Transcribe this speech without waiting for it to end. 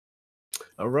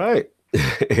All right.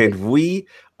 And we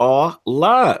are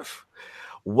live.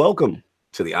 Welcome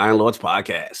to the Iron Lords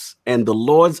podcast and the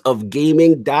Lords of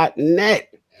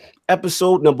Gaming.net,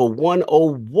 episode number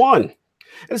 101. And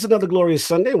it's another glorious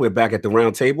Sunday. We're back at the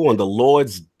round table on the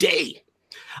Lord's Day.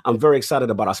 I'm very excited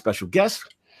about our special guest.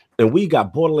 And we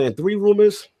got Borderlands 3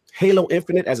 rumors, Halo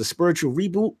Infinite as a spiritual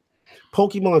reboot,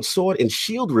 Pokemon Sword and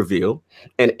Shield reveal,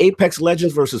 and Apex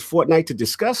Legends versus Fortnite to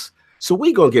discuss. So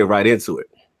we're going to get right into it.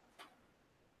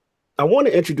 I want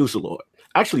to introduce a Lord,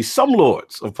 actually some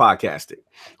Lords of podcasting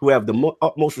who have the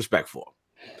utmost respect for.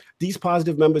 These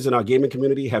positive members in our gaming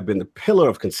community have been the pillar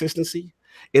of consistency,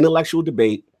 intellectual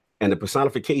debate, and the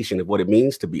personification of what it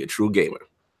means to be a true gamer.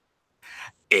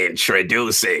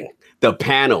 Introducing the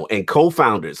panel and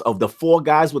co-founders of the Four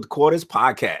Guys with Quarters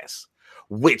podcast,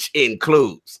 which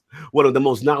includes one of the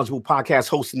most knowledgeable podcast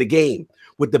hosts in the game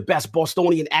with the best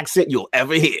Bostonian accent you'll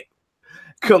ever hear,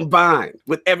 combined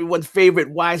with everyone's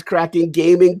favorite wisecracking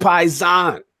gaming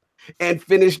paisan, and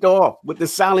finished off with the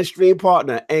silent stream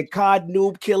partner and COD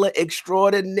noob killer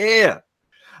extraordinaire,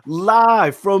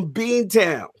 live from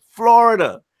Beantown,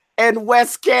 Florida, and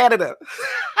West Canada,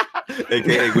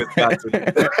 aka Wisconsin.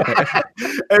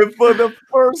 And for the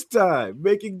first time,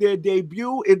 making their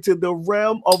debut into the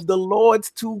realm of the Lords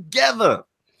together,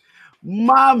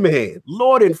 my man,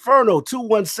 Lord Inferno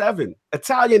 217,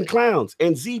 Italian Clowns,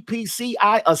 and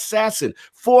ZPCI Assassin.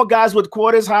 Four Guys with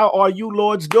Quarters. How are you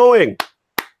Lords doing?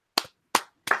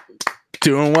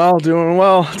 Doing well.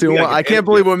 I can't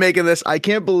believe we're making this. I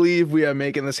can't believe we are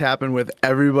making this happen with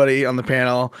everybody on the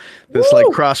panel. This like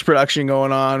cross production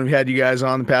going on. We had you guys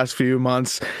on the past few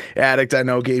months. Addict, I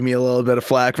know, gave me a little bit of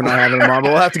flack for not having him on,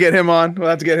 but we'll have to get him on.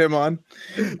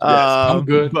 Yes, I'm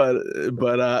good,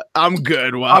 but I'm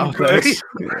good. Wow, I'm good.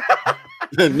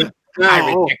 Now,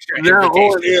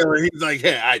 he's like,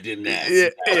 yeah, I didn't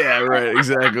ask. Yeah, right.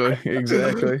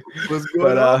 Exactly. What's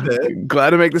going on, man?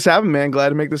 Glad to make this happen, man. Glad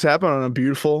to make this happen on a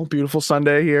beautiful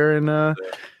Sunday here in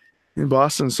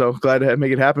Boston. So glad to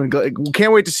make it happen.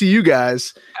 Can't wait to see you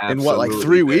guys in what, like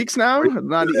 3 weeks now?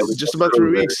 Not even, just about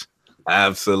 3 weeks.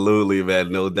 Absolutely,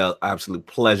 man. No doubt. Absolute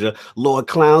pleasure. Lord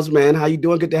Clowns, man. How you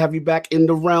doing? Good to have you back in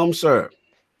the realm, sir.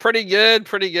 Pretty good.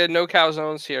 No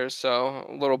calzones here, so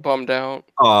a little bummed out.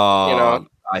 Oh,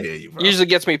 I hear you, bro. Usually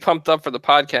gets me pumped up for the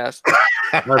podcast.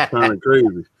 That's kind of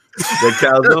crazy.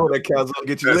 That calzone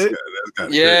get you lit?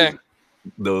 Yeah. Crazy.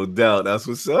 No doubt. That's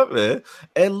what's up, man.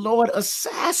 And Lord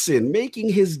Assassin making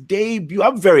his debut.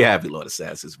 I'm very happy Lord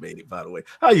Assassin's made it, by the way.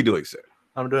 How you doing, sir?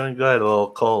 I'm doing good. A little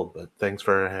cold, but thanks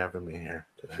for having me here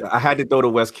today. I had to throw the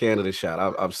West Canada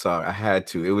shot. I'm sorry. I had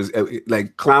to. It was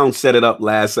like Clown set it up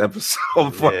last episode.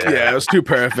 Yeah, it was too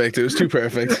perfect.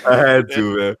 I had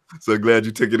to, man. So glad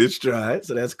you took it in stride.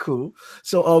 So that's cool.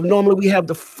 So normally we have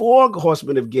the four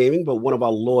horsemen of gaming, but one of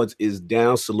our lords is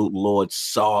down. Salute Lord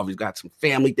Sav. He's got some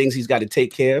family things he's got to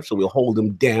take care of, so we'll hold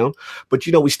him down. But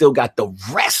we still got the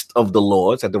rest of the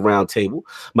lords at the round table.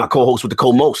 My co-host with the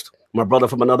co-most, my brother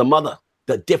from another mother,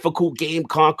 the difficult game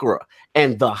conqueror,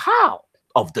 and the howl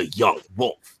of the young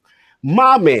wolf.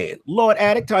 My man, Lord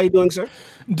Addict, how you doing, sir?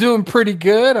 Doing pretty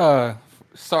good.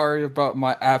 Sorry about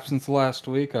my absence last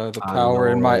week. The power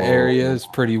in my area is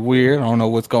pretty weird. I don't know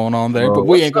what's going on there, but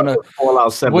we ain't gonna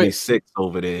Fallout 76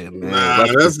 over there, man. Nah,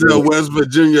 that's the West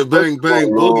Virginia bang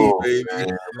boogie,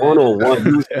 baby.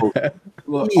 101.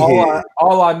 Look,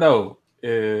 all I know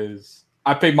is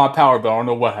I paid my power bill. I don't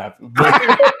know what happened.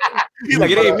 He's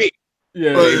like, it ain't me.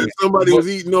 Yeah, but somebody was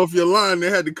eating off your line. They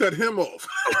had to cut him off.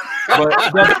 But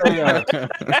definitely,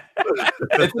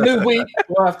 it's a new week.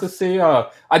 We'll have to see.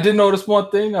 I did notice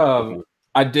one thing.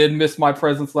 I did miss my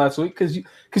presence last week because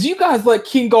you guys let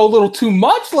King go a little too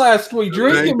much last week,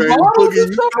 drinking bottles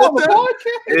and stuff on the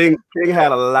podcast. King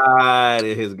had a lot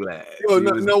in his glass. Yo,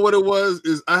 know what it was?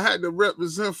 Is I had to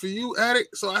represent for you,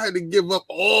 Addict, so I had to give up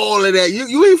all of that.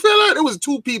 You ain't feel that? It was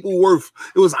two people worth.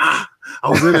 It was I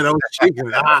was in it. I was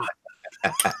shaking.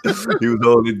 He was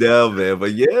holding it down, man.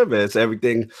 But yeah, man, so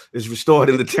everything is restored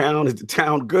in the town. Is the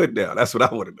town good now? That's what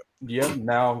I want to know.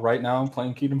 Yeah, right now I'm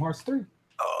playing Kingdom Hearts 3.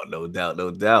 Oh, no doubt.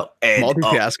 And,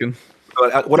 multitasking.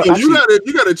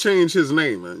 You gotta change his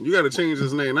name, man. You gotta change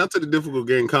his name, not to the difficult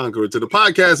game conqueror, to the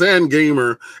podcast and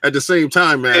gamer at the same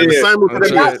time, man.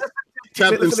 Yeah.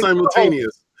 Captain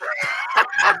Simultaneous.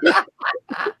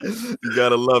 You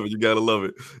gotta love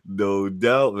it. No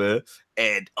doubt, man.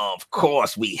 And of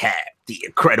course, we have the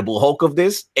Incredible Hulk of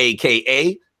this,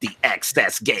 aka the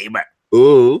Excess Gamer.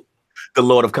 Ooh. The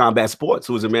Lord of Combat Sports,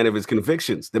 who is a man of his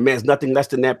convictions. The man's nothing less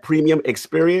than that premium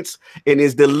experience and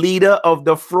is the leader of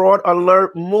the Fraud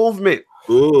Alert movement.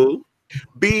 Ooh.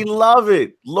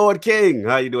 Beloved Lord King.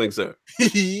 How you doing, sir?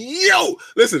 Yo,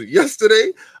 listen,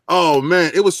 yesterday, oh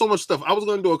man, it was so much stuff. I was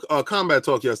going to do a combat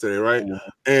talk yesterday, right?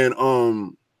 And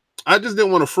I just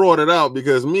didn't want to fraud it out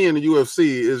because me and the UFC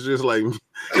is just like,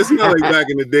 it's not like back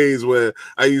in the days where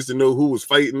I used to know who was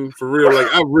fighting for real.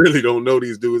 Like, I really don't know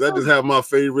these dudes. I just have my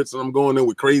favorites and I'm going in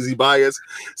with crazy bias.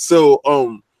 So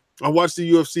I watched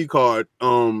the UFC card.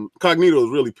 Cognito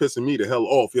was really pissing me the hell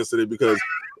off yesterday because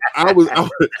I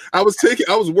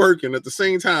was working at the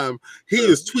same time. He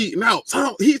is tweeting out.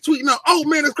 So he's tweeting out, oh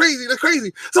man, that's crazy. That's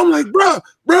crazy. So I'm like, bruh,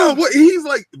 what? He's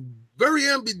like very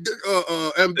ambiguous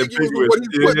with what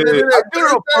he's putting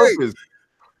in it.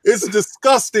 It's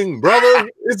disgusting, brother.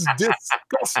 It's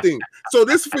disgusting. So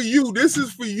this for you. This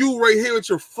is for you right here with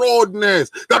your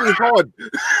fraudness. Got me hard.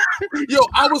 Yo,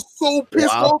 I was so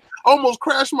pissed off. I almost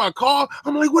crashed my car.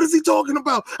 I'm like, what is he talking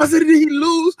about? I said, did he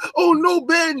lose? Oh no,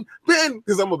 Ben,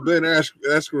 because I'm a Ben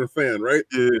Askren fan, right?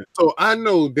 Yeah. So I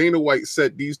know Dana White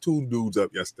set these two dudes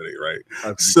up yesterday, right?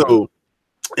 So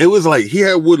it was like he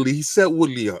had Woodley. He set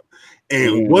Woodley up,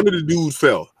 and one of the dudes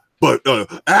fell. But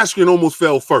Askren almost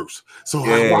fell first. So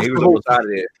yeah, he was almost out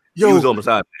of there. Yo, he was almost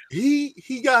out.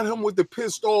 He got him with the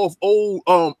pissed off old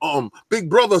big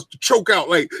brother choke out,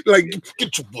 like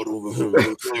get your butt over here.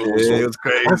 Yeah, it was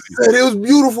crazy. I said, it was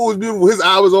beautiful. It was beautiful. His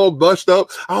eye was all bushed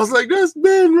up. I was like, that's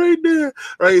Ben right there,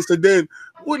 right? So then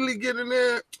Woodley get in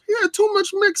there. He had too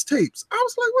much mixtapes. I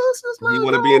was like, well, this man. He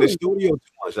want to be in the studio too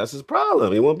much. That's his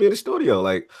problem. He won't be in the studio.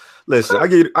 Like, listen, I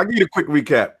give you a quick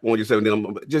recap on your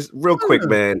 17. Just real quick,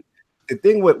 man. The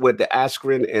thing with the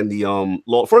Askren and the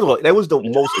law, first of all, that was the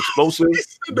most explosive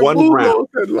one round.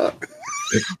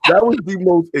 That was the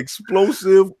most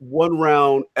explosive one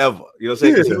round ever. You know what I'm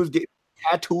saying? Because he was getting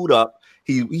tattooed up.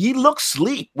 He looked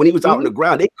sleep when he was out on the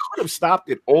ground. They could have stopped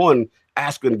it on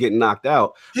Askren getting knocked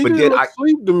out. He but then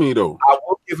sleep to me though. I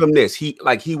will give him this. He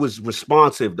was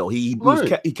responsive though. He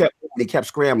kept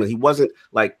scrambling. He wasn't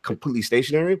like completely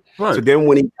stationary. Right. So then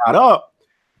when he got up,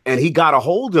 and he got a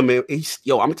hold of him. I'm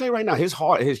gonna tell you right now, his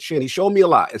heart, his chin, he showed me a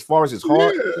lot as far as his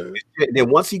heart. Yeah. Then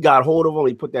once he got hold of him,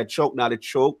 he put that choke. Now the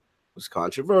choke was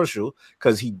controversial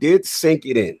because he did sink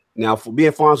it in. Now, for me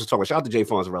and Fonz was talking, shout out to Jay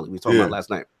Fonzarelli, we were talking about last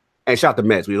night. And shout out to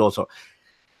Meds. We also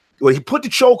when he put the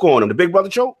choke on him, the big brother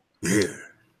choke,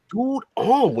 dude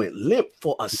arm went limp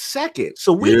for a second.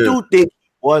 So we do think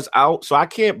was out, so I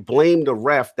can't blame the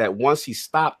ref that once he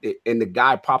stopped it and the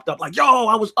guy popped up like, yo,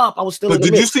 I was up, I was still. But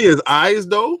did you see his eyes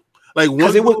though? Like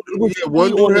one dude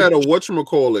had a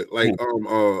whatchamacallit, like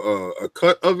a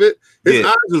cut of it. His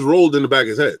eyes just rolled in the back of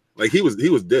his head. Like he was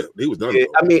dead. He was done.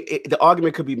 I mean, the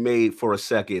argument could be made for a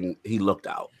second. He looked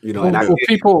out, you know.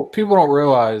 People don't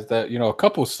realize that, you know, a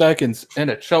couple seconds in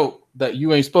a choke that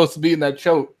you ain't supposed to be in that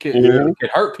choke can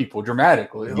hurt people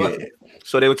dramatically. Yeah.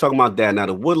 So they were talking about that. Now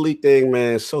the Woodley thing,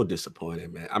 man, so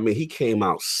disappointing, man. I mean, he came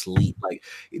out sleep. Like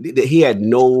he had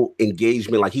no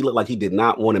engagement. Like he looked like he did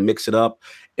not want to mix it up.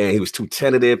 And he was too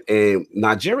tentative. And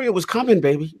Nigeria was coming,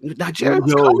 baby. Nigeria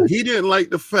was coming. He didn't like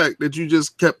the fact that you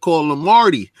just kept calling him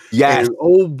Marty. Yes. And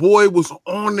old boy was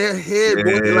on their head.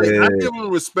 Yeah. Like, I give him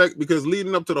respect because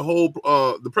leading up to the whole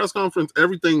the press conference,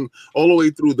 everything, all the way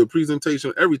through the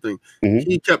presentation, everything,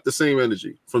 he kept the same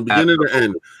energy from beginning to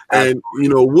end. And, you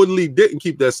know, Woodley didn't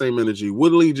keep that same energy.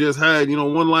 Woodley just had, you know,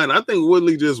 one line. I think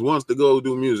Woodley just wants to go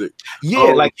do music. Yeah,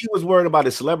 like he was worried about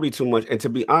his celebrity too much. And to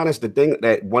be honest, the thing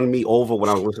that won me over when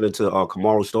I was listening to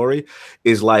Kamaru's story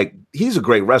is like he's a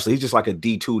great wrestler. He's just like a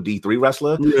D2, D3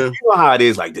 wrestler. Yeah. You know how it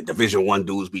is, like the Division 1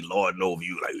 dudes be lording over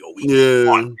you, like, yo, you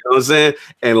know what I'm saying?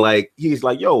 And like he's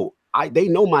like, yo, they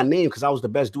know my name because I was the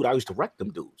best dude. I used to wreck them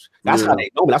dudes. That's how they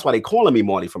know me. That's why they calling me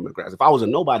Marty from the grass. If I was a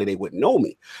nobody, they wouldn't know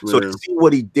me. So to see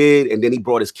what he did, and then he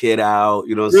brought his kid out,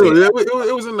 you know what I'm saying?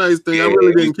 It was a nice thing. I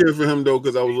really didn't care for him though,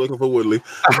 because I was looking for Woodley.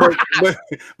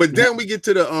 But then we get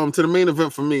to the main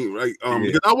event for me, right?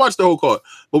 Because I watched the whole card,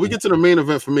 but we get to the main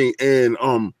event for me, and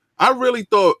I really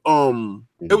thought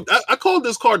I called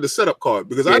this card the setup card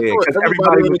because I thought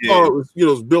everybody in the card was, you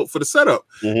know, was built for the setup.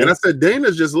 And I said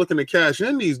Dana's just looking to cash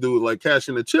in these dudes, like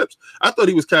cashing the chips. I thought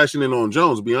he was cashing in on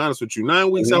Jones, to be honest with you. 9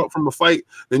 weeks out from a fight,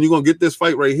 then you're gonna get this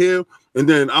fight right here. And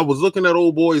then I was looking at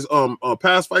old boy's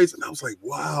past fights, and I was like,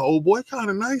 wow, old boy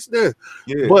kind of nice there.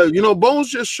 Yeah. But you know, Bones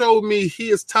just showed me he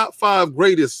is top 5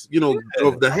 greatest, you know,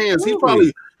 of the hands. He's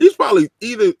probably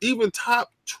even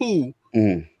top 2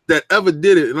 that ever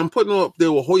did it, and I'm putting up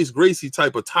there with Hoist Gracie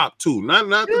type of top 2, not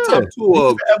the top 2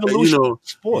 of evolution, you know.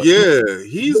 Sport. Yeah,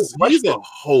 he's a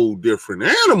whole different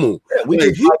animal. Yeah, we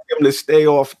just like him to stay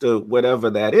off the whatever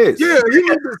that is. Yeah,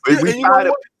 we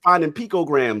finding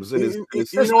picograms in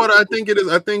his you know what I think it is?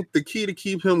 I think the key to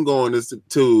keep him going is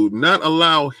to not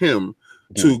allow him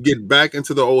to get back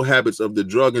into the old habits of the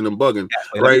drugging and bugging,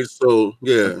 right? So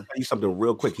yeah, let me tell you something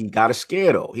real quick. He got a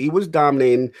scare though. He was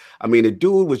dominating. I mean, the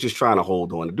dude was just trying to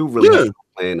hold on. The dude really had a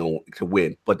plan on to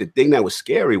win. But the thing that was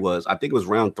scary was, I think it was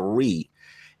round 3,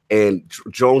 and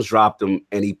Jones dropped him,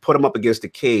 and he put him up against the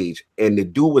cage, and the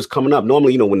dude was coming up.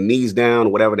 Normally, when knees down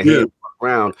or whatever, the hand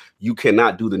ground, you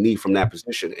cannot do the knee from that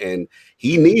position, and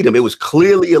he kneed him. It was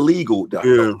clearly illegal.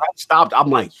 The stopped. I'm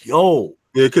like, yo.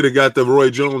 Yeah, could have got the Roy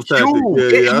Jones tactic.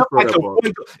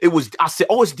 It was. I said,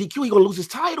 "Oh, it's DQ. He's gonna lose his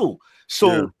title."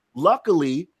 So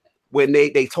luckily, when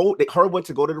they told Herb went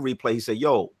to go to the replay, he said,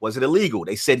 "Yo, was it illegal?"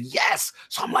 They said yes.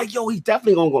 So I'm like, "Yo, he's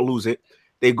definitely gonna lose it."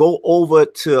 They go over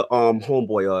to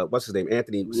homeboy, what's his name,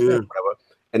 Anthony Smith, whatever,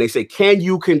 and they say, "Can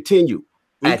you continue?"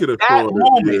 He could have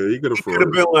he could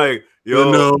have been like,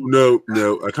 "Yo,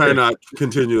 no, I cannot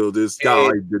continue. This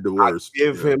guy did the worst." I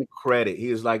give him credit.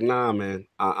 He was like, "Nah, man,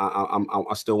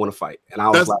 I still want to fight." And I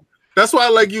was like, "That's why I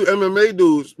like you MMA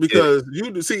dudes, because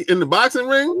you see in the boxing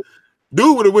ring,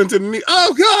 dude would have went to the knee.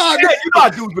 Oh God, you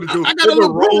got dudes with a dude. I got a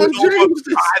LeBron James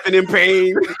driving in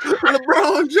pain.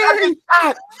 LeBron James.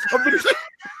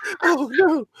 Oh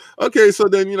no. Okay, so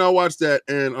then I watched that,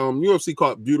 and UFC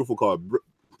card, beautiful card.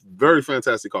 Very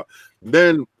fantastic card.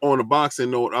 Then on a boxing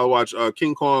note, I watch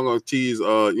King Kong Ortiz,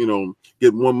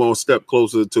 get one more step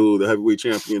closer to the heavyweight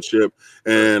championship,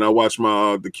 and I watch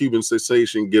the Cuban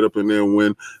sensation get up in there and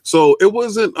win. So it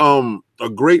wasn't a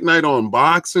great night on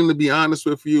boxing, to be honest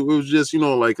with you. It was just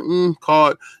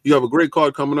card. You have a great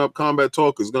card coming up. Combat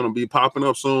Talk is going to be popping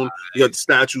up soon. You got the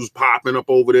statues popping up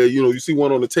over there. You see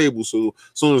one on the table. So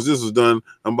as soon as this is done,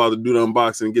 I'm about to do the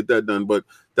unboxing and get that done. But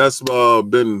that's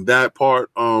been that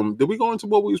part. Did we go into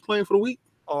what we was playing for the week?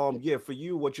 Yeah, for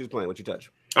you, what you was playing? What you touch?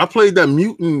 I played that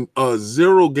Mutant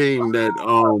Zero game that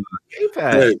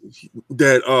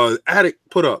Addict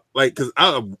put up. Like, cause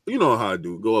you know how I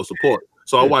do, go out support.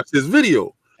 So I watched this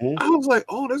video. I was like,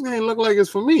 oh, this game look like it's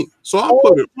for me. So I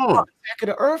put it on. Back of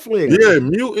the Earthling. Yeah,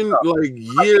 Mutant, like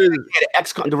years.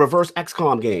 The reverse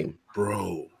XCOM game,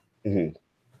 bro.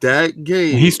 That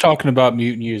game. He's talking about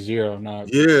Mutant Year Zero,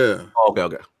 not. Yeah.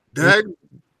 Okay. That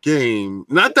game,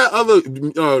 not that other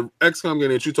XCOM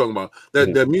game that you're talking about.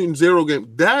 That Mutant Zero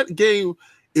game. That game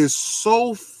is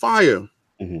so fire.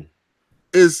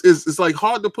 It's like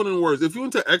hard to put in words. If you're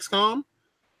into XCOM,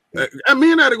 and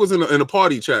me and Attic was in a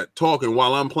party chat talking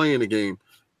while I'm playing the game.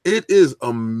 It is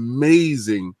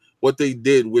amazing what they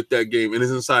did with that game, and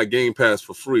it's inside Game Pass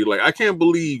for free. Like, I can't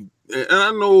believe. And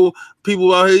I know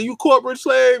people out here, you corporate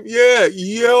slave? Yeah,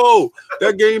 yo,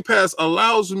 that Game Pass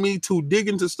allows me to dig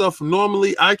into stuff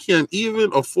normally I can't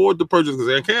even afford to purchase, because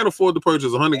I can't afford to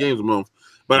purchase 100 games a month,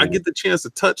 but I get the chance to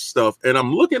touch stuff, and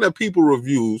I'm looking at people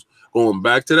reviews, going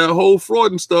back to that whole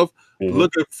fraud and stuff,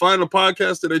 find a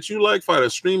podcaster that you like, find a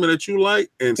streamer that you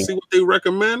like, and see what they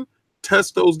recommend,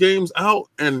 test those games out,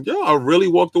 and I really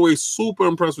walked away super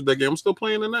impressed with that game. I'm still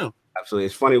playing it now. Absolutely.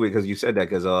 It's funny because you said that,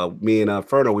 because me and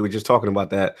Ferno, we were just talking about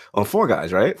that on Four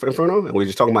Guys, right? For Inferno. And we were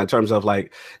just talking about in terms of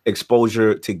like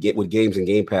exposure to get with games and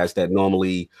Game Pass that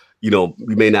normally,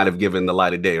 we may not have given the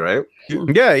light of day, right?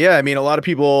 Yeah. I mean, a lot of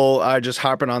people are just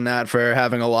harping on that for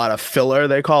having a lot of filler,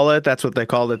 they call it. That's what they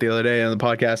called it the other day on the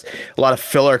podcast. A lot of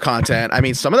filler content. I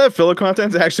mean, some of that filler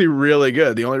content is actually really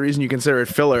good. The only reason you consider it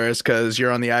filler is because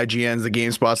you're on the IGNs, the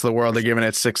GameSpots of the world. They're giving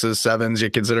it 6s, 7s.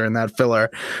 You're considering that filler.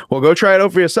 Well, go try it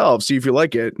out for yourself. See if you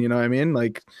like it. You know what I mean?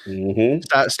 Like,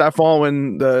 stop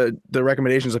following the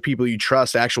recommendations of people you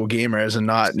trust, actual gamers, and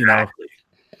not,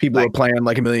 people are playing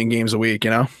like a million games a week,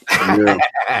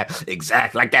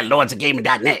 Exactly. Like that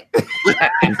lordsofgaming.net.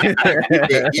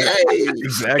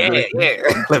 Exactly.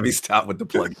 Yeah. Let me stop with the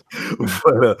plug.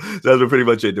 But, that's pretty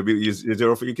much it. Is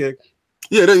zero for you, kid?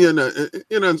 Yeah,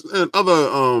 and other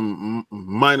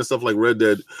minor stuff like Red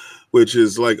Dead, which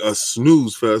is like a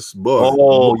snooze fest. But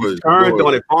you turned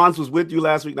on it. Fonz was with you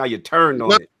last week. Now you turned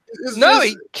on it.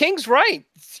 King's right.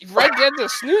 Red Dead's a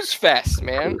snooze fest,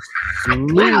 man.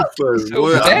 Snooze fest.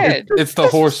 So dead. It's the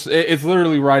horse. It's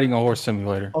literally riding a horse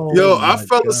simulator. I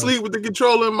fell asleep with the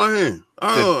controller in my hand.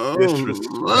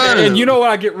 And you know what?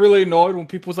 I get really annoyed when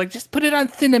people's like, just put it on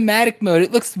cinematic mode.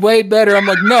 It looks way better. I'm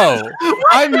like, no,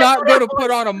 I'm not going to put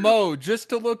on a mode just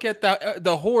to look at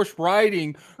the horse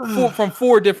riding from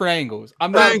 4 different angles.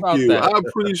 I'm not about that. I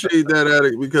appreciate that,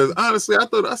 Addict, because honestly, I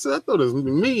thought it was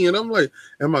me, and I'm like,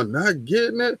 am I not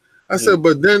getting it? I said,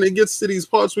 but then it gets to these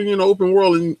parts when you're in the open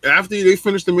world, and after they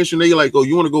finish the mission, they're like, oh,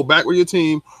 you want to go back with your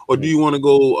team, or do you want to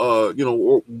go,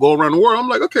 go around the world? I'm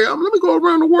like, okay, let me go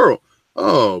around the world.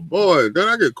 Oh boy, then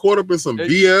I get caught up in some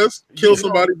BS, kill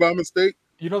somebody by mistake.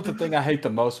 You know the thing I hate the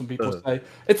most when people say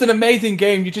it's an amazing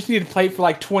game. You just need to play it for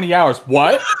like 20 hours.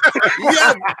 What?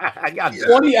 Yeah, I got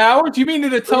 20 hours? You mean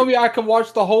to tell me I can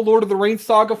watch the whole Lord of the Rings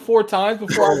saga 4 times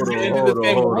before I get into this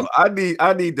game? Hold on.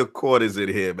 I need the quarters in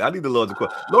here, man. I need the Lord's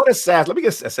quarters. Lord Assassin, let me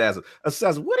get Assassin.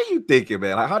 Assassin, what are you thinking,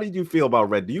 man? Like, how did you feel about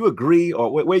Red? Do you agree,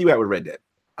 or where you at with Red Dead?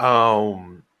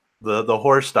 The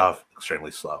horror stuff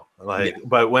extremely slow.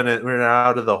 But when we're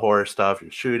out of the horror stuff, you're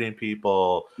shooting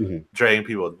people, dragging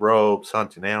people with ropes,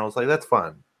 hunting animals. Like that's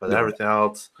fun. But everything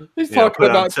else, he's talking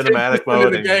about cinematic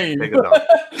mode the game. Take it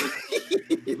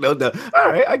down. No.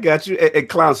 All right, I got you. And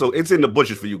Clown, so it's in the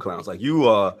bushes for you, Clowns. Like you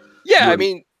are. Yeah, I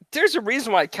mean, there's a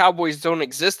reason why cowboys don't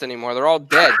exist anymore. They're all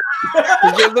dead.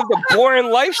 They live a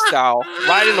boring lifestyle,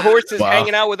 riding horses,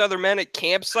 hanging out with other men at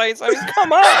campsites. I mean,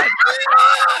 come on.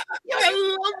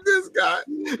 I love this guy.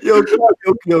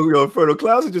 Yo, Inferno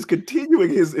Clowns is just continuing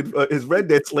his Red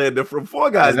Dead slander from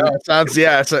Four Guys. It sounds,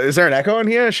 is there an echo in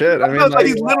here? Shit. I mean, like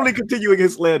he's literally continuing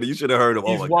his slander. You should have heard him.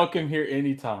 He's welcome here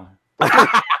anytime.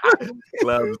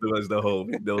 Clowns does the whole,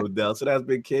 no doubt. So that's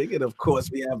been King. And of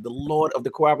course, we have the Lord of the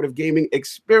Cooperative Gaming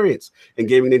Experience and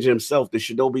Gaming Ninja himself, the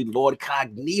Shinobi Lord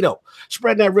Cognito.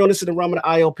 Spreading that realness in the realm of the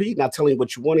ILP, not telling you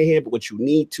what you want to hear, but what you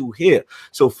need to hear.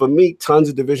 So for me, tons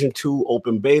of Division 2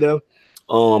 open beta.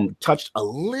 Touched a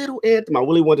little Anthem. I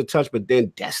really wanted to touch, but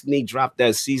then Destiny dropped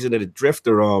that Season of the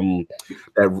Drifter,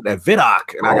 that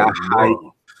Vidoc, and I got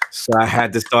hyped. So I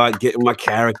had to start getting my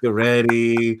character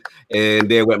ready,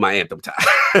 and then went my Anthem time.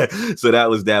 So that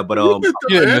was that. But Anthem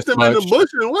in the bush.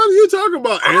 What are you talking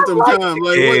about? Anthem time?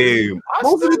 Like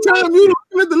most of the time you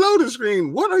looking at the loading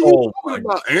screen. What are you talking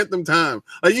about? Anthem time?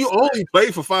 Like you only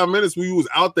played for 5 minutes when you was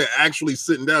out there actually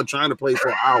sitting down trying to play for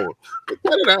an hour. Cut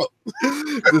it out.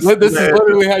 This is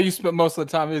literally how you spent most of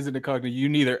the time, isn't it, Cognito? You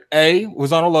neither A,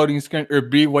 was on a loading screen, or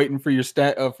B, waiting for your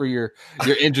for your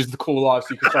engines to cool off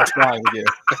so you can start flying again.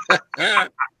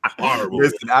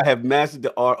 Listen, I have mastered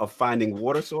the art of finding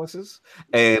water sources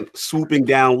and swooping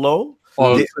down low.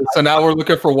 So now we're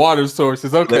looking for water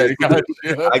sources. Okay,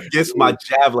 I guess my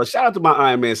Javelin. Shout out to my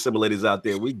Iron Man simulators out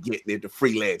there. We getting into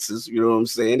freelancers. You know what I'm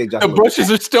saying? The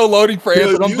bushes are still loading for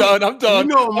Anthem. I'm done.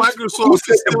 You know, Microsoft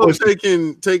is still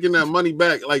taking that money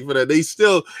back. Like for that, they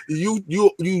still you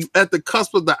at the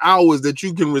cusp of the hours that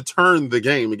you can return the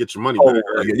game and get your money back.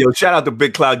 Yo, shout out to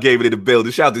Big Cloud Gaming in the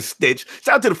building. Shout out to Stitch.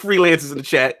 Shout out to the freelancers in the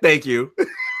chat. Thank you.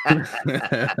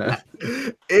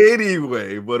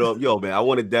 Anyway, but yo, man, I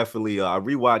want to definitely I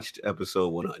rewatched episode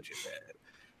 100, man,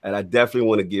 and I definitely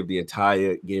want to give the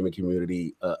entire gaming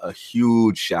community a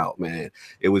huge shout, man.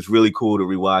 It was really cool to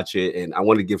rewatch it, and I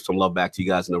want to give some love back to you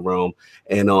guys in the room,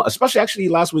 and especially actually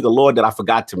last week, a Lord that I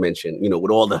forgot to mention, you know,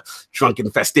 with all the drunken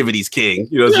festivities, King.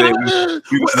 You know what I'm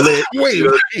saying?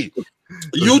 Wait,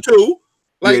 you too.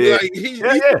 He's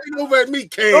over at me,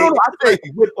 Kane. No, I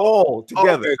think we're all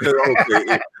together.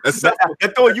 Okay. I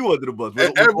throw you under the bus.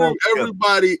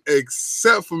 Everybody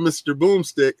except for Mr.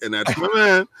 Boomstick, and that's my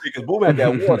man. Because Boom had that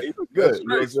water. He was good.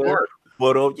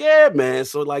 But yeah, man.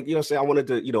 So like, you know what I'm saying? I wanted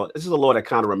to, you know, this is a Lord that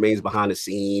kind of remains behind the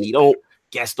scene. He don't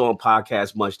guest on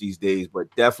podcasts much these days, but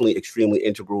definitely extremely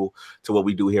integral to what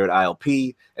we do here at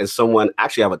ILP. And someone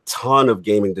actually have a ton of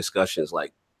gaming discussions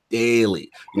like daily,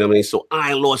 you know what I mean? So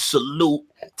Iron Lord salute,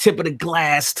 tip of the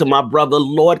glass to my brother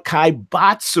Lord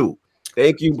Kaibatsu.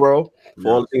 Thank you, bro,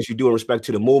 for all the things you do in respect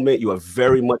to the movement. You are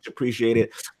very much appreciated,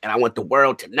 and I want the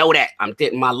world to know that I'm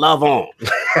getting my love on.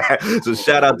 So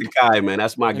shout out to Kai, man.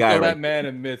 That's my guy. That man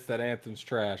admits that Anthem's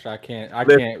trash. I can't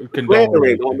condone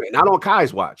it. Not on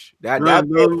Kai's watch. That's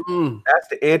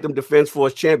the Anthem Defense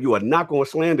Force champ. You are not going to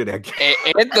slander that game.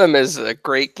 Anthem is a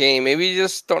great game. Maybe you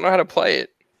just don't know how to play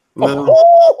it. I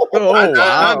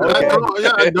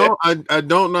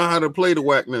don't know how to play the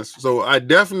whackness, so I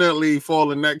definitely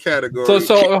fall in that category.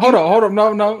 So hold on,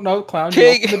 no, Clown.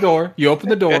 You open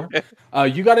the door.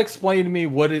 You got to explain to me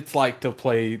what it's like to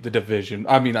play the Division.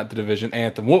 I mean, not the Division,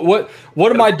 Anthem. What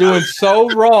am I doing so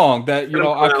wrong that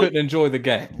I couldn't enjoy the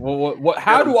game?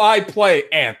 How do I play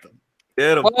Anthem?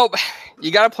 Well,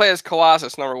 you got to play as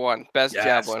Colossus, number one. Best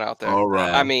javelin out there. All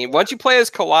right. I mean, once you play as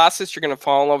Colossus, you're going to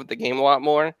fall in love with the game a lot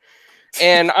more.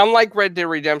 And unlike Red Dead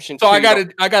Redemption 2, so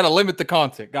I gotta limit the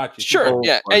content. Got you. Sure,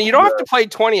 yeah. And you don't have to play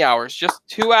 20 hours, just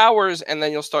 2 hours, and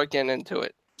then you'll start getting into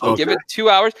it. So give it 2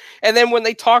 hours. And then when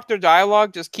they talk their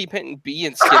dialogue, just keep hitting B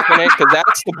and skipping it, because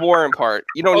that's the boring part.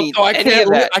 You don't need any of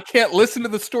that. I can't listen to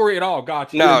the story at all.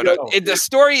 Gotcha. No. The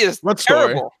story is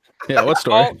terrible. Yeah, what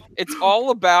story? It's all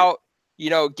about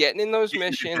getting in those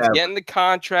missions, getting the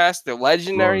contrast, the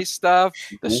legendary stuff,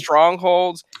 the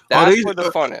strongholds. That's where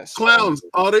the fun is. Clowns,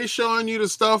 are they showing you the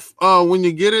stuff when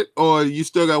you get it, or you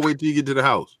still got to wait till you get to the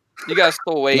house? You guys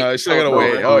still wait. No, you still gotta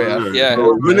wait. Oh yeah. Yeah.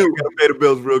 We gotta pay the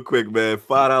bills real quick, man.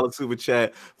 $5 super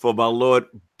chat for my Lord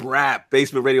Brap,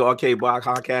 Basement Radio Arcade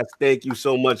Podcast. Thank you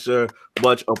so much, sir.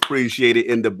 Much appreciated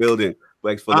in the building.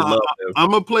 Thanks for the love.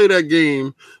 I'm gonna play that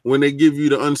game when they give you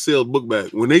the unsealed book back.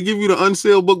 When they give you the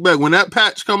unsealed book back, when that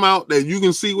patch come out that you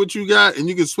can see what you got and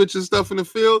you can switch your stuff in the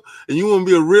field and you want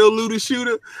to be a real looter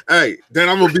shooter, hey, then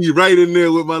I'm gonna be right in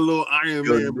there with my little Iron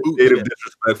Man boot.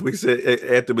 Disrespect. We said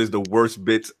Anthem is the worst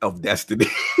bits of Destiny.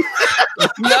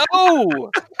 No.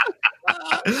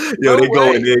 Yo, they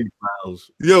going in.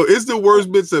 Yo, it's the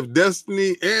worst bits of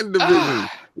Destiny and Division.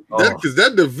 Because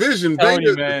that Division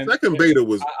beta, the second beta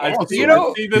was awesome. You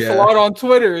know, I see this a lot on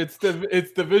Twitter. It's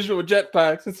the visual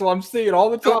jetpacks. That's what I'm seeing all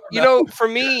the time. You know, for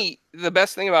me, the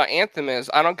best thing about Anthem is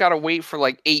I don't gotta wait for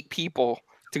like 8 people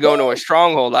to go into a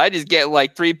stronghold. I just get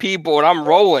like 3 people and I'm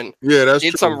rolling. Yeah, that's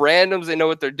true. Some randoms. They know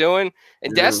what they're doing.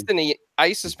 And Destiny, I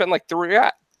used to spend like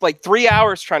 3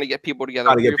 hours trying to get people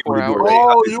together. 3 or 4 hours.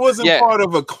 Oh, you wasn't part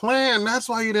of a clan. That's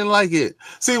why you didn't like it.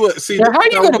 See, how are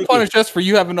you going to punish us for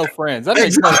you having no friends? That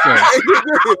makes no sense.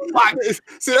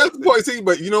 See, that's the point. See,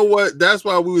 but you know what? That's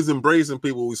why we was embracing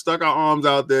people. We stuck our arms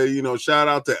out there. You know, shout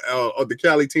out to the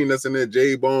Cali team that's in there,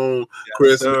 J-Bone,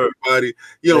 Chris, and everybody.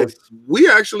 You know, we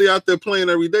actually out there playing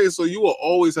every day, so you will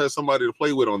always have somebody to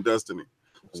play with on Destiny.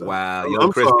 So, wow,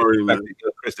 yo, Chris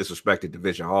disrespected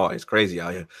Division hard. It's crazy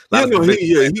out here.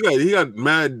 He got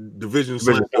mad Division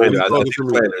because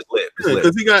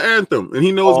he got Anthem and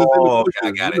he knows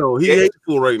I got it. He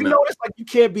hateful right now. You notice like you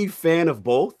can't be fan of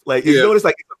both. Like you notice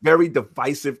like it's a very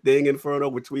divisive thing,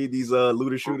 Inferno, between these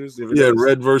looter shooters.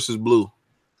 Red versus blue.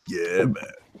 Yeah,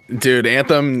 man. Dude,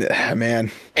 Anthem,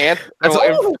 man.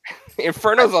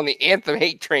 Inferno's on the Anthem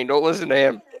hate train. Don't listen to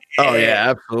him. Oh yeah,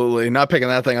 absolutely. Not picking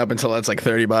that thing up until it's like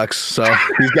 $30. So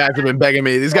these guys have been begging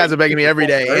me. These guys are begging me every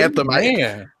day. Anthem,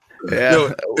 yeah.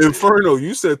 Yo, Inferno,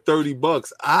 you said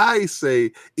 $30. I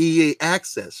say EA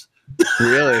Access.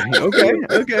 Really? Okay.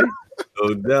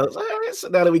 So now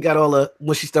that we got all the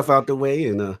mushy stuff out the way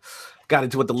and got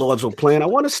into what the Lords were playing, I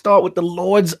want to start with the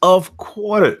Lords of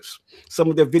Quarters. Some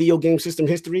of their video game system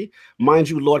history. Mind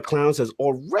you, Lord Clowns has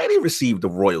already received the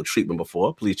royal treatment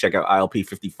before. Please check out ILP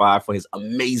 55 for his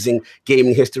amazing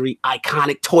gaming history,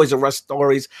 iconic Toys R Us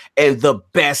stories, and the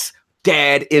best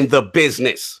dad in the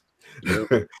business.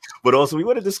 But also, we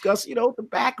want to discuss, the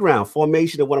background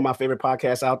formation of one of my favorite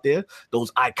podcasts out there,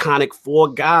 those iconic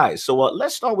 4 guys. So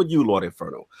let's start with you, Lord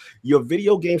Inferno. Your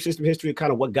video game system history,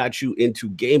 kind of what got you into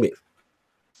gaming.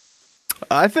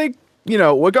 I think,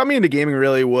 what got me into gaming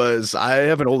really was I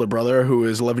have an older brother who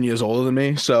is 11 years older than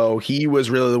me. So he was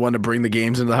really the one to bring the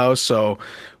games into the house. So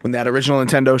when that original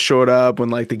Nintendo showed up, when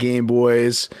like the Game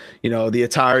Boys, the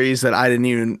Ataris that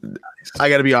I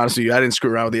got to be honest with you, I didn't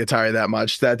screw around with the Atari that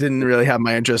much. That didn't really have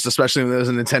my interest, especially when there was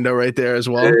a Nintendo right there as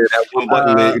well. Yeah, that one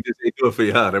button they do it for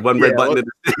you, huh? That one red button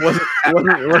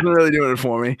wasn't really doing it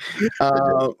for me.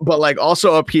 But like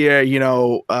also up here,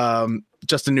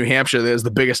 just in New Hampshire, there's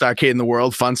the biggest arcade in the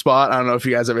world, Fun Spot. I don't know if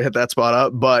you guys ever hit that spot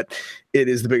up, but it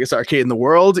is the biggest arcade in the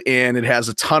world, and it has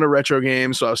a ton of retro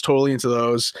games. So I was totally into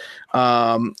those.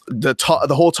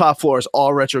 The whole top floor is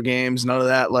all retro games. None of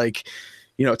that like,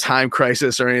 Time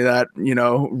Crisis or any of that,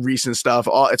 recent stuff.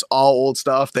 It's all old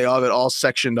stuff. They have it all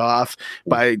sectioned off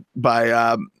by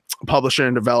publisher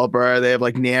and developer. They have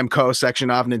like Namco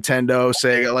sectioned off, Nintendo,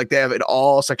 Sega, like they have it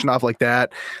all sectioned off like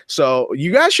that. So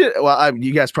you guys should. Well,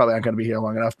 you guys probably aren't going to be here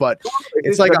long enough, but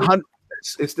it's like 100.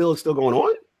 It's still going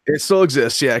on. It still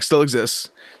exists. Yeah, it still exists.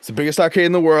 It's the biggest arcade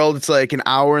in the world. It's like an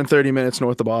hour and 30 minutes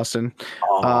north of Boston.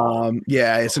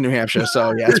 Yeah, it's in New Hampshire,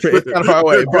 so yeah, it's kind of far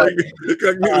away. But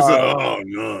oh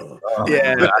no.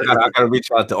 Yeah, I gotta reach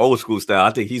out to old school style.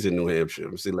 I think he's in New Hampshire.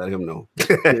 Let him know.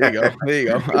 There you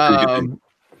go.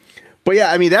 But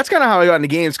yeah, I mean, that's kind of how I got into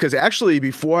games, because actually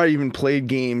before I even played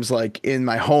games like in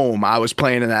my home, I was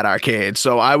playing in that arcade.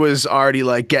 So I was already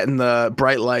like getting the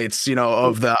bright lights,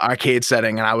 of the arcade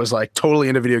setting. And I was like totally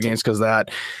into video games because of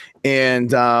that.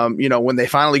 And, when they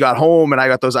finally got home and I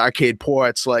got those arcade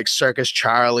ports like Circus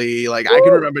Charlie, like I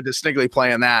can remember distinctly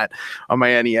playing that on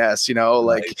my NES,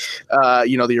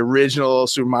 the original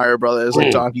Super Mario Brothers,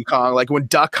 like Donkey Kong, like when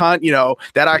Duck Hunt,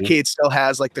 that arcade still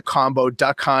has like the combo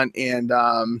Duck Hunt and,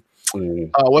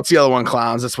 what's the other one,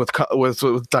 Clowns? That's with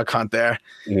Duck Hunt there.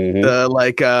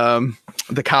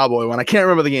 The cowboy one. I can't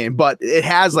remember the game, but it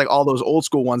has like all those old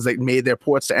school ones that made their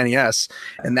ports to NES,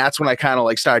 and that's when I kind of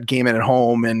like started gaming at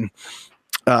home and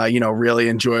really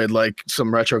enjoyed like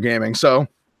some retro gaming. So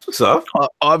what's up?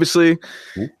 Obviously.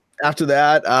 After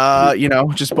that,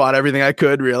 just bought everything I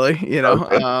could, really,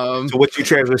 Okay. So what you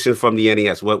transitioned from the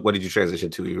NES? What did you transition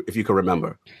to, if you can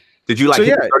remember? Did you like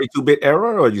hit the 32-bit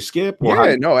era, or you skip?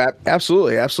 Or no,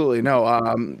 absolutely no.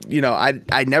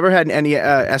 I never had any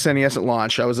SNES at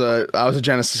launch. I was a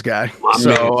Genesis guy.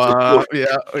 So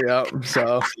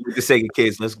So with the Sega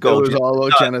kids, let's go. It was all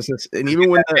about Genesis, and even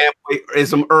when is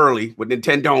some early with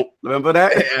Nintendo, remember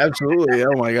that? Absolutely.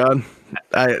 Oh my god,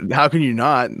 how can you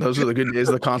not? Those are the good days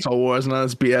of the console wars, and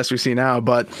this BS we see now.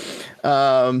 But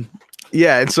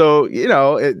and so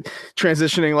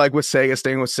transitioning like with Sega,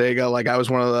 staying with Sega, like I was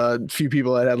one of the few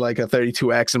people that had like a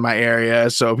 32X in my area,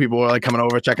 so people were like coming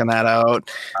over checking that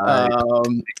out.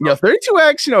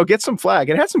 32X, get some flack.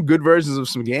 It had some good versions of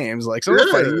some games, like some of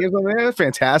the fighting games on there,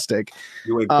 fantastic.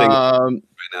 You ain't playing right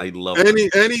now, you love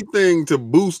anything to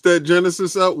boost that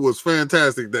Genesis up was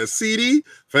fantastic. That CD,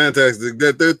 fantastic.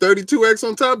 That 32X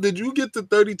on top. Did you get the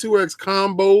 32X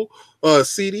combo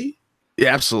CD?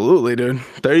 Yeah, absolutely, dude.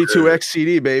 32X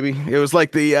CD, baby. It was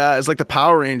like the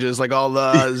Power Rangers, like all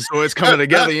the so it's coming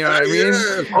together. You know what I mean?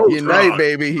 Unite,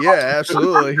 baby. Yeah,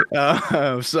 absolutely.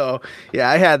 So yeah,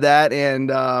 I had that, and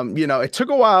it took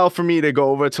a while for me to go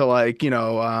over to like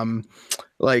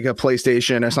like a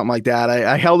PlayStation or something like that.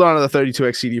 I held on to the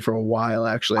 32X CD for a while.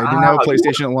 Actually, I didn't have a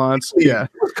PlayStation at launch. Yeah,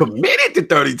 committed to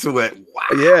 32X. Wow.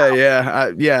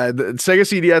 Yeah. The Sega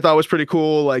CD I thought was pretty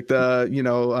cool. Like the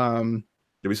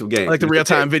give me some games. Like the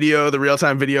real-time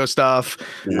video stuff.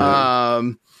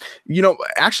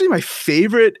 Actually my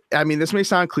favorite, I mean, this may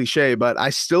sound cliche, but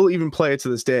I still even play it to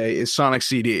this day, is Sonic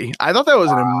CD. I thought that was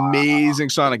an amazing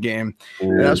Sonic game.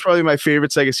 And that's probably my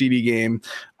favorite Sega CD game.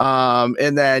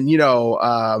 And then,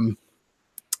 when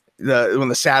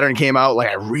the Saturn came out, like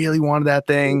I really wanted that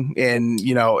thing. And,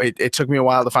 it took me a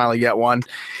while to finally get one.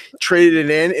 Traded it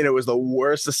in, and it was the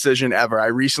worst decision ever. I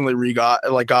recently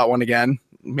got one again.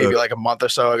 Maybe like a month or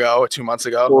so ago, or 2 months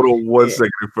ago. Hold on 1 second,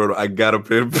 Inferno. I gotta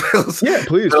pay the bills. Yeah,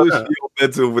 please.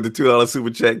 With the $2 super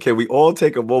chat. Can we all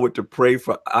take a moment to pray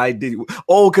for ID?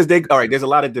 Oh, because there's a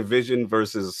lot of Division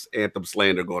versus Anthem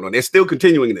slander going on. They're still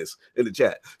continuing this in the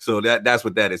chat. So that's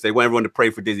what that is. They want everyone to pray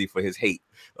for Dizzy for his hate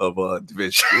of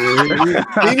Division.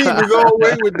 He needs to go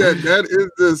away with that. That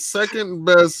is the second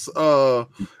best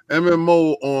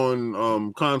MMO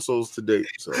on consoles to date.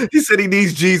 So he said he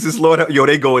needs Jesus, Lord. Yo,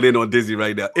 they going in on Dizzy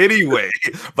right now. Anyway,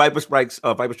 Viper Strike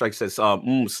says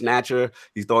Snatcher.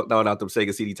 He's throwing out them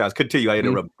Sega CD times. Continue. I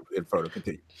interrupted Inferno.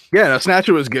 Continue. Yeah, no,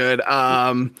 Snatcher was good.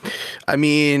 I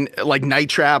mean, like Night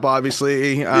Trap,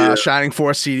 obviously. Shining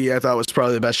Force CD, I thought was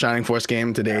probably the best Shining Force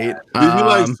game to date. Did you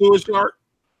like Sewer Shark?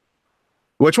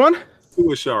 Which one?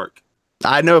 Sewer Shark.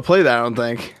 I never played that, I don't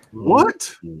think.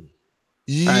 What?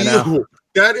 I know.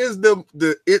 That is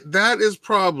that is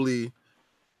probably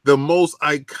the most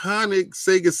iconic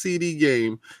Sega CD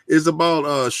game. Is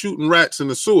about shooting rats in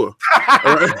the sewer.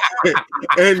 Right?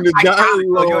 And the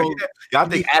dialogue. Y'all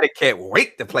think Attic can't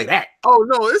wait to play that? Oh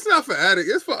no, it's not for Attic.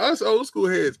 It's for us old school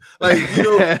heads. Like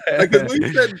like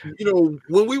we said,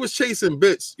 when we was chasing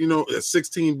bits,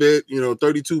 16-bit,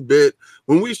 32-bit.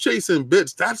 When we was chasing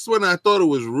bits, that's when I thought it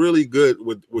was really good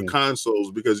with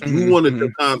consoles, because you wanted the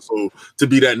console to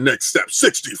be that next step.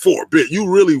 64-bit. You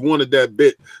really wanted that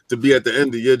bit to be at the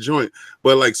end of your joint.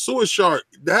 But like Sewer Shark,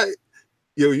 that.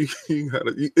 You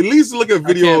gotta at least look at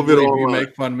video of it online. You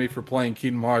make fun of me for playing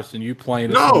Kingdom Hearts and you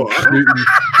playing shooting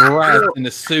rats in the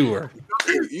sewer.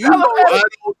 I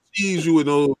don't tease you with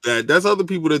all that. That's other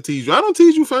people that tease you. I don't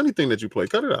tease you for anything that you play.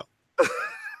 Cut it out.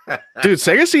 Dude,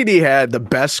 Sega CD had the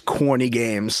best corny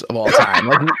games of all time.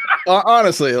 Like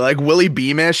honestly, like Willy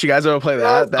Beamish. You guys ever play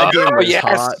that? That game was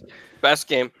hot. Best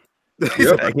game.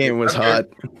 Yep. That game was hot.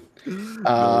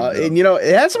 And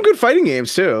it had some good fighting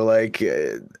games too, like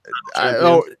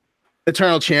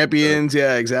Eternal Champions.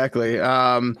 Yeah, exactly.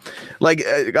 Like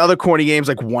other corny games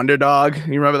like Wonder Dog.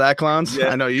 You remember that, Clowns? Yeah.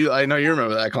 I know you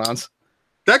remember that, Clowns.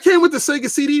 That came with the Sega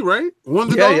CD, right?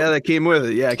 Wonder Dog? Yeah, that came with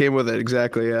it. Yeah, it came with it,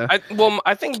 exactly. Yeah. I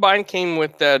think mine came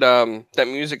with that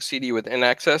music CD with In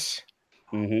Access.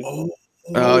 Mm-hmm.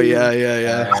 Oh yeah. I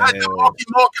had the Marky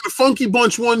Mark and the Funky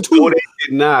Bunch one too. No, they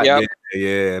did not. Yep.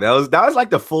 Yeah. That was like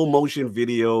the full motion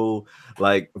video,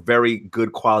 like very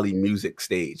good quality music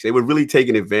stage. They were really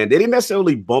taking advantage. They didn't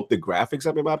necessarily bump the graphics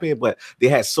up in my opinion, but they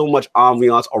had so much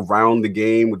ambiance around the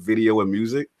game with video and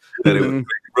music that it was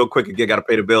real quick. Again, got to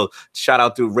pay the bill. Shout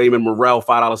out to Raymond Morrell,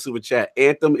 $5 super chat.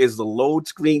 Anthem is the load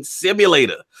screen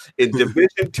simulator, and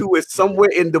Division 2 is somewhere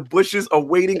in the bushes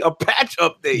awaiting a patch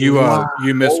update.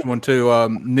 You missed one too.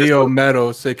 Neo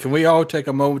Meadow said, "Can we all take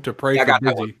a moment to pray for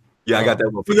Dizzy?" Yeah, I got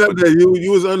that one. You got that.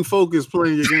 You was unfocused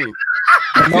playing your game.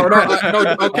 No.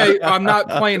 Okay, I'm not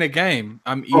playing a game.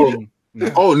 I'm eating. No.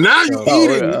 Oh, now you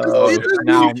eating.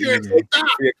 Now I'm You can't eating. stop.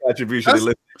 Your contribution to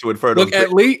listening to Inferno. Look,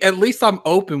 at least I'm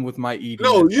open with my eating.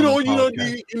 No, you know what on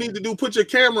the you need to do? Put your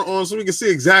camera on so we can see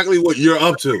exactly what you're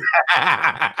up to.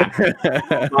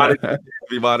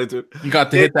 Be monitored. You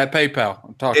got to hit that PayPal.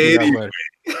 I'm talking to you guys later.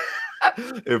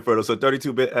 Inferno. So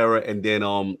 32-bit era, and then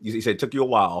you said it took you a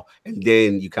while, and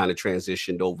then you kind of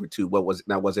transitioned over to what was it?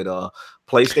 Now was it a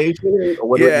PlayStation? Or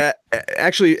what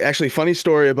actually, funny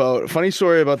story about the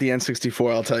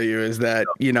N64. I'll tell you is that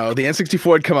the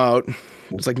N64 had come out.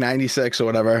 It was like 96 or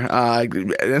whatever.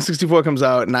 N64 comes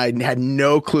out, and I had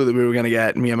no clue that we were gonna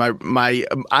get. Me and my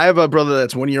I have a brother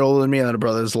that's 1 year older than me, and then a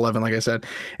brother that's 11, like I said.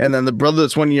 And then the brother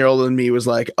that's 1 year older than me was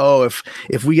like, "Oh, if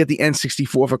we get the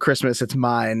N64 for Christmas, it's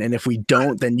mine, and if we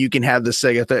don't, then you can have the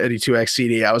Sega 32X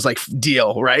CD." I was like,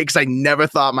 "Deal, right?" Because I never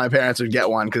thought my parents would get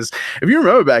one. Because if you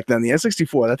remember back then, the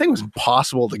N64, that thing was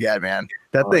impossible to get, man.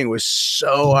 That thing was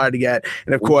so hard to get.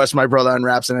 And of course, my brother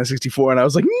unwraps an N64, and I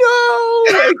was like, no,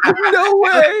 like, no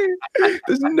way.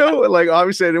 There's no, like,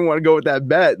 obviously, I didn't want to go with that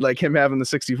bet, like him having the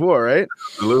 64, right?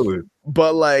 Absolutely.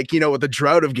 But, like, with the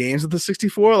drought of games with the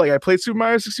 64, like, I played Super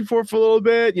Mario 64 for a little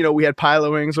bit. We had Pilot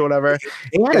Wings or whatever.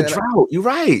 It had a drought. You're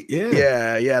right.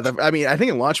 Yeah. Yeah. I mean, I think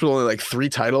it launched with only like 3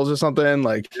 titles or something.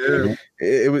 Like,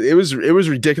 it was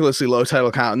ridiculously low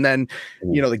title count. And then,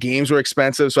 the games were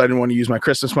expensive, so I didn't want to use my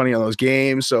Christmas money on those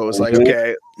games. So it was like,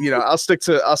 okay, I'll stick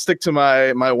to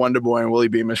my Wonder Boy and Willie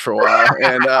Beamish for a while.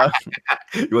 And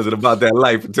it wasn't about that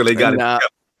life until they got it.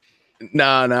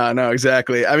 No,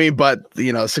 exactly. I mean, but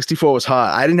 64 was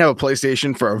hot. I didn't have a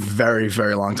PlayStation for a very,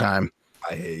 very long time.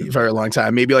 Very long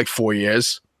time, maybe like 4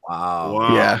 years.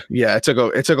 Wow. Yeah. It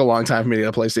took a long time for me to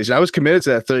get a PlayStation. I was committed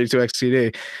to that 32X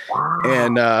CD. Wow.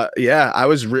 And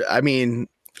I mean,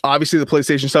 obviously the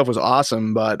PlayStation stuff was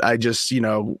awesome, but I just,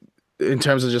 in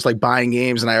terms of just like buying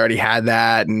games, and I already had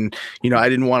that, and I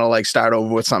didn't want to like start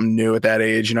over with something new at that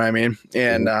age, you know what I mean?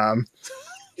 And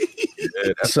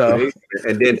so great.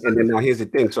 and then now here's the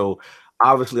thing. So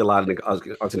obviously a lot of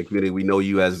us in the community, we know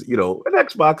you as an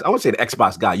Xbox. I won't say the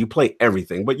Xbox guy. You play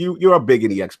everything, but you're big in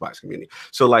the Xbox community.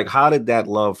 So like, how did that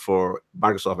love for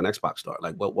Microsoft and Xbox start?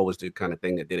 Like, what was the kind of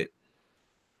thing that did it?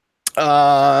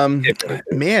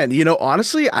 Man,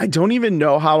 honestly, I don't even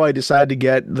know how I decided to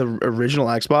get the original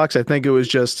Xbox. I think it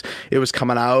was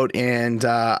coming out, and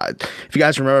if you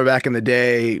guys remember back in the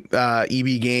day,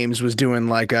 EB Games was doing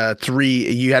like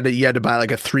you had to buy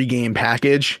like a 3-game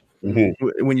package.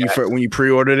 Mm-hmm. When you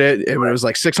pre-ordered it, it was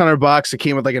like $600. It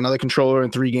came with like another controller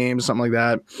and 3 games, something like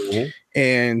that. Mm-hmm.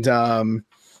 And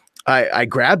I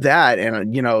grabbed that,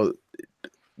 and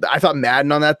I thought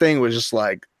Madden on that thing was just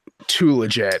like too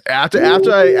legit. After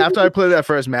I played that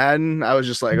first Madden, I was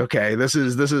just like, okay, this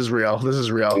is real. This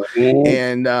is real. Mm-hmm.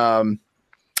 And I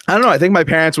don't know. I think my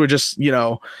parents were just,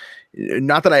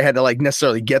 not that I had to like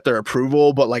necessarily get their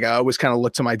approval, but like I always kind of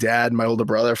looked to my dad and my older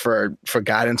brother for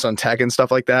guidance on tech and stuff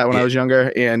like that when I was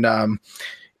younger. And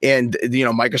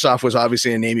Microsoft was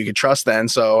obviously a name you could trust then.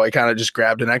 So I kind of just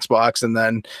grabbed an Xbox, and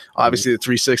then obviously the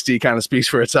 360 kind of speaks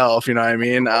for itself. You know what I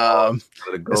mean?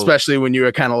 Especially when you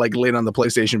were kind of like late on the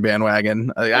PlayStation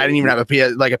bandwagon. I didn't even have a PS2.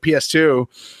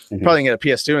 Mm-hmm. Probably didn't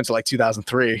get a PS2 until like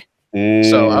 2003.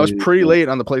 So I was pretty late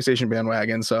on the PlayStation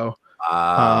bandwagon. So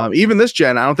even this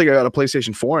gen, I don't think I got a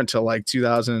PlayStation 4 until like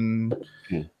 2000.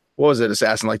 What was it?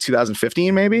 Assassin, like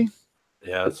 2015, maybe?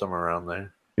 Yeah, somewhere around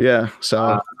there. Yeah.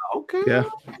 So okay. Yeah.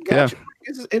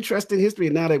 This is interesting history.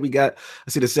 And now that I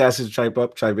see the Assassin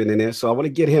chime in there. So I want to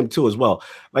get him too as well.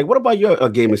 Like, what about your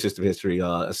gaming system history,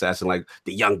 Assassin? Like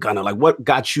the young gunner. Like, what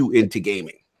got you into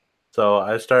gaming? So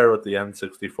I started with the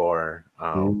N64.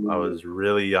 I was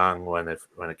really young when it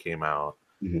came out.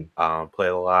 Mm-hmm. Played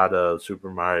a lot of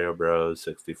Super Mario Bros.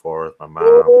 64 with my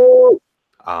mom.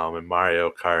 And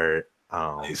Mario Kart.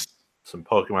 Nice. Some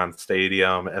Pokemon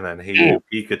Stadium, and then Hey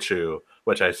Pikachu,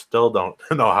 which I still don't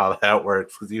know how that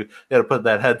works, because you got to put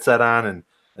that headset on and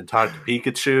talk to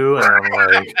Pikachu, and I'm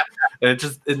like,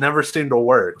 and it never seemed to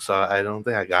work, so I don't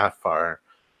think I got far.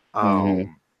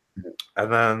 And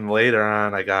then later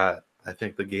on, I got, I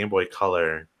think, the Game Boy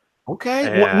Color.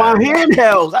 Okay, my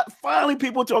handhelds. Finally,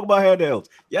 people talk about handhelds.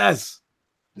 Yes.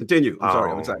 Continue. I'm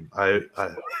sorry. I'm excited.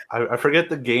 I forget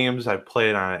the games I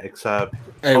played on it, except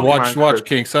hey, watch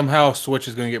King. Somehow Switch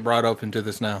is going to get brought up into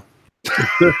this now.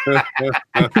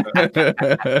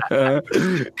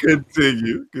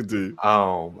 Continue.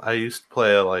 I used to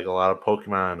play like a lot of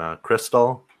Pokemon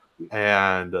Crystal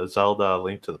and Zelda: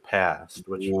 Link to the Past,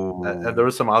 which and there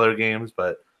were some other games,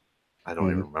 but I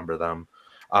don't even remember them.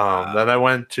 Then I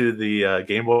went to the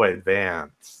Game Boy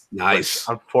Advance. Nice.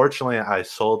 Unfortunately, I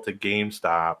sold to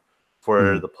GameStop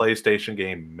for the PlayStation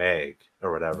game Meg.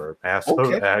 or whatever. Massive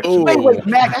Okay. action. Wait,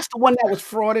 Mac, that's the one that was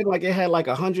frauded. Like it had like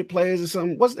 100 players or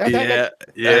something. What's that? Yeah.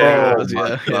 Yeah.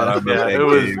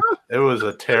 It was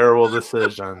a terrible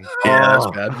decision. Yeah, that's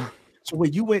bad. So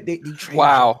when you went, they traded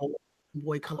Wow.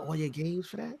 boy color all your games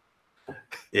for that?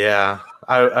 Yeah,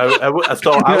 I was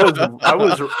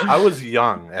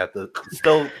young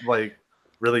still like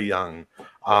really young.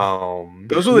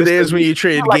 Those were the days when you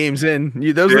traded games in.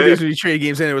 Those were the days when you traded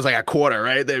games in. It was like a quarter,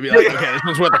 right? They'd be like, okay, this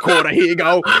one's worth a quarter. Here you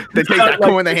go. They take that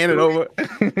coin, they hand it over.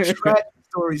 Track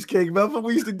stories, King. Remember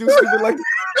we used to do stupid like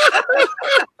that?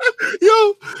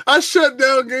 Yo, I shut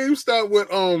down GameStop with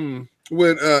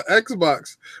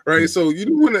Xbox, right? So you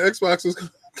know when the Xbox was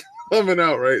coming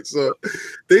out, right? So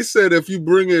they said if you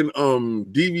bring in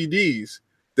DVDs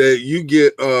that you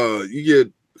get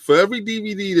for every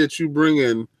DVD that you bring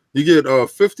in, you get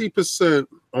 50%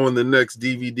 on the next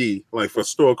DVD, like for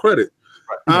store credit.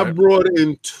 Right. I brought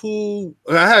in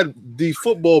I had the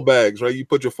football bags, right? You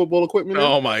put your football equipment in.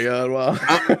 Oh my god, wow.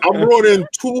 I brought in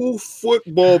 2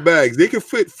 football bags. They could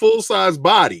fit full-size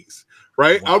bodies.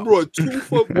 Right, wow. I brought 2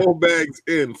 football bags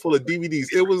in full of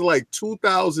DVDs. It was like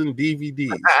 2,000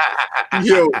 DVDs.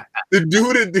 Yo, the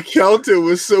dude at the counter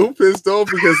was so pissed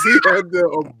off because he had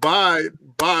to buy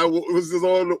what was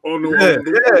on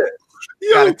the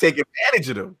You gotta take advantage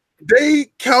of them. They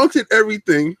counted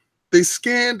everything. They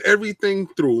scanned everything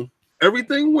through.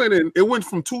 Everything went in. It went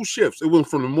from 2 shifts. It went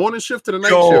from the morning shift to the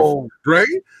night shift. Right?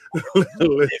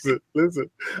 Listen.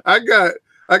 I got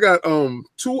 2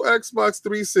 Xbox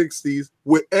 360s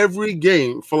with every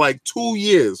game for like 2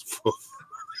 years.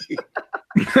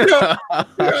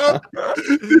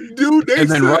 Dude, and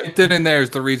then right then and there is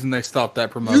the reason they stopped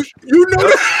that promotion. You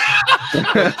know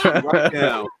that. Right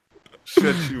now.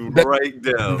 Shut you right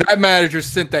down. That manager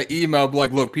sent that email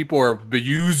like, look, people are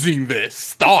using this.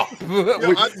 Stop.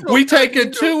 we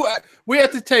taking 2. We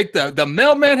had to take the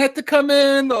mailman had to come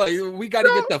in. Like, we got to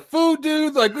get the food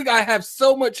dudes. Like, we got to have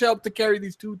so much help to carry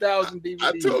these 2,000 DVDs.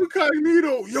 I told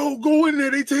Cognito, yo, go in there.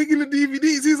 They taking the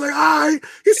DVDs. He's like, all right.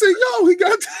 He said, yo, he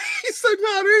said,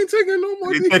 nah, they ain't taking no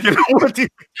more DVDs.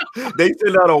 They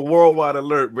sent out a worldwide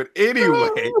alert. But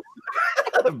anyway,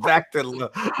 back to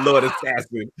Lord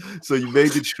Assassin. So you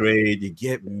made the trade, you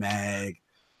get mag,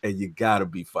 and you gotta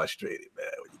be frustrated, man,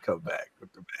 when you come back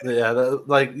with the mag. Yeah,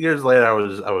 like years later,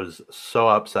 I was so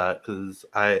upset because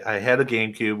I had a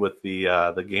GameCube with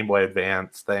the Game Boy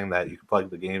Advance thing that you could plug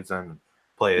the games in and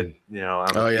play it, on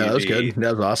the TV. That was good.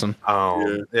 That was awesome.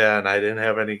 Yeah, and I didn't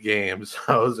have any games.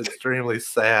 I was extremely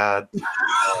sad.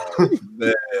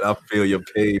 Man, I feel your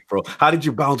pain, bro. How did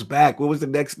you bounce back? What was the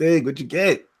next thing? What'd you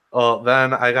get? Well,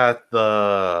 then I got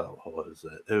what was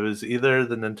it? It was either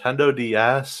the Nintendo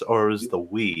DS or it was the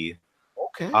Wii.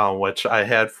 Okay. Which I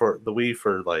had for the Wii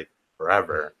for like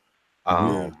forever.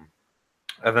 And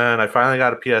then I finally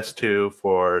got a PS2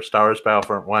 for Star Wars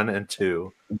Battlefront 1 and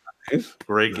 2.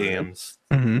 Great games.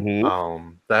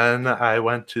 Mm-hmm. Then I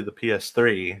went to the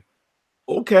PS3.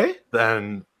 Okay.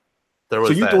 Then there was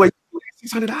so you threw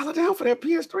 $600 down for that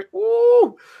PS3.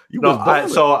 Ooh,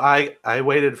 I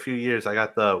waited a few years. I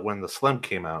got when the Slim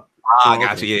came out. I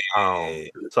got you.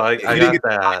 So I got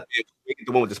that.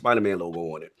 The one with the Spider-Man logo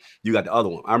on it. You got the other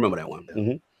one. I remember that one.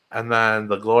 Mm-hmm. And then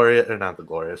not the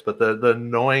glorious, but the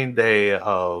annoying day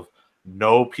of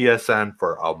no PSN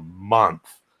for a month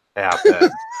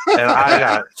happened, and I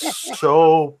got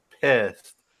so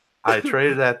pissed. I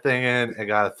traded that thing in and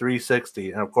got a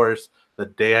 360, and of course, the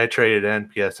day I traded in,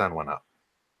 PSN went up.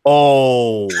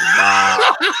 Oh,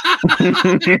 wow.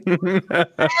 You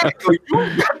got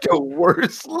the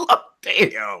worst luck.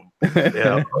 Damn.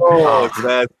 Yeah. Oh,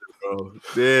 that's bro.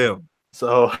 Damn.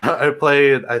 So I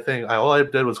played, I think all I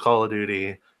did was Call of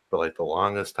Duty for like the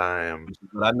longest time.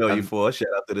 I know you for. Shout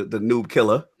out to the noob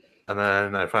killer. And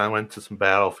then I finally went to some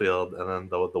Battlefield, and then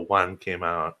the 1 came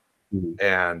out,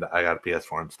 and I got a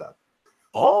PS4 instead.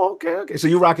 Oh, okay. So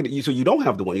you're rocking it. So you don't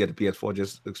have the 1. You got the PS4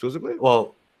 just exclusively?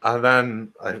 Well, and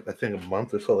then I think a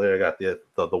month or so later, I got the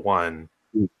 1,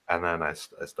 and then I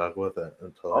stuck with it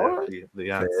until I got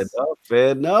the end. Fair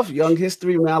enough. Young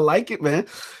history, man. I like it, man.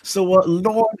 So,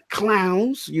 Lord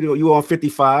Clowns, you were on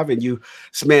 55, and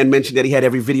this man mentioned that he had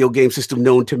every video game system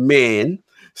known to man.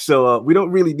 So we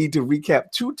don't really need to recap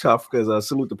too tough because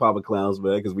salute the Papa Clowns,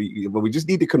 man. But we just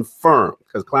need to confirm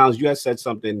because Clowns, you had said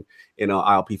something in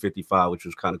ILP 55, which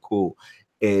was kind of cool.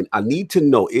 And I need to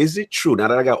know, is it true, now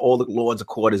that I got all the Lords of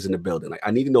Quarters in the building,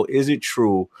 I need to know, is it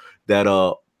true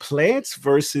that Plants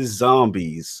vs.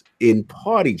 Zombies in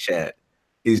party chat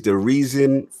is the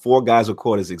reason 4 Guys with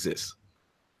Quarters exists?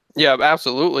 Yeah,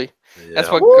 absolutely. Yeah.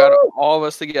 That's what got all of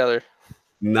us together.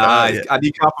 Nice. I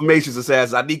need confirmations,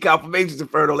 Assassin. I need confirmations,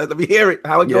 Inferno. Let me hear it.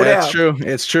 How it go down. It's true.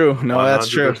 It's true. No, 100%. That's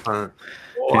true.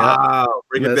 Wow.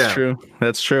 Bring it down. True.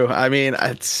 That's true. I mean,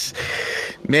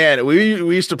 man, we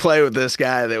used to play with this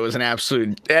guy that was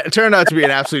it turned out to be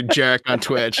an absolute jerk on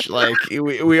Twitch. Like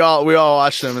we all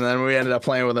watched him, and then we ended up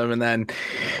playing with him, and then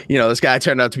this guy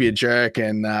turned out to be a jerk,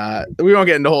 and we won't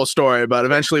get into the whole story, but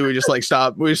eventually we just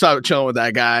stopped chilling with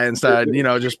that guy and started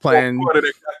just playing.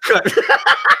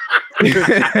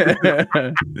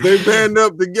 They band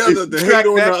up together to hate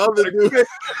on the other dude.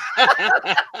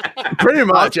 Pretty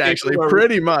much, actually.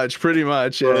 Pretty much.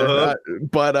 Yeah.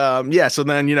 So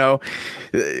then, we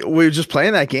were just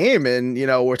playing that game, and,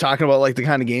 we're talking about like the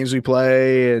kind of games we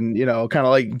play, and, kind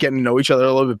of like getting to know each other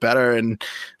a little bit better. And,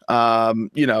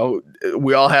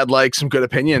 we all had like some good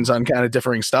opinions on kind of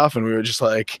differing stuff. And we were just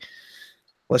like,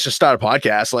 let's just start a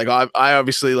podcast. Like I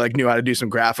obviously like knew how to do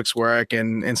some graphics work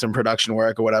and some production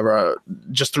work or whatever,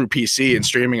 just through PC and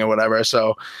streaming or whatever.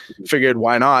 So figured,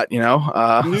 why not?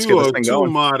 Let's get this thing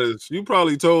going. Modest. You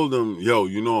probably told them, yo,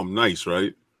 I'm nice,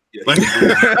 right? Yeah. Like, you have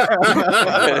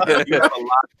a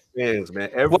lot of fans, man.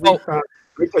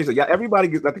 Everybody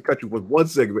gets not to cut you with one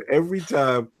segment. Every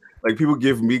time, like people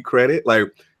give me credit, like.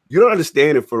 You don't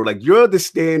understand it for like you're the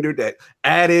standard that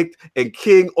Addict and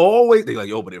King always they like,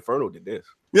 yo, but Inferno did this.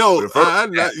 Yo,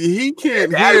 he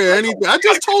can't hear anything. I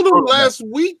just told him last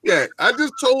week I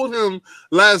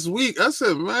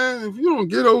said, man, if you don't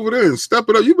get over there and step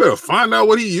it up, you better find out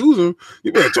what he's using.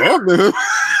 You better talk to him.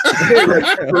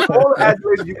 All the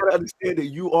accolades, you gotta understand that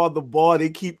you are the bar they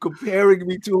keep comparing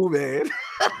me to, man.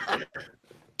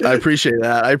 I appreciate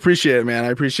that. I appreciate it, man. I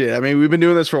appreciate it. I mean, we've been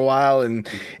doing this for a while, and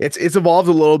it's evolved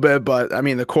a little bit, but I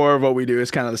mean, the core of what we do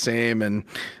is kind of the same. And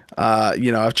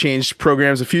I've changed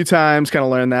programs a few times, kind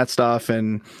of learned that stuff.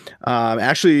 And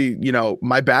actually,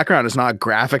 my background is not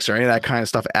graphics or any of that kind of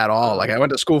stuff at all. Like I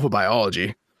went to school for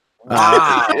biology.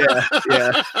 Wow.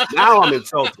 Yeah. Now I'm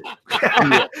insulted.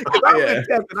 I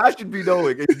should be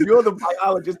knowing. If you're the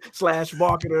biologist /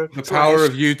 marketer. The power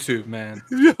of YouTube, man.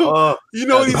 You know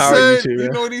what he said? YouTube,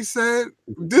 you know what he said?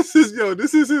 This is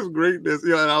his greatness.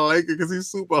 And I like it because he's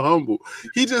super humble.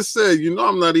 He just said,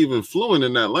 I'm not even fluent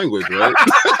in that language, right?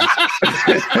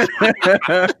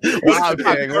 Wow,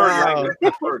 King. Wow.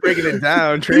 Breaking it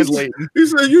down, translating. He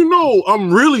said,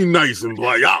 I'm really nice in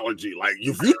biology. Like,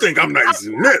 if you think I'm nice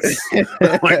in this,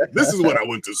 like, this is what I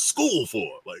went to school for.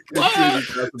 Like,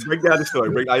 break down the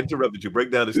story. I interrupted you.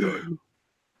 Break down the story.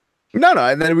 No.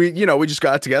 And then we just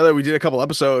got together. We did a couple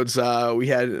episodes. We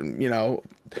had, we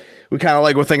kind of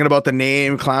like were thinking about the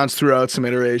name. Clowns threw out some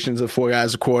iterations of 4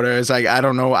 Guys with Quarters. Like, I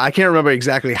don't know. I can't remember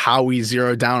exactly how we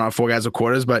zeroed down on 4 Guys with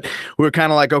Quarters, but we were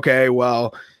kind of like, okay,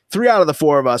 well, 3 out of the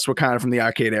 4 of us were kind of from the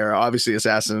arcade era. Obviously,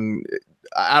 Assassin.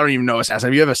 I don't even know Assassin.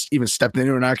 Have you ever even stepped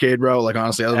into an arcade, bro? Like,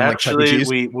 honestly, other than like Chuck E. Cheese?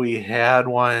 we had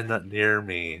one near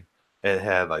me. It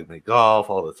had like the golf,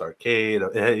 all this arcade.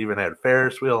 It even had a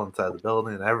Ferris wheel inside the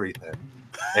building and everything.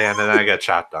 And then I got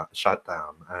shut down.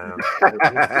 And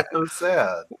it was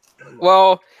sad.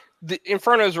 Well, the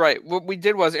Inferno's right. What we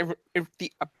did was if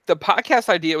the podcast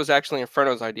idea was actually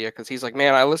Inferno's idea, because he's like,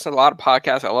 man, I listen to a lot of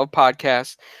podcasts. I love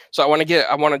podcasts. So I want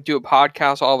to do a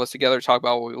podcast, all of us together, talk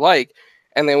about what we like.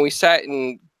 And then we sat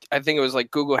in, I think it was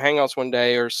like Google Hangouts one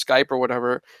day or Skype or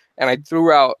whatever. And I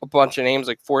threw out a bunch of names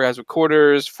like 4 Guys with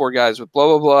Quarters, 4 Guys with blah,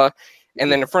 blah, blah. And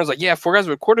then the friend's like, yeah, 4 Guys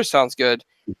with Quarters sounds good.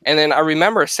 And then I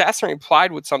remember Assassin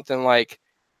replied with something like,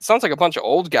 it sounds like a bunch of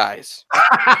old guys.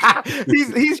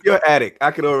 he's your addict.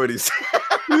 I can already see.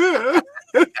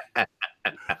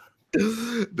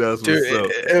 That's dude,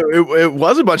 it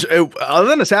was a bunch other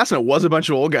than Assassin, it was a bunch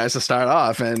of old guys to start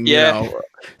off, and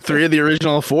 3 of the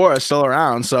original 4 are still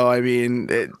around. So I mean,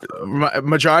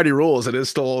 majority rules. It is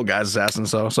still old guys Assassin.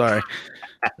 So sorry.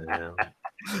 You had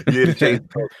to change the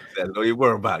culture. Don't you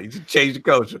worry about it. You just change the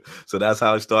culture. So that's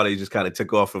how it started. You just kind of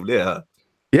took off from there, huh?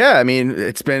 Yeah, I mean,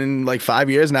 it's been like 5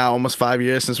 years now, almost 5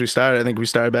 years since we started. I think we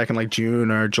started back in like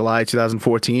June or July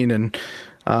 2014, and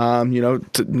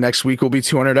next week will be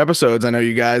 200 episodes. I know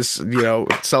you guys,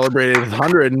 celebrated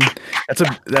 100, and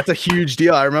that's a huge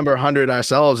deal. I remember 100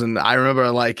 ourselves, and I remember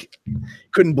like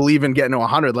couldn't believe in getting to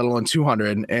 100, let alone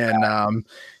 200. And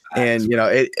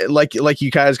it like you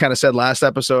guys kind of said last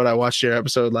episode. I watched your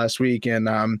episode last week, and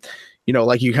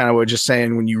like you kind of were just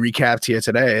saying when you recapped here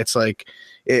today, it's like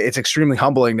it's extremely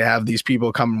humbling to have these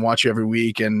people come and watch you every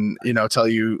week and, tell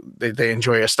you they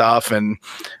enjoy your stuff, and,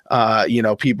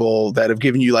 people that have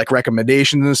given you like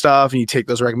recommendations and stuff, and you take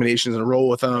those recommendations and roll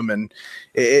with them. And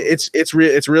it's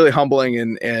really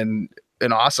humbling and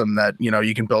awesome that,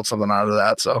 you can build something out of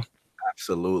that. So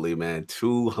Absolutely, man.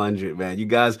 200, man. You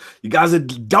guys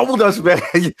have doubled us, man.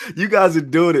 You guys are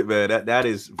doing it, man. That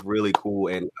is really cool,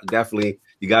 and definitely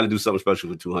you got to do something special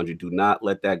for 200. Do not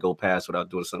let that go past without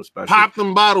doing something special. Pop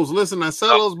them bottles. Listen, I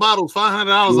sell those bottles,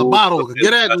 $500 a bottle.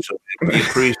 Get at me. Be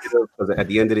appreciative because at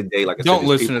the end of the day, like I said, Don't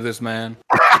listen to this man.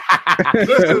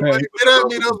 Listen, man, get at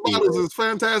me. Those bottles is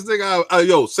fantastic.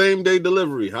 Yo, same day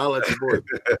delivery. Holla at your boy.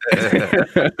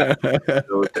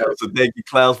 So thank you,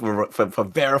 Klaus, for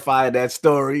verifying that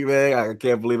story, man. I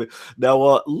can't believe it. Now,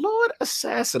 Lord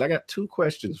Assassin, I got 2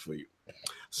 questions for you.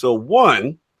 So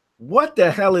one, what the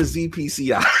hell is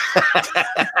ZPCI?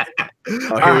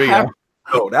 Here we go.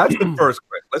 Oh, that's the first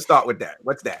question. Let's start with that.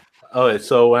 What's that? Okay,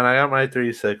 so when I got my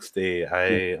 360,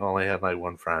 I only had like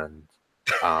one friend.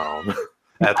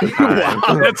 At the time,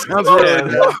 Wow, that sounds really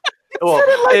good. Well,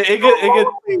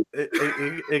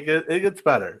 it gets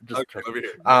better. Just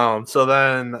so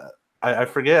then I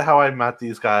forget how I met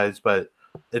these guys, but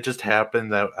it just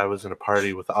happened that I was in a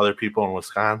party with other people in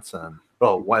Wisconsin.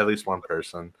 Well, at least one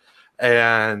person,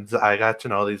 and I got to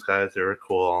know these guys. They were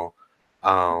cool.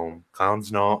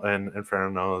 Clowns know and Inferno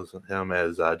knows him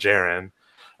as Jaren.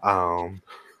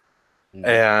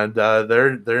 And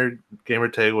their gamer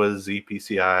tag was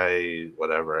ZPCI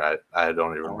whatever. I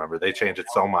don't even remember. They changed it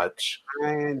so much.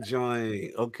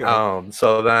 Okay.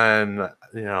 So then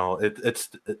it's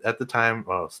at the time,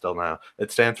 well, still now,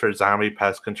 it stands for Zombie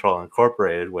Pest Control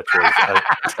Incorporated, which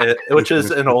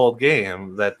is an old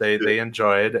game that they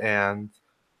enjoyed. And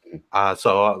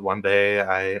so one day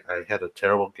I had a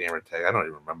terrible gamer tag. I don't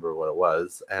even remember what it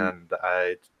was, and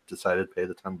I decided to pay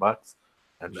the $10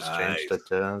 and just changed it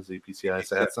to ZPCI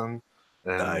Assassin.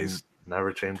 And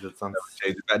never changed it since.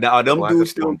 Now, are them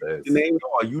dudes still the name?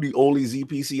 Are you the only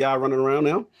ZPCI running around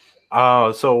now?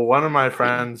 So one of my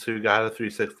friends who got a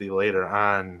 360 later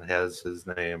on has his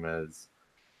name as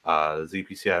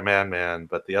ZPCI Madman,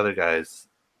 but the other guys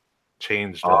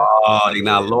changed it. Oh, they're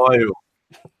not loyal.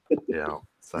 Yeah.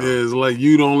 So. Yeah, it's like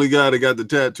you the only guy that got the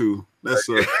tattoo. That's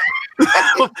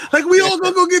like we all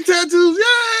gonna go get tattoos. Yay!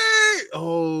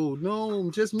 Oh no,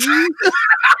 just me.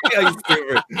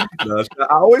 No, I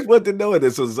always want to know it.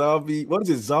 So zombie, what is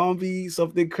it? Zombie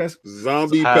something?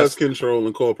 Zombie Pest Control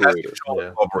Incorporated. All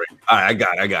right, I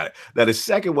got it. Now the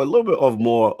second one, a little bit of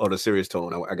more of a serious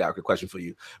tone. I got a question for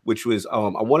you, which was I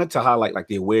wanted to highlight like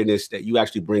the awareness that you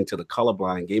actually bring to the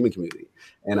colorblind gaming community,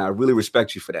 and I really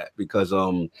respect you for that because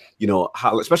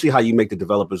especially how you make the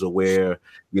developers aware,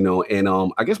 and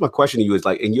I guess my question to you is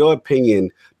like, in your opinion,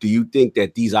 do you think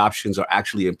that these options are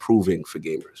actually improving for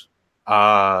gamers?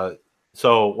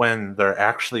 So when they're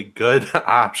actually good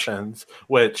options,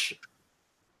 which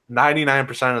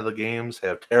 99% of the games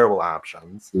have terrible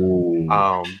options.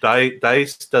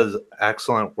 DICE does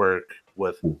excellent work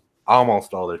with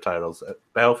almost all their titles.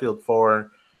 Battlefield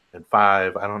 4 and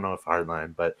 5, I don't know if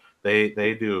Hardline, but they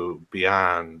do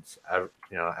beyond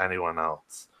anyone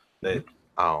else.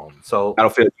 So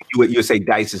Battlefield, you would say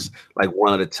DICE is like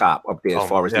one of the top up there as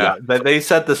far as they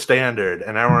set the standard,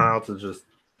 and everyone else is just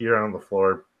here on the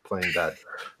floor playing dead.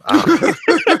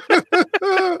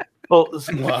 Well,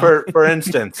 for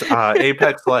instance,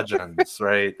 Apex Legends,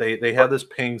 right? They have this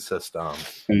ping system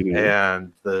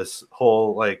and this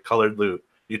whole like colored loot.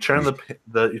 You turn the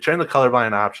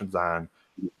colorblind options on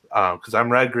because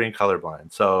I'm red-green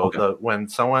colorblind. So when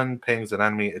someone pings an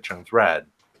enemy, it turns red.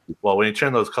 Well, when you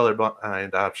turn those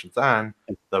colorblind options on,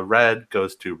 the red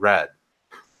goes to red.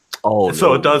 Oh,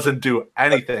 so it doesn't do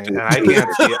anything, and I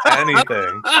can't see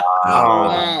anything.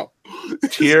 I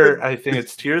think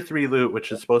it's tier 3 loot,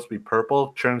 which is supposed to be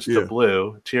purple, turns to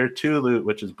blue. Tier 2 loot,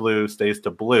 which is blue, stays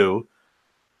to blue.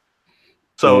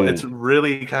 So it's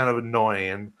really kind of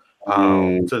annoying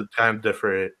to kind of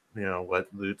different, what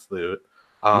loot's loot.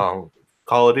 Call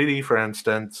of Duty, for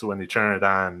instance, when you turn it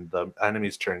on, the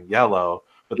enemies turn yellow,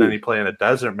 but then you play in a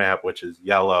desert map, which is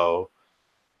yellow.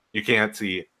 You can't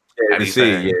see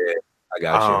anything. I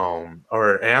got you.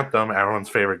 Or Anthem, everyone's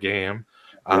favorite game.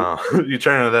 You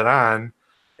turn that on,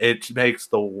 it makes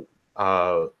the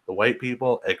white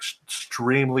people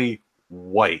extremely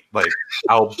white, like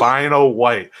albino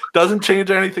white. Doesn't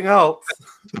change anything else.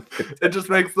 It just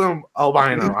makes them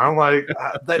albino. I'm like,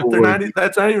 that's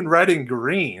not even red and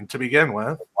green to begin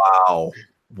with.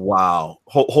 Wow.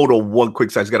 Hold on one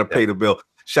quick second. I just got to pay the bill.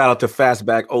 Shout out to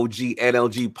Fastback OG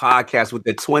NLG podcast with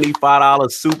the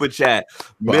 $25 super chat.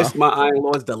 Wow. Missed my Iron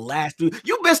Lords, the last dude.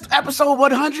 You missed episode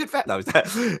 100.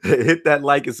 Hit that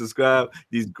like and subscribe.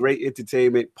 These great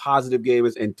entertainment, positive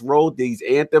gamers, and throw these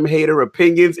Anthem hater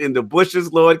opinions in the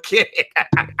bushes, Lord Kid.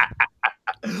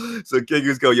 So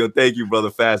Kingers go, yo, thank you, brother.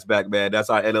 Fastback, man. That's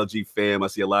our NLG fam. I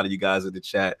see a lot of you guys in the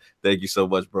chat. Thank you so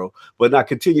much, bro. But now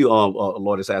continue,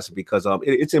 Lord Assassin, because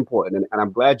it's important, and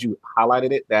I'm glad you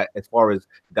highlighted it. That as far as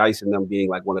Dice and them being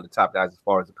like one of the top guys as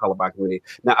far as the colorblind community.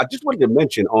 Now, I just wanted to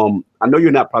mention, I know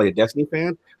you're not probably a Destiny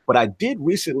fan, but I did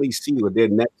recently see with their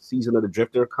next season of the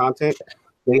Drifter content,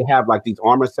 they have like these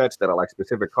armor sets that are like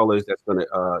specific colors that's going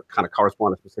to kind of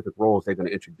correspond to specific roles they're going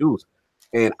to introduce.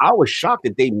 And I was shocked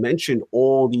that they mentioned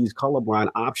all these colorblind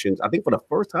options. I think for the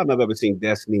first time I've ever seen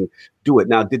Destiny do it.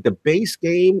 Now, did the base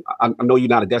game, I know you're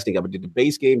not a Destiny guy, but did the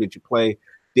base game that you play,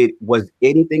 was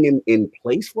anything in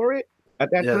place for it at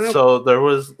that time? So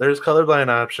there's colorblind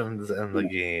options in the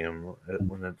game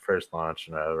when it first launched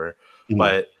and whatever,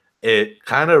 but it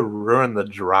kind of ruined the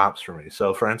drops for me.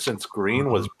 So for instance, green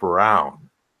was brown.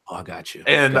 Oh, I got you.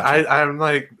 And I'm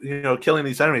like, killing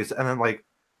these enemies, and then like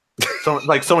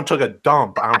someone took a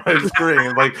dump on my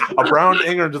screen, like a brown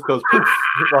Ingram just goes poof,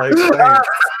 like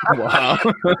wow.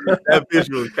 That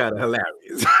visual is kind of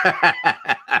hilarious.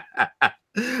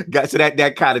 So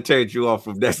that kind of turned you off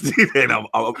from Destiny. And I'm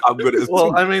gonna assume.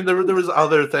 Well, I mean, there was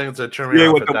other things that turned me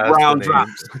off with the Destiny, brown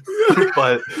drops.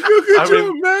 But could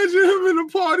you imagine him in a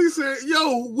party saying,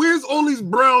 "Yo, where's all these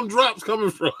brown drops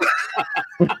coming from?"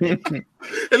 And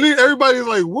then everybody's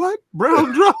like, "What?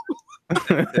 Brown drops?"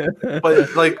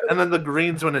 But like, and then the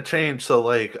greens when it changed. So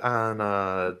like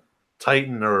on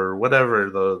Titan or whatever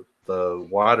the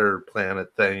water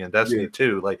planet thing in Destiny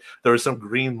 2, like there were some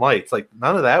green lights. Like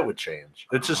none of that would change.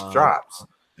 It just drops.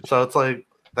 So it's like,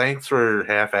 thanks for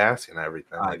half-assing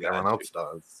everything like everyone else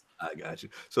does. I got you.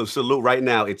 So salute right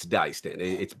now. It's Dice then.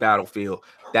 It's Battlefield.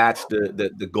 That's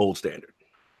the gold standard.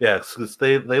 Yes, because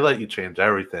they let you change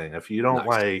everything. If you don't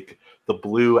like the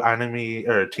blue enemy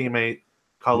or teammate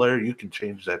color, you can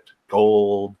change that to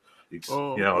gold.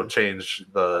 You change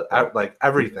the like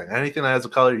everything. Anything that has a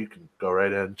color, you can go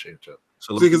right in and change it.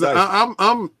 So because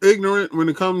I'm ignorant when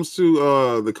it comes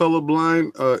to the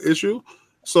colorblind issue.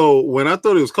 So when I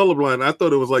thought it was colorblind, I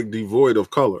thought it was like devoid of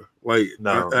color. Like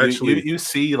no, actually, you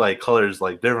see like colors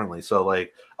like differently. So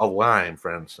like a lime,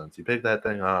 for instance, you pick that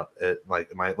thing up, it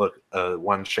might look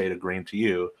one shade of green to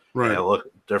you, right? And it'll look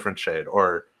different shade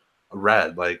or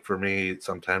red. Like for me,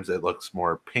 sometimes it looks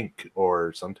more pink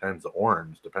or sometimes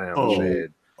orange, depending on the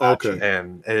shade. Okay,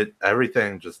 and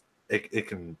everything just it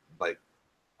can like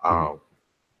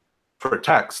for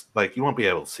text, like you won't be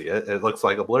able to see it. It looks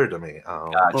like a blur to me.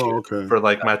 okay. For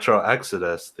like Metro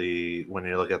Exodus, when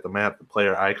you look at the map, the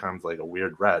player icon's like a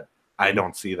weird red. I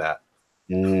don't see that.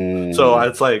 So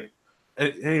it's like,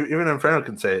 even Inferno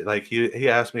can say, like, he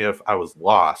asked me if I was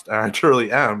lost, and I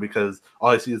truly am, because all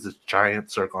I see is this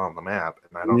giant circle on the map,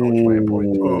 and I don't know which way I'm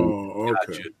pointing to. Oh,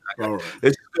 okay. All right.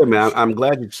 It's good, man. I'm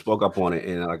glad you spoke up on it,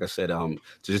 and like I said, to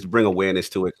just bring awareness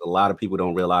to it. A lot of people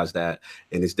don't realize that,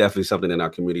 and it's definitely something in our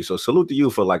community. So salute to you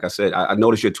for, like I said, I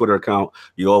noticed your Twitter account.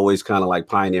 You're always kind of like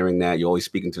pioneering that. You're always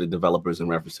speaking to the developers in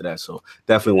reference to that. So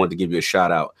definitely wanted to give you a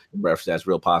shout out in reference to that's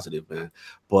real positive, man.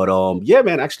 But yeah,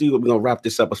 man, actually we're gonna wrap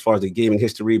this up as far as the gaming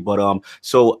history. But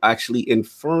so actually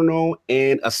Inferno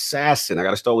and Assassin. I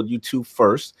gotta start with you two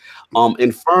first.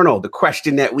 Inferno, the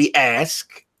question that we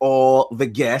ask all the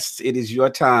guests, it is your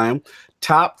time.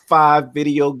 Top 5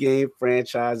 video game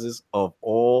franchises of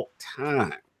all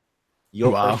time.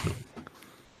 Wow.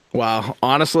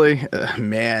 Honestly,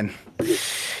 man. Be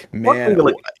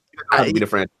the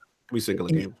franchise. We single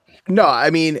game. No, I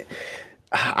mean,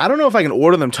 I don't know if I can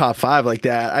order them top 5 like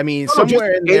that. I mean,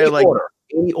 somewhere in there, like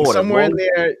somewhere in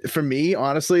there for me,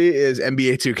 honestly, is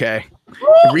NBA 2K.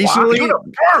 Recently,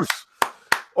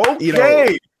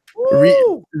 okay.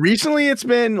 Recently it's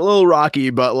been a little rocky,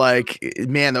 but like,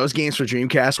 man, those games for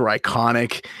Dreamcast were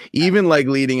iconic. Even like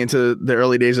leading into the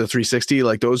early days of 360,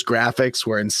 like those graphics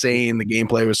were insane. The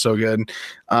gameplay was so good.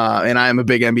 And I am a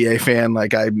big NBA fan.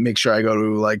 Like I make sure I go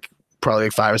to like probably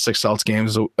like 5 or 6 Celtics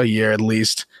games a year at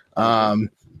least.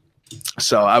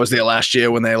 So I was there last year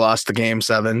when they lost the game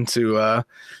 7 to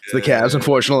the Cavs,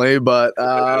 unfortunately, but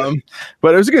it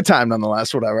was a good time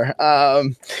nonetheless, whatever.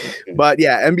 But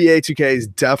yeah, NBA 2K is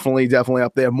definitely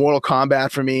up there. Mortal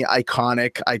Kombat for me,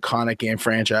 iconic game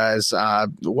franchise.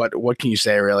 What can you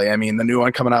say, really? I mean, the new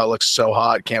one coming out looks so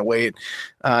hot. Can't wait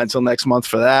until next month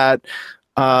for that.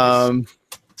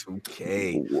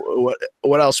 Okay.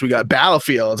 What else we got?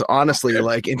 Battlefield. Honestly,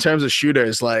 like in terms of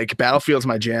shooters, like Battlefield's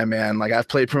my jam, man. Like I've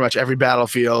played pretty much every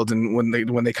Battlefield, and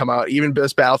when they come out, even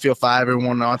this Battlefield 5,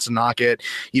 everyone wants to knock it.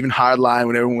 Even Hardline,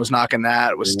 when everyone was knocking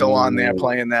that, was still on there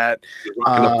playing that.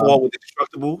 The 4 with the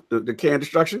destructible, the can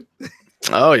destruction.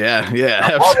 Oh yeah,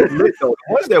 yeah.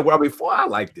 Was there well before I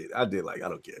liked it? I did like I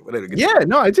don't care. Yeah,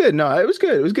 no, I did. No, it was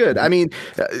good. It was good. I mean,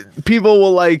 people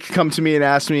will like come to me and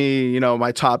ask me, you know,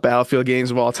 my top Battlefield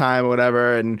games of all time or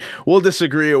whatever, and we'll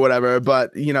disagree or whatever.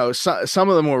 But you know, some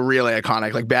of them were really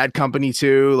iconic, like Bad Company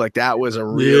 2. Like that was a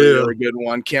really good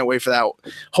one. Can't wait for that.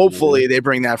 Hopefully, they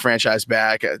bring that franchise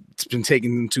back. It's been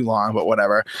taking them too long, but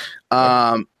whatever.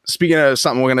 Speaking of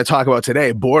something we're going to talk about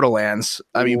today, Borderlands.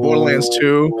 I mean, Borderlands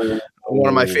 2. One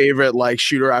of my favorite like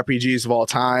shooter RPGs of all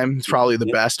time. It's probably the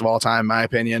best of all time, in my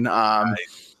opinion.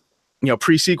 You know,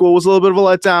 pre-sequel was a little bit of a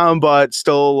letdown, but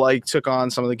still like took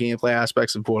on some of the gameplay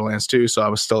aspects of Borderlands 2, so I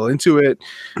was still into it.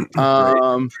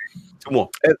 Come on.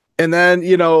 And then,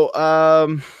 you know,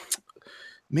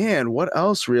 man, what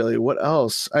else really? What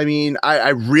else? I mean, I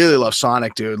really love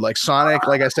Sonic, dude. Like Sonic,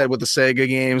 like I said, with the Sega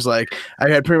games, like I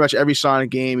had pretty much every Sonic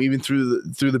game, even through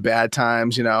the bad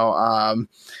times, you know.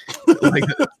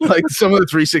 Like some of the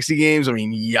 360 games, I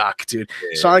mean, yuck, dude.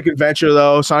 Yeah. Sonic Adventure,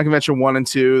 though, Sonic Adventure 1 and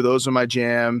 2, those are my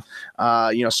jam.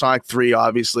 You know, Sonic 3,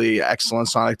 obviously, excellent.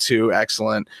 Sonic 2,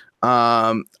 excellent.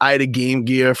 I had a Game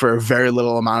Gear for a very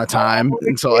little amount of time.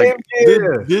 And so like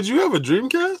did you have a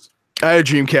Dreamcast? I had a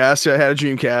Dreamcast. Yeah, I had a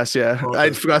Dreamcast. Yeah, okay.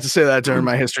 I forgot to say that during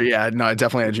my history. Yeah, no, I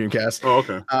definitely had a Dreamcast. Oh,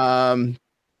 okay.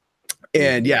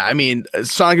 And yeah, I mean,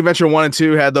 Sonic Adventure 1 and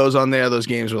 2 had those on there. Those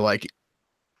games were like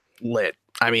lit.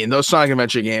 I mean, those Sonic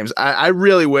Adventure games, I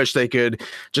really wish they could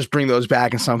just bring those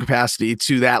back in some capacity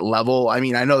to that level. I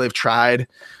mean, I know they've tried,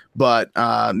 but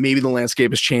maybe the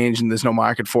landscape has changed and there's no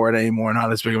market for it anymore,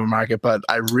 not as big of a market, but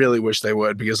I really wish they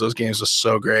would because those games are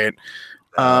so great.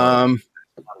 One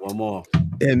more.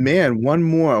 And man, one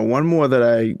more that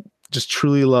I just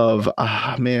truly love.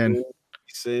 Man,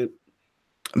 you're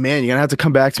gonna have to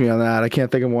come back to me on that. I can't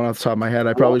think of one off the top of my head.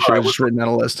 I probably should have just written down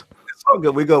a list. It's all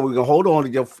good. We're gonna hold on to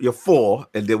your 4,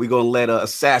 and then we're gonna let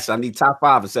Assassin. I need top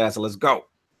 5 Assassin. Let's go.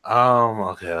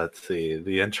 Okay, let's see.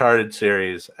 The Uncharted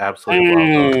series, absolutely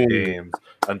love those games.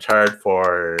 Uncharted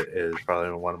 4 is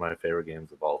probably one of my favorite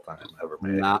games of all time ever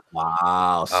made.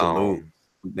 Wow, salute.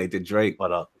 Nathan Drake.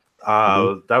 What up?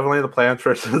 Definitely the Plants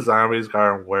vs. Zombies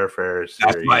Garden Warfare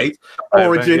series. That's right.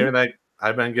 I've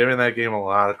been giving that game a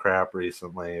lot of crap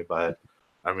recently, but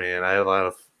I mean, I have a lot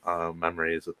of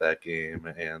memories with that game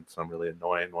and some really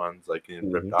annoying ones, like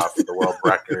getting ripped off the world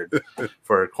record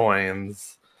for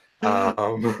coins. What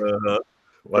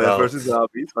else? Versus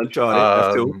Zombies,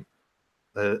 Uncharted.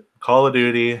 Call of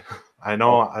Duty. I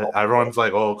know everyone's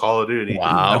like, "Oh, Call of Duty."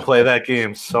 Wow. I play that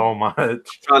game so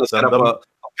much. Trying to set up a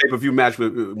pay-per-view match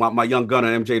with my young gunner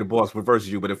MJ the Boss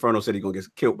versus you, but Inferno said he's gonna get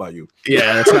killed by you.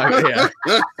 Yeah, that's not.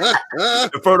 Yeah.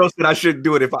 Inferno said I shouldn't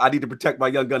do it if I need to protect my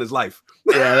young gunner's life.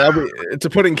 Yeah, that'll be, to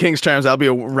put in King's terms, that'll be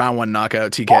a round 1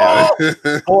 knockout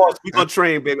TKO. Boss, we gonna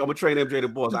train, baby. I'm gonna train MJ the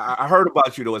Boss. I heard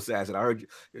about you though, Assassin. I heard you.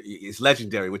 It's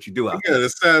legendary what you do out there. Yeah,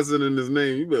 Assassin in his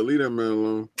name. You better leave that man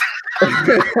alone.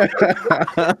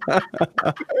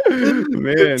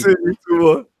 Man.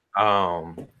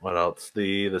 What else?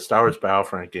 The Star Wars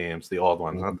Battlefront games, the old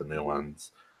ones, not the new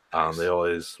ones. They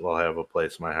always will have a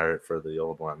place in my heart for the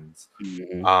old ones.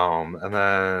 And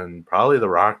then probably the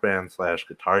Rock Band /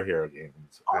 Guitar Hero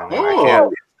games.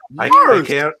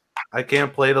 I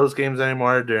can't play those games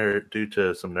anymore due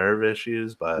to some nerve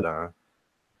issues, but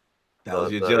that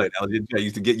was your joy.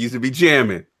 Used to be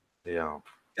jamming. Yeah.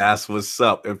 That's what's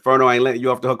up. Inferno ain't letting you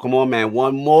off the hook. Come on, man.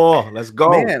 One more. Let's go.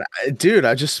 Man, dude,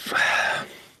 it's just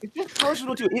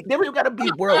personal too. Never got to be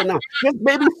world now. Just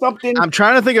maybe something. I'm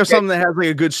trying to think of something that has like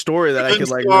a good story that I could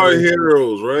like.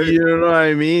 Heroes, right? You know what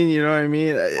I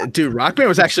mean? Dude, Rock Band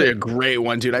was actually a great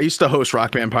one, dude. I used to host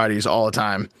Rock Band parties all the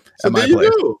time. So there you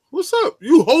go. What's up?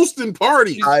 You hosting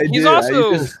parties? He's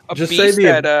also a beast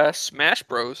at Smash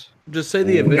Bros. Just say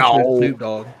the adventure of Snoop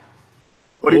Dogg.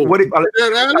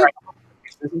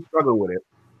 He's struggling with it.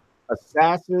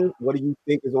 Assassin, what do you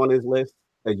think is on his list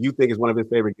that you think is one of his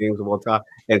favorite games of all time?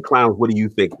 And Clowns, what do you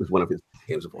think is one of his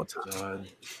games of all time?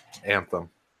 Anthem.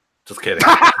 Just kidding.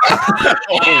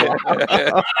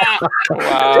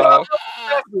 Wow.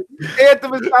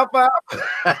 Anthem is top 5.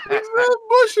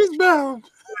 Bush is bound.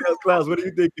 Clowns, what do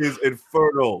you think is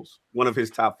Inferno's one of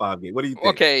his top 5 games? What do you think?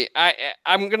 Okay,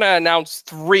 I'm gonna announce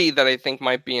 3 that I think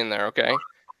might be in there. Okay,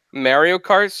 Mario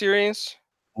Kart series,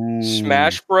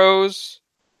 Smash Bros,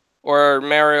 or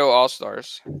Mario All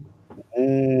Stars.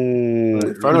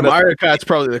 Mario Kart's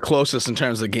probably the closest in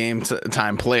terms of game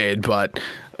time played, but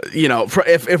you know,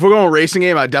 if we're going racing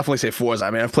game, I'd definitely say Forza.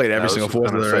 I mean, I've played every single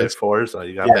Forza there is. Forza,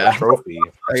 you got that trophy.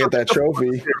 I get that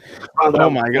trophy. Oh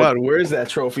my god, where is that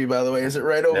trophy? By the way, is it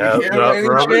right over here?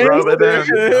 Rub it there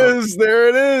it is. There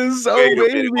it is. Oh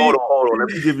baby. Hold on. Let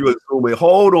me give you a zoom in.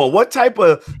 Hold on. What type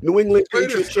of New England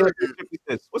Patriots championship is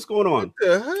this? What's going on? What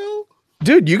the hell?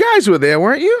 Dude, you guys were there,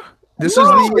 weren't you? This was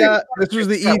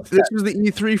the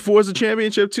E3 Forza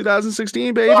Championship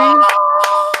 2016, baby.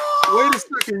 Wait a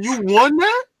second, you won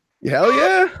that? Hell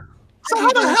yeah. So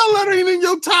how the hell that ain't in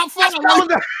your top 5?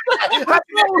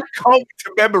 Come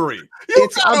to memory.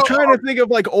 I'm trying to think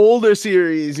of like older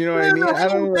series, you know what I mean? I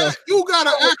don't know. You got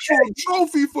an actual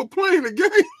trophy for playing the game,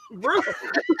 bro.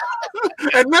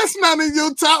 And that's not in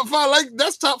your top 5. Like,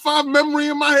 that's top 5 memory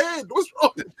in my head. What's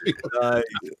wrong with you?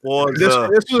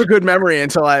 This was a good memory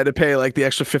until I had to pay like the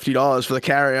extra $50 for the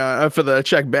carry-on for the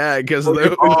check bag because it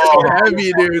was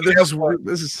heavy, dude.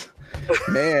 This is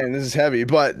heavy.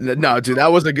 But no, dude,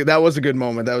 that was a good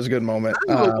moment. That was a good moment.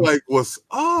 Like, what's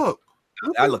up?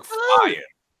 That look fire.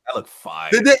 That look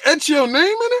fire. Did they etch your name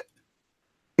in it?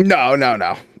 No.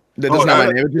 That does not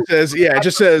my name. It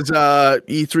just says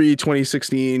E3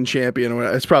 2016 champion.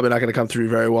 It's probably not going to come through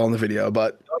very well in the video,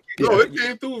 but no, it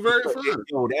came through very fine.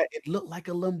 It looked like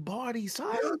a Lombardi,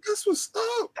 son. Yo, that's what's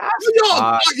up.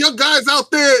 Y'all guys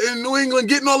out there in New England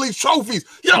getting all these trophies.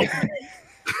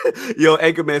 Yo,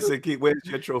 Anchorman said, "Kid, where's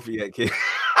your trophy at, kid?"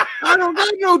 I don't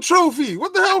got no trophy.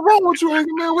 What the hell wrong with you,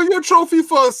 Anchorman? Where's your trophy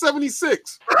for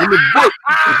 76? In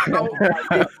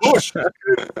the bush.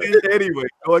 Anyway,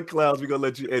 on Clouds, we're gonna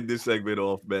let you end this segment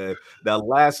off, man. Now,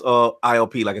 last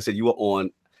ILP, like I said, you were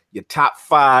on your top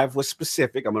 5 was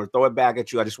specific. I'm gonna throw it back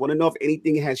at you. I just want to know if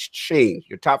anything has changed.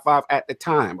 Your top 5 at the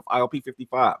time of ILP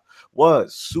 55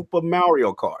 was Super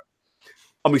Mario,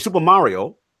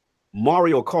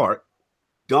 Mario Kart,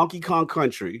 Donkey Kong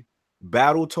Country,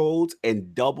 Battletoads,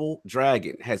 and Double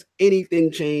Dragon. Has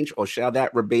anything changed, or shall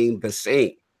that remain the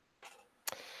same?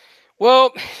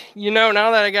 Well,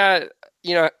 now that I got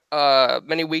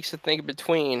many weeks to think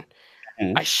between,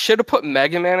 I should have put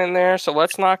Mega Man in there. So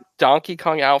let's knock Donkey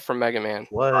Kong out for Mega Man.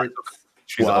 What?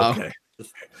 Wow. Okay.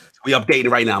 We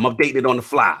updating right now. I'm updating it on the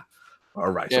fly.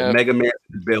 All right. Yeah. So Mega Man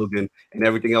is building, and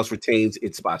everything else retains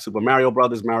its spot. Super Mario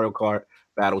Brothers, Mario Kart,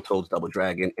 Battletoads, Double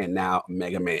Dragon, and now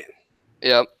Mega Man.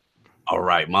 Yep. All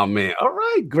right, my man. All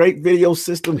right. Great video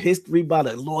system history by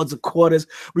the Lords of Quarters.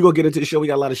 We're going to get into the show. We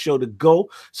got a lot of show to go.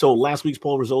 So last week's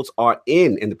poll results are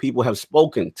in, and the people have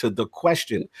spoken to the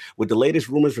question. With the latest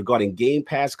rumors regarding Game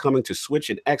Pass coming to Switch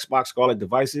and Xbox Scarlet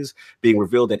devices being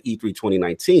revealed at E3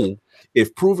 2019,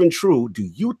 if proven true, do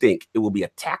you think it will be a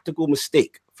tactical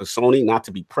mistake for Sony not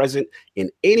to be present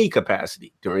in any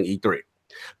capacity during E3?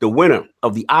 The winner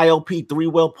of the ILP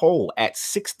 3-well poll at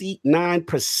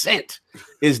 69%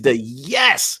 is the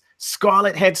yes.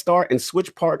 Scarlet Head Start and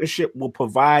Switch partnership will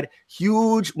provide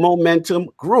huge momentum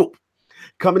group.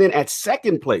 Coming in at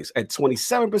second place at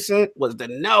 27% was the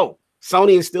no.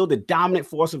 Sony is still the dominant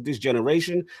force of this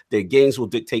generation. Their games will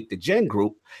dictate the gen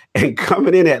group. And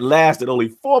coming in at last at only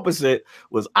 4%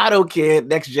 was I don't care.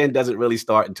 Next gen doesn't really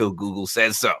start until Google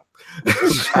says so.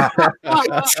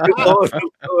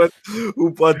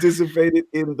 Who participated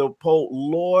in the poll?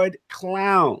 Lord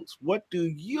Clowns, what do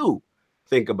you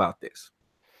think about this?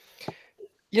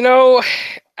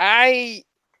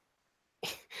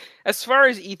 As far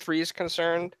as E3 is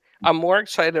concerned, I'm more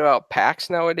excited about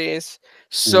PAX nowadays.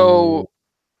 So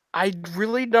I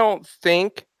really don't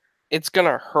think it's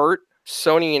going to hurt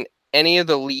Sony in any of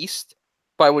the least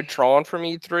by withdrawing from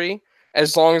E3,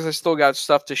 as long as they still got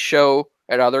stuff to show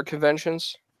at other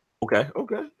conventions. Okay,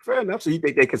 fair enough. So you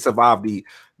think they can survive the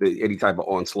any type of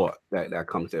onslaught that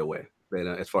comes their way,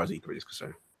 as far as E3 is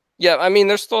concerned? Yeah, I mean,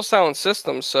 they're still selling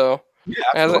systems, so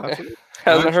absolutely.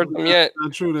 Hasn't hurt them yet.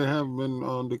 Not true, they have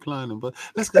been declining, but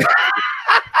let's go.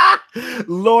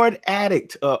 Lord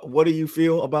Addict, what do you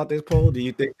feel about this poll? Do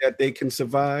you think that they can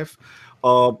survive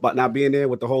but not being there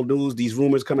with the whole news, these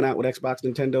rumors coming out with Xbox,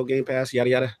 Nintendo, Game Pass, yada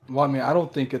yada? Well, I mean, I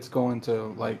don't think it's going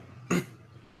to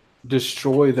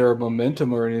destroy their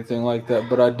momentum or anything like that,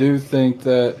 but I do think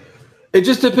that it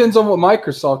just depends on what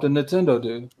Microsoft and Nintendo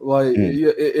do.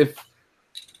 If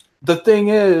the thing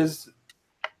is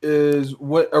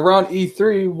what around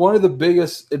E3, one of the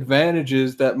biggest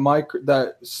advantages that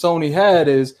Sony had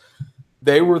is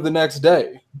they were the next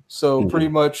day. So pretty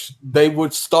much they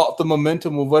would stop the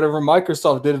momentum of whatever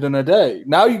Microsoft did it in a day.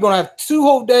 Now you're going to have 2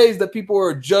 whole days that people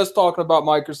are just talking about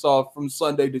Microsoft from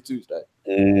Sunday to Tuesday.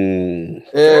 And,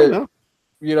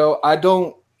 I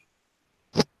don't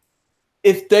 –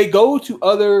 if they go to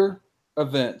other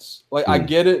events, I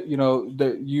get it,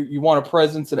 that you want a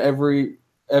presence in every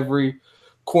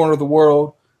corner of the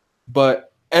world.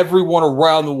 but everyone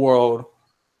around the world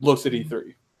looks at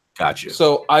E3. Gotcha.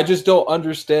 So I just don't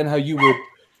understand how you would,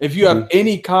 if you have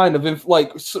any kind of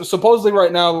supposedly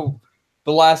right now,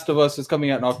 The Last of Us is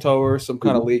coming out in October, some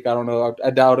kind of leak. I don't know.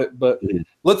 I doubt it, but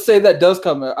let's say that does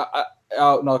come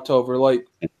out in October. Like,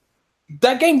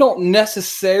 that game don't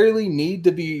necessarily need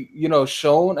to be,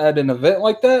 shown at an event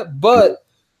like that, but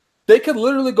they could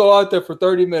literally go out there for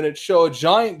 30 minutes, show a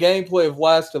giant gameplay of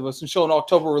Last of Us, and show an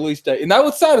October release date, and that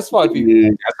would satisfy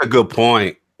people. That's a good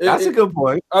point. That's a good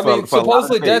point. I mean,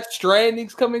 supposedly Death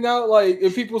Stranding's coming out. Like,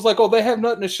 if people's like, oh, they have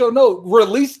nothing to show. No,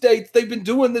 release dates, they've been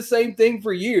doing the same thing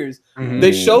for years.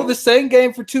 They show the same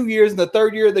game for 2 years, and the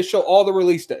third year, they show all the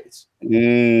release dates. So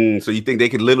you think they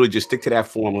could literally just stick to that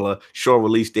formula, show a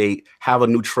release date, have a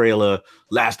new trailer,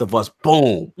 Last of Us,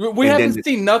 boom. We haven't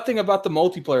seen nothing about the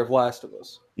multiplayer of Last of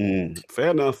Us.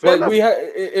 Fair enough.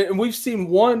 We've seen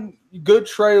one good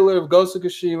trailer of Ghost of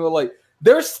Tsushima. Like,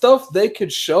 there's stuff they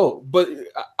could show, but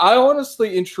I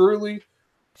honestly and truly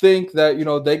think that,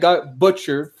 they got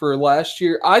butchered for last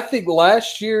year. I think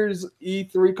last year's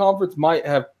E3 conference might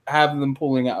have them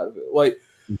pulling out of it. Like,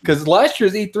 because last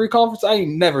year's E3 conference, I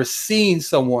ain't never seen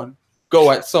someone go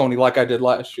at Sony like I did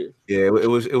last year. Yeah, it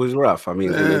was rough. I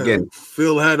mean, again,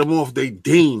 Phil had them off they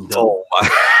deemed. Oh my.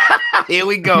 Here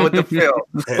we go with the Phil.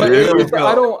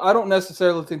 I don't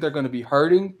necessarily think they're going to be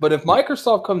hurting, but if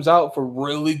Microsoft comes out for a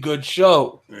really good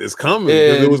show, it's coming.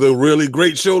 It was a really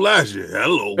great show last year.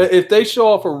 Hello. If they show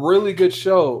off a really good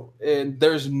show and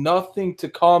there's nothing to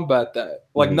combat that,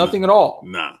 like nothing at all.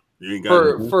 Nah, you ain't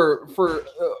got for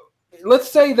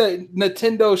let's say that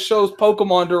Nintendo shows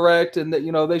Pokemon Direct and that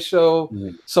they show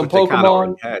some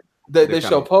Pokemon. They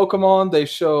show Pokemon, they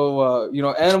show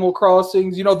Animal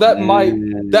Crossings.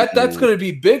 That's going to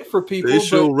be big for people. They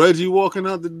show Reggie walking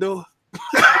out the door.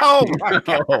 Oh my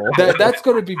God. That's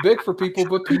going to be big for people,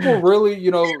 but people really,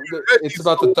 it's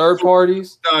about the third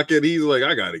parties. He's like,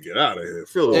 I got to get out of here.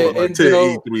 Phil want to tear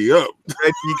E3 up.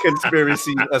 Reggie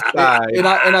conspiracy aside, and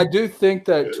I do think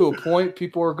that to a point,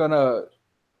 people are going to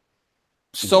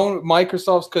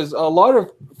Microsoft's, because a lot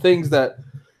of things that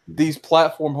these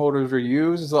platform holders are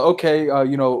used is like, okay,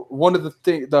 one of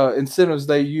the incentives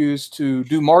they use to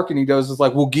do marketing is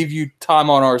like, we'll give you time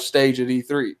on our stage at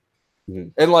E3.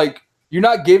 And like, you're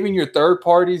not giving your third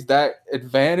parties that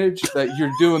advantage that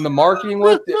you're doing the marketing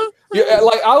with.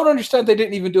 Like, I would understand they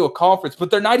didn't even do a conference,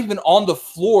 but they're not even on the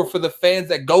floor for the fans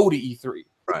that go to E3.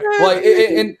 Right.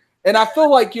 Like, and I feel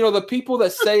like, the people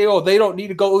that say, oh, they don't need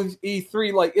to go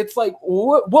E3, like, it's like,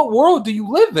 what world do you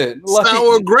live in? Like,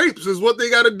 sour grapes is what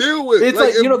they got to deal with. It's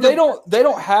like they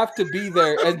don't have to be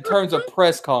there in terms of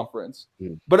press conference.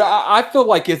 But I feel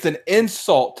like it's an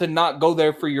insult to not go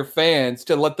there for your fans,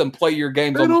 to let them play your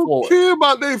games on the floor. They don't care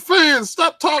about their fans.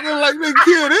 Stop talking like they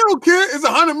care. They don't care. It's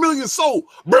 100 million sold.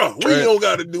 Bro, we don't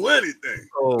got to do anything.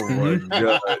 Oh, my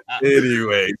God.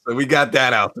 Anyway, so we got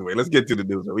that out the way. Let's get to the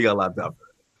news. We got a lot of time.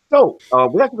 So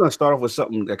we're actually going to start off with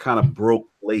something that kind of broke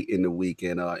late in the week,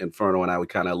 and Inferno and I, we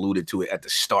kind of alluded to it at the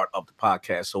start of the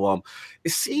podcast. So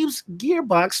it seems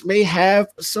Gearbox may have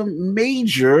some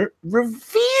major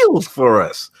reveals for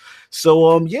us.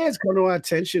 So it's come to our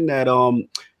attention that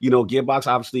Gearbox,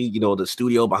 obviously, the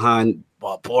studio behind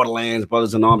Borderlands,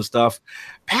 Brothers in Arms stuff,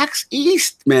 PAX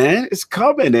East, man, it's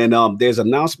coming, and there's an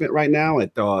announcement right now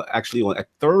at at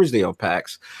Thursday of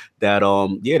PAX that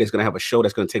there's gonna have a show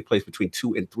that's gonna take place between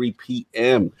 2 and 3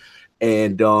 p.m.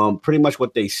 And pretty much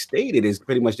what they stated is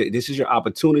pretty much that this is your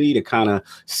opportunity to kind of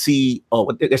see,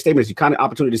 what their statement is, your kind of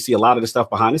opportunity to see a lot of the stuff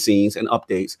behind the scenes and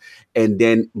updates. And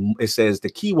then it says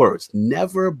the keywords: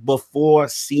 never before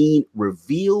seen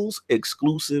reveals,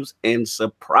 exclusives, and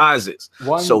surprises.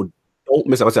 So don't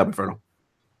miss out. What's up, Inferno?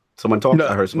 Someone talk? No,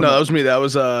 I heard someone. No, that was me. That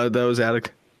was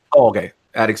Addict. Oh, okay.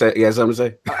 Addict, you have something to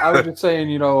say? I was just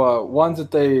saying, ones that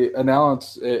they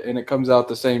announce and it comes out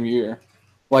the same year,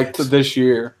 like to this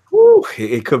year. Woo,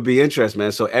 it could be interesting,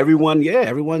 man. So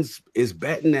everyone's is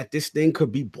betting that this thing could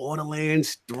be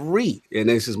Borderlands 3, and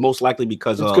this is most likely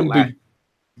because it's going to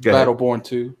be Battleborn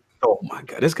 2. Oh my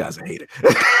God, this guy's a hater.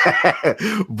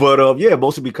 But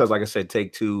mostly because, like I said,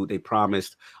 Take-Two, they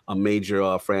promised a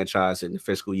major franchise in the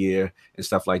fiscal year and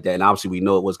stuff like that. And obviously, we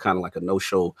know it was kind of like a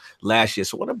no-show last year.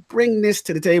 So I want to bring this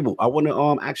to the table. I want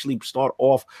to actually start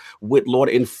off with Lord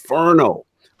Inferno,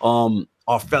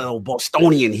 our fellow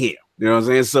Bostonian here. You know what I'm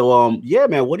saying? So,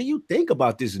 man, what do you think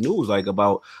about this news? Like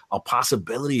about a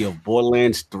possibility of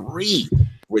Borderlands 3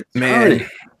 returning?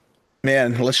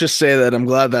 Man, let's just say that I'm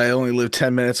glad that I only live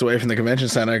 10 minutes away from the convention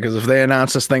center, because if they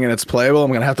announce this thing and it's playable, I'm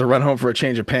going to have to run home for a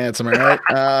change of pants. Am I right?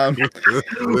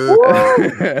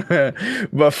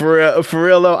 But for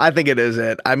real though, I think it is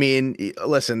it. I mean,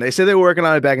 listen, they said they were working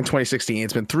on it back in 2016.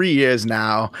 It's been 3 years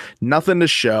now. Nothing to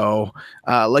show.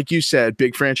 Like you said,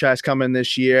 big franchise coming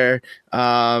this year. They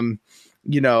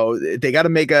got to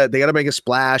make a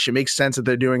splash. It makes sense that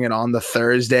they're doing it on the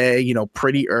Thursday,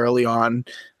 pretty early on.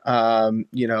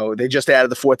 They just added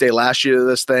the 4th day last year to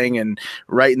this thing, and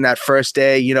right in that first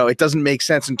day, it doesn't make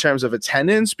sense in terms of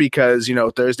attendance because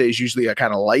Thursday is usually a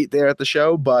kind of light there at the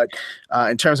show, but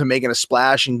in terms of making a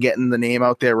splash and getting the name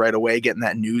out there right away, getting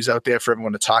that news out there for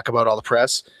everyone to talk about, all the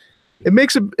press, it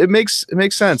makes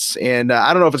sense. And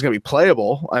I don't know if it's going to be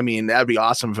playable. I mean, that'd be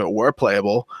awesome if it were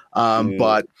playable.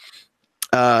 But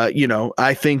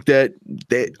I think that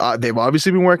they've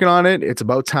obviously been working on it. It's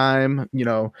about time.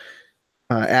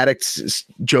 Addicts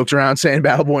joked around saying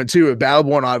Battleborn 2.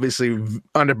 Battleborn obviously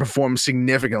underperformed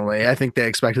significantly. I think they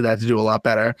expected that to do a lot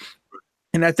better.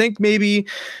 And I think maybe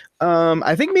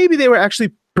they were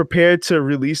actually prepared to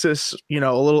release this, a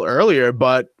little earlier,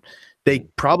 but they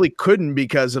probably couldn't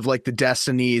because of like the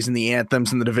Destinies and the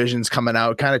Anthems and the Divisions coming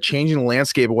out, kind of changing the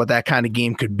landscape of what that kind of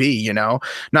game could be, not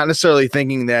necessarily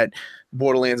thinking that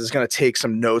Borderlands is going to take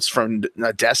some notes from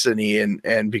Destiny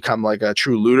and become like a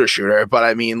true looter shooter. But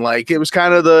I mean, like, it was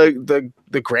kind of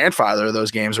the grandfather of those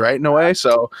games, right? In a way.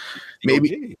 So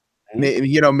maybe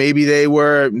they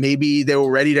were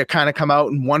ready to kind of come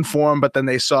out in one form, but then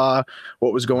they saw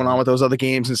what was going on with those other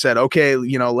games and said, okay,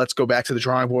 let's go back to the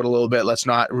drawing board a little bit. Let's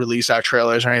not release our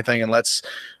trailers or anything. And let's,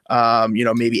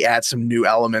 maybe add some new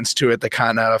elements to it that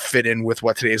kind of fit in with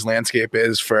what today's landscape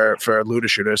is for looter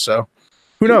shooters. So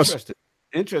who knows?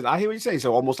 Interesting. I hear what you say.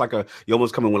 So almost like you're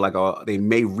almost coming with they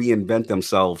may reinvent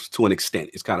themselves to an extent.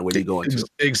 It's kind of where you're going to.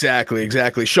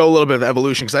 Exactly. Show a little bit of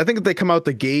evolution, because I think if they come out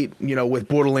the gate, with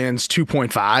Borderlands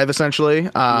 2.5, essentially,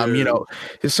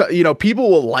 people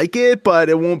will like it, but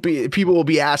it won't be. People will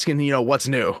be asking, what's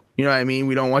new. You know what I mean?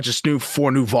 We don't want just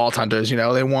 4 new Vault Hunters.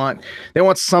 They want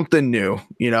something new,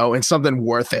 and something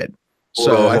worth it.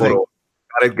 So I think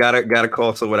gotta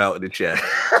call someone out in the chat.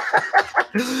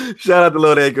 Shout out to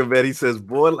Lord Anchor, man. He says,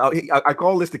 I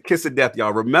call this the kiss of death,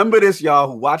 y'all. Remember this, y'all,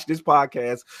 who watch this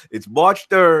podcast. It's March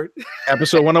 3rd.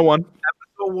 Episode 101.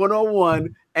 Episode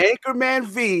 101. Anchorman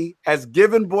V has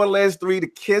given Borderlands 3 the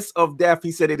kiss of death.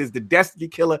 He said it is the Destiny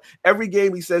killer. Every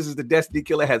game he says is the Destiny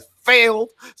killer has failed.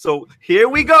 So here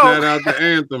we go. Shout out to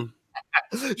Anthem.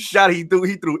 He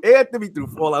threw Anthem, he threw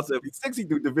Fallout 76, he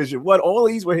threw Division 1. All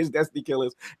these were his Destiny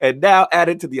killers. And now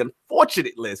added to the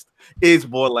unfortunate list is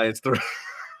Borderlands 3.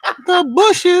 The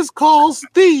bushes calls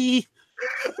thee.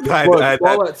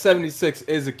 Fallout 76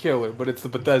 is a killer, but it's the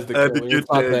Bethesda killer. It's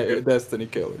not the Destiny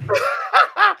killer.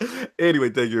 Anyway,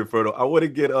 thank you, Inferno. I want to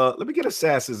get let me get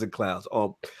Assassins and Clouds.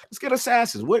 Let's get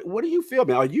Assassins. What do you feel,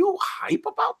 man? Are you hype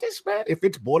about this, man? If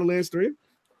it's Borderlands 3?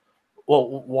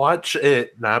 Well, watch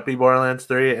it not be Borderlands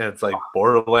 3, and it's like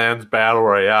Borderlands Battle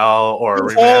Royale or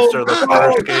remaster of the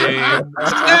first game.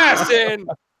 Assassin!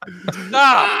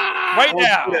 Stop! Right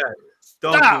now!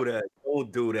 Don't do that.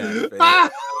 Don't do that, man.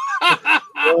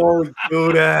 Don't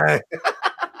do that.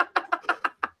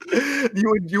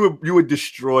 You would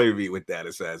destroy me with that,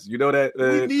 Assassin. You know that?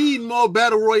 We need more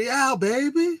Battle Royale,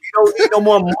 baby. You don't need no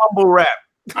more mumble rap.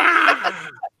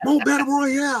 More Battle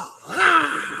Royale.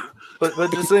 But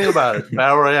just think about it.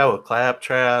 Battle Royale with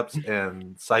claptraps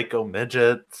and psycho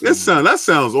midgets. That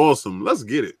sounds awesome. Let's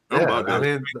get it.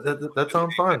 That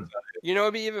sounds fun. You know,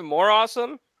 it'd be even more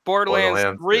awesome.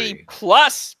 Borderlands 3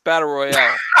 plus Battle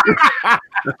Royale.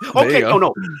 Okay,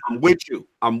 no. I'm with you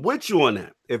on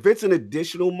that. If it's an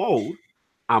additional mode,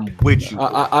 I'm with you.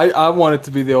 I want it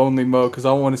to be the only mode because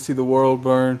I want to see the world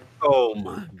burn. Oh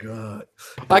my god!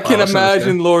 I can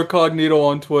imagine Lord Cognito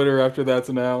on Twitter after that's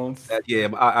announced.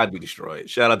 I'd be destroyed.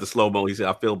 Shout out to Slow Mo. He said,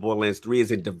 "I feel Borderlands 3 is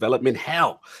in development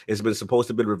hell. It's been supposed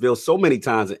to be revealed so many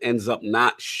times, it ends up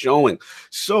not showing."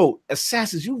 So,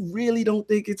 Assassins, you really don't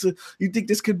think you think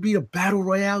this could be a battle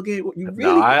royale game? You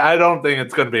really? No, I don't think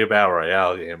it's going to be a battle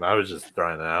royale game. I was just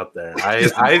throwing it out there. I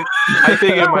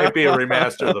think it might be a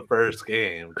remaster of the first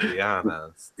game, to be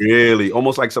honest. Really,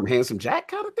 almost like some Handsome Jack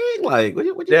kind of thing. Like, what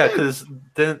you think? Because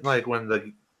then, like, when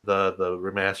the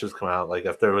remasters come out, like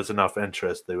if there was enough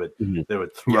interest, they would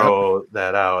throw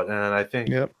that out. And I think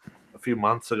a few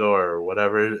months ago or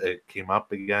whatever, it came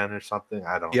up again or something.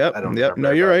 I don't.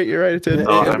 No, you're right. You're right. It did.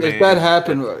 If that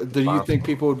happened, do you think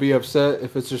people would be upset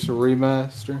if it's just a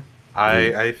remaster?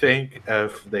 I think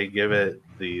if they give it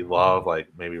the love like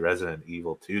maybe Resident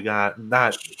Evil 2 got,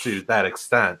 not to that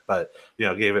extent, but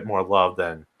gave it more love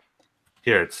than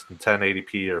here it's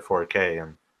 1080p or 4K,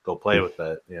 and go play with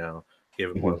it. You know,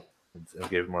 give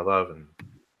it more love, and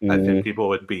I think people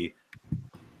would be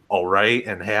all right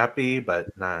and happy, but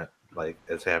not like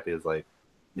as happy as like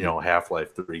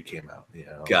Half-Life 3 came out. You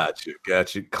know, got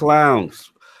you.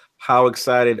 Clowns, how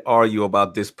excited are you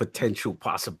about this potential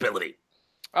possibility?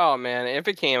 Oh man, if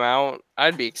it came out,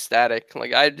 I'd be ecstatic.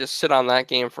 Like I'd just sit on that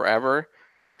game forever,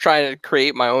 trying to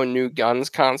create my own new guns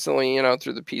constantly,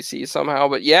 through the PC somehow.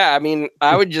 But yeah, I mean,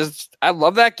 I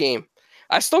love that game.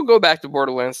 I still go back to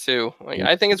Borderlands 2. Like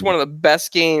I think it's one of the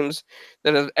best games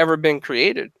that has ever been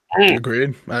created.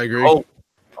 Agreed. I agree. Oh,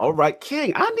 all right,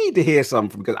 King. I need to hear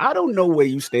something because I don't know where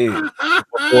you stand.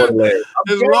 As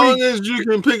long as you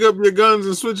can pick up your guns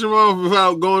and switch them off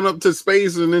without going up to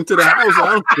space and into the house,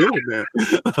 I don't care with that.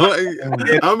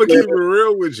 I'm gonna keep it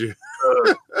real with you.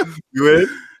 You in?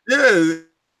 Yeah.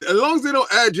 As long as they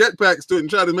don't add jetpacks to it and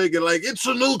try to make it like it's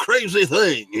a new crazy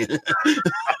thing.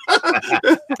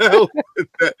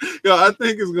 I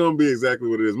think it's gonna be exactly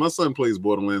what it is. My son plays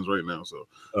Borderlands right now, so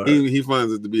he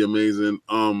finds it to be amazing.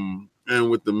 And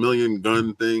with the million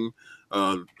gun thing,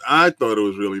 I thought it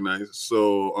was really nice.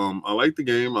 So I like the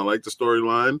game, I like the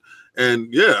storyline, and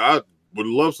yeah, I would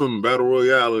love some battle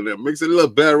royale in there. Mix it a little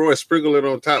battle royale, sprinkle it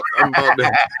on top. I'm about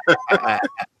that.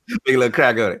 Big little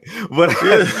crack on it. But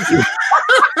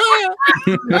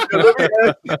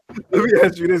let me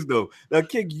ask you this though. Now,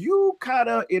 King, you kind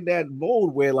of in that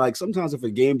mode where like sometimes if a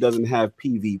game doesn't have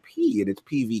PvP and it's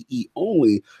PvE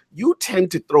only, you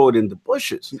tend to throw it in the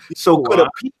bushes. So could a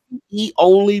PvE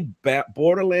only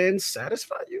Borderlands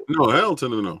satisfy you? No, hell to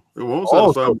no. It won't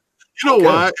satisfy me. You know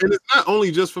why? And it's not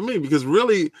only just for me, because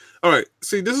really, all right,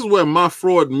 see, this is where my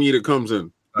fraud meter comes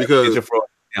in. Because yeah,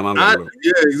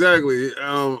 exactly.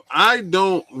 I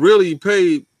don't really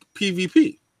pay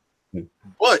PvP,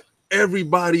 but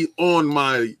everybody on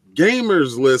my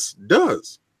gamers list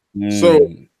does.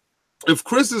 So if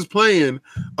Chris is playing,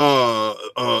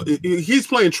 he's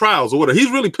playing Trials or whatever.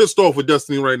 He's really pissed off with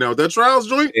Destiny right now. That Trials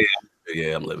joint.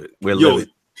 Yeah, I'm living. We're living.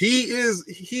 He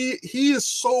is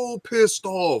so pissed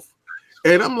off,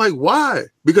 and I'm like, why?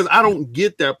 Because I don't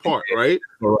get that part, right?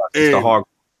 It's the hard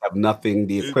have nothing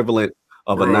the equivalent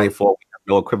of a Nightfall,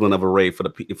 no equivalent of a raid for the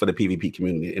PvP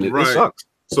community, and it sucks.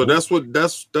 So that's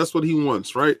what he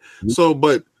wants, right? So,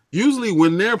 but usually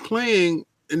when they're playing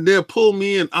and they'll pull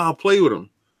me in, I'll play with them.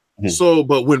 So,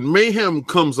 but when Mayhem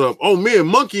comes up, me and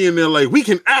Monkey in there, like we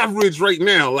can average right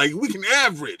now, like we can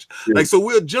average, like so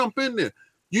we'll jump in there.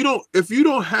 If you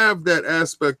don't have that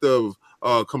aspect of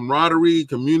camaraderie,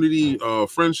 community,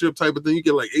 friendship type of thing, you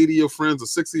get like 80 of your friends or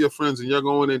 60 of your friends, and you're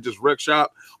going in and just wreck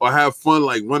shop or have fun,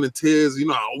 like running tears.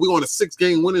 We're on a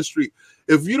 6-game winning streak.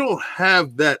 If you don't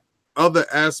have that other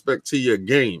aspect to your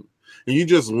game and you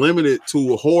just limit it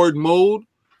to a horde mode,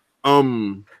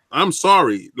 I'm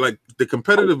sorry, like the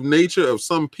competitive nature of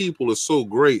some people is so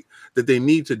great that they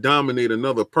need to dominate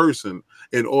another person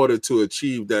in order to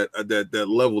achieve that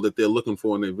level that they're looking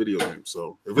for in their video game.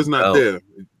 So if it's not there,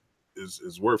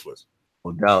 it's worthless.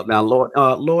 No doubt. Now,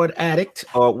 Lord Addict,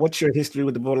 what's your history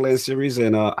with the Borderlands series,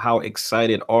 and how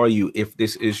excited are you if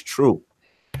this is true?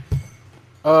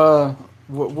 I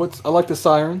like the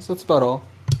sirens. That's about all.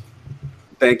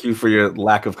 Thank you for your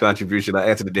lack of contribution. I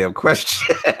answered the damn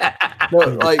question. No,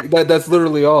 like that's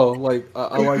literally all. Like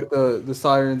I like the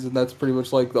sirens, and that's pretty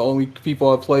much like the only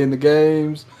people I play in the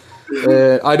games.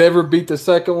 And I never beat the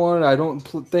second one. I don't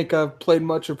think I've played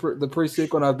much of the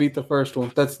pre-sequel. I beat the first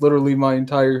one. That's literally my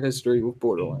entire history with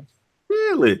Borderlands.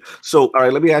 Really? So, all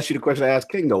right, let me ask you the question I asked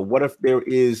King though. What if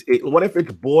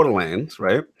it's Borderlands,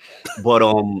 right? But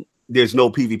there's no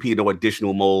PvP, no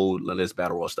additional mode, this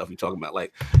battle royale stuff you're talking about.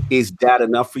 Like, is that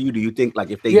enough for you? Do you think like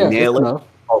if they nail it? Enough.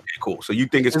 Okay, cool. So you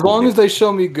think it's as long as they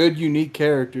show me good, unique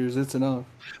characters, it's enough.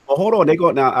 Well, hold on. I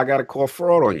got to call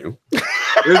fraud on you.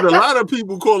 There's a lot of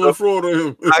people calling fraud on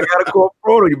him. I got to call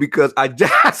fraud on you because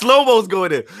Slow-Mo's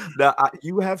going in. Now,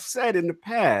 you have said in the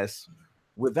past,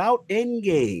 without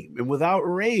endgame and without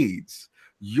raids,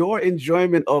 your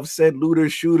enjoyment of said looter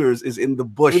shooters is in the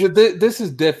bush. This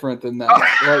is different than that.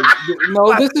 Like,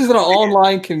 no, this is an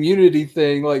online community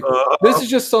thing. Like, this is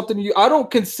just something I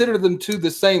don't consider them two the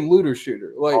same looter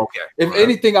shooter. Like, if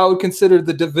anything, I would consider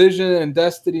the Division and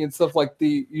Destiny and stuff like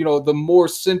the more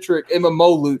centric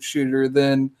MMO loot shooter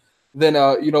than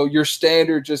your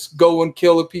standard just go and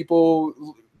kill people,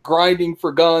 grinding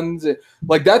for guns.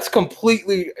 Like, that's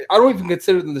completely. I don't even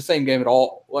consider them the same game at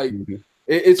all. Like.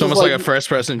 It's almost like a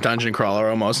first-person dungeon crawler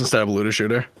almost instead of a looter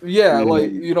shooter. Yeah,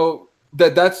 like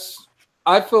that's.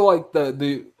 I feel like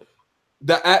the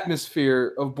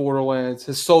atmosphere of Borderlands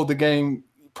has sold the game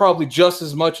probably just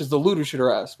as much as the looter shooter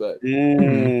aspect.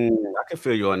 I I can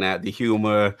feel you on that. The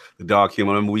humor, the dark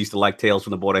humor. I remember we used to like Tales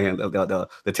from the Borderlands,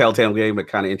 the Telltale game that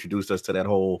kind of introduced us to that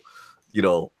whole,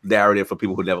 narrative for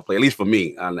people who never play. At least for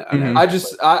me.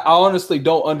 I honestly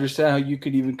don't understand how you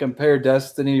could even compare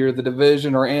Destiny or The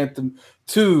Division or Anthem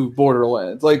to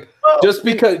Borderlands. Like, just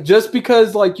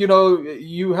because like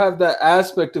you have that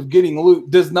aspect of getting loot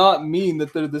does not mean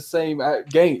that they're the same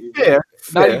game. Yeah,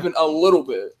 not even a little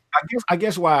bit. I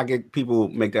guess why I get people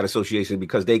make that association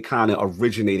because they kind of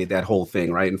originated that whole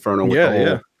thing, right? Inferno with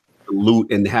the whole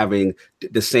loot and having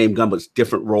the same gun but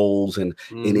different roles, and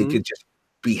it could just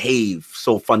behave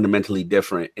so fundamentally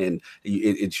different, and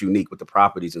it's unique with the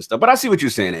properties and stuff. But I see what you're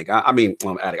saying, Egg. Attic.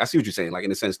 I see what you're saying, like in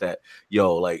the sense that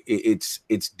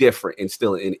it's different, and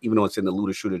still, even though it's in the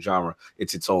looter shooter genre,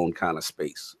 it's its own kind of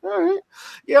space. All right,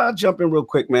 yeah, I'll jump in real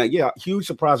quick, man. Yeah, huge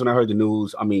surprise when I heard the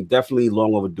news. I mean, definitely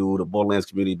long overdue. The Borderlands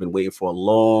community has been waiting for a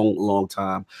long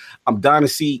time. I'm dying to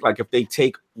see like if they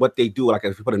take what they do, like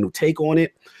if they put a new take on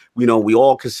it. We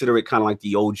all consider it kind of like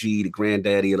the OG, the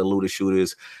granddaddy of the looter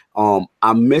shooters. I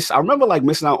remember like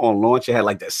missing out on launch. It had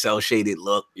like that cell shaded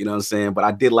look, you know what I'm saying? But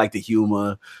I did like the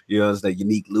humor, it's the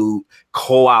unique loot.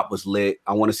 Co-op was lit.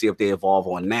 I want to see if they evolve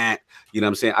on that. You know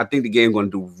what I'm saying? I think the game's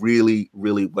going to do really,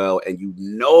 really well. And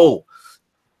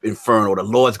Inferno, the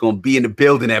Lord's going to be in the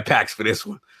building at PAX for this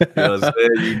one. You know what I'm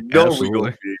saying? We're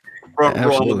going to be. Front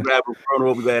row, I'm gonna grab a front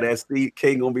row. We got that seat.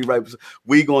 King gonna be right.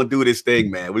 We gonna do this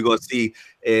thing, man. We're gonna see.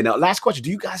 And last question: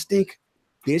 do you guys think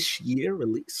this year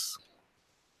release?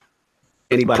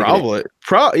 Anybody? Probably.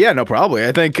 Probably.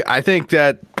 I think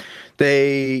that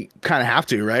they kind of have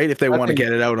to, right? If they want to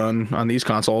get it out on these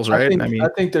consoles, right? I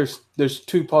think there's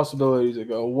two possibilities that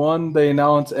go. One, they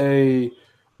announce a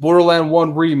Borderlands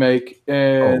 1 remake,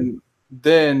 and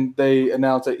then they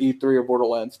announce an E3 of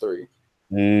Borderlands 3.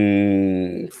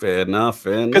 Fair enough.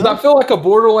 Because I feel like a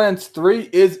Borderlands 3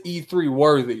 is E3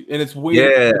 worthy, and it's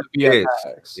weird.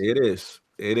 It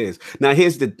is. Now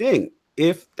here's the thing: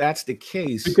 if that's the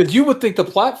case, because you would think the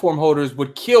platform holders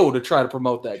would kill to try to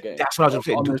promote that game. That's what I was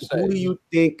saying. Who do you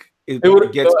think it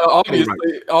would get?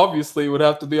 Obviously, it would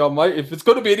have to be on if it's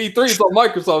going to be an E3, it's on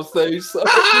Microsoft stage. So.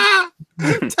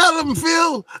 Tell him,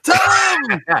 Phil.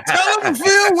 Tell him,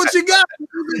 Phil. What you got?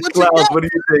 What do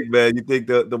you think, man? You think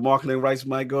the marketing rights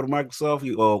might go to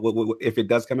Microsoft, or if it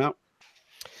does come out?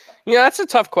 Yeah, that's a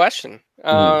tough question.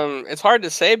 It's hard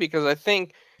to say because I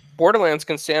think Borderlands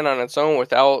can stand on its own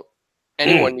without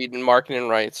anyone needing marketing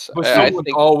rights. But someone's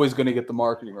always going to get the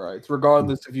marketing rights,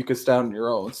 regardless if you could stand on your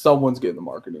own. Someone's getting the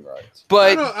marketing rights.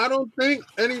 But I don't think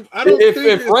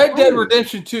if Red Dead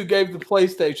Redemption 2 gave the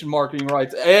PlayStation marketing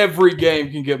rights, every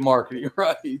game can get marketing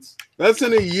rights. That's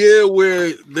in a year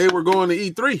where they were going to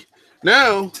E3.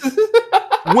 Now,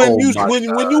 when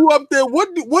you up there,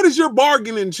 what is your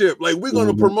bargaining chip? Like, we're going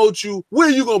to promote you. Where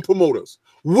are you going to promote us?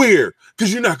 Where?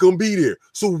 Because you're not going to be there.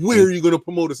 So where are you going to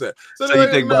promote us at? So you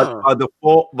think by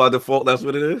default, that's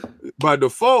what it is? By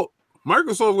default,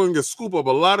 Microsoft going to get scoop up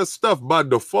a lot of stuff by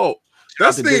default.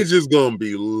 That stage is going to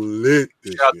be lit.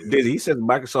 He says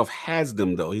Microsoft has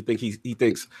them, though. He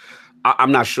thinks.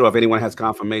 I'm not sure if anyone has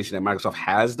confirmation that Microsoft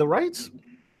has the rights.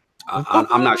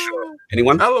 I'm not sure.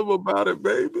 Anyone? Tell them about it,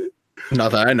 baby.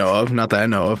 Not that I know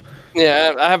of.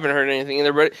 Yeah, I haven't heard anything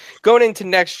either. But going into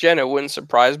next gen, it wouldn't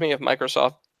surprise me if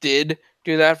Microsoft did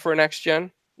do that for next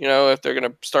gen. If they're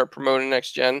going to start promoting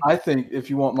next gen. I think, if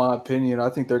you want my opinion, I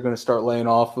think they're going to start laying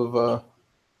off of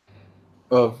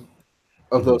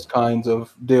those kinds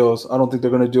of deals. I don't think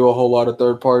they're going to do a whole lot of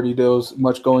third-party deals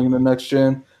much going into next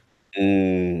gen.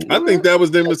 I think that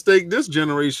was their mistake this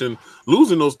generation,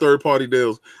 losing those third-party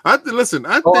deals.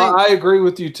 I agree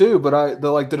with you too, but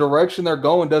the direction they're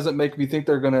going doesn't make me think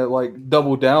they're gonna like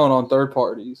double down on third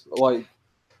parties. Like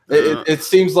it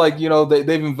seems like they've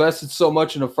invested so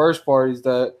much in the first parties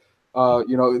that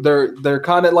they're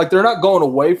kind of like they're not going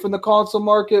away from the console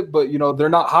market, but they're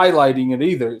not highlighting it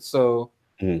either. So.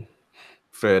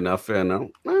 Fair enough. All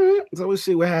right, so we'll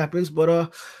see what happens.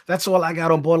 But that's all I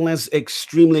got on Borderlands.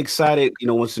 Extremely excited.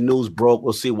 Once the news broke,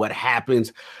 we'll see what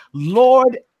happens.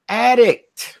 Lord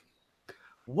Addict,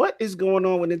 what is going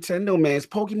on with Nintendo, man? Is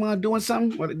Pokemon doing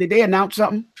something? Did they announce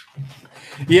something?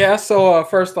 Yeah. So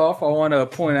first off, I want to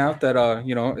point out that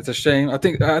it's a shame. I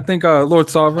think Lord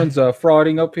Sovereign's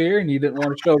frauding up here, and he didn't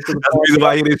want to show up to the. That's the reason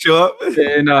why he didn't show up.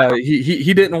 And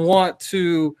he didn't want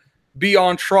to be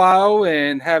on trial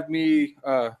and have me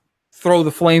throw the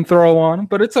flamethrower on him,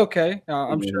 but it's okay.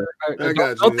 I'm sure.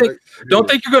 Don't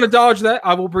think you're going to dodge that.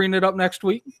 I will bring it up next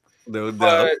week. No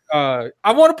doubt. But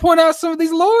I want to point out some of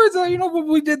these lords. When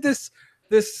we did this.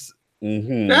 That's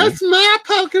my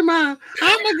Pokemon.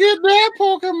 I'm gonna get that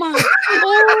Pokemon.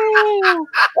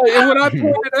 And when I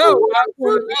pointed out,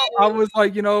 I was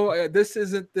like, this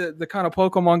isn't the kind of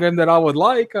Pokemon game that I would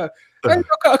like. And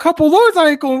a couple lords, I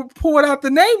ain't gonna point out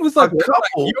the name. Was like,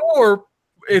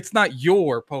 it's not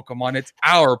your Pokemon, it's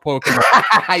our Pokemon.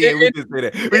 Yeah, we did say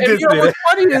that. We did say what's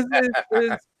that.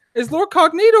 funny is Lord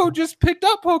Cognito just picked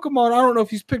up Pokemon. I don't know if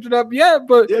he's picked it up yet,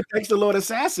 but yeah, thanks to Lord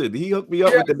Assassin. He hooked me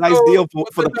up with a nice deal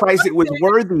for the price it was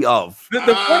worthy of. The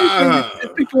funny thing is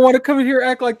people want to come in here and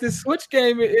act like this Switch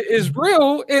game is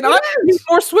real, and I need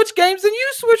more Switch games than you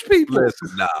Switch people. Listen,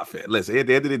 fam. Listen, at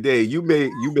the end of the day, you may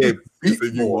you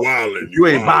wildin'. You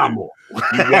ain't buy more. You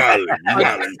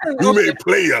wildin'. You may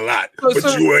play a lot,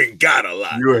 but you ain't got a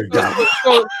lot. You ain't got it.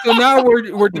 So now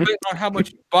we're debating on how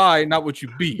much you buy, not what you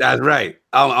beat. That's right.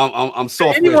 I'm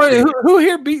soft. Anyway, who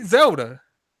here beat Zelda?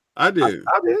 I did.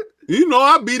 I did. You know,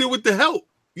 I beat it with the help.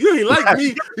 You ain't like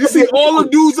me. You see all the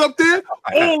dudes up there?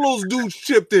 All those dudes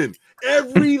chipped in.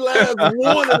 Every last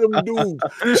one of them dudes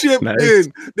chipped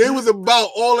in. They was about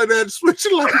all of that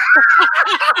switching. Like,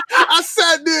 I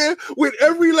sat there with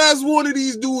every last one of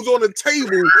these dudes on the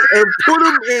table and put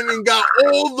them in and got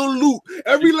all the loot.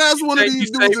 Every last one of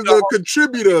these dudes is a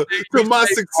contributor to my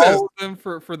success. All of them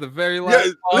for the very last.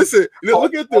 Yeah, listen,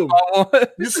 look at them.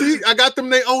 You see, I got them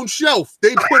their own shelf.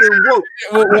 They put in work.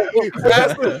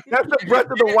 That's the Breath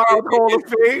of the Wild Hall of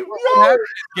Fame.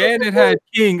 Ganon had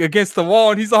King against the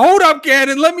wall, and he's like, "Hold up,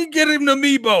 Ganon, let me get him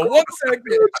amiibo. 1 second."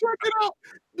 Check it out.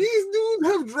 These dudes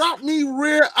have dropped me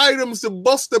rare items to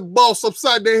bust the boss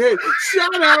upside their head.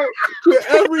 Shout out to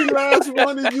every last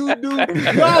one of you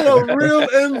dudes. Y'all are real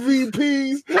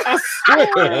MVPs. I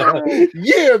swear.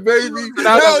 Yeah, baby.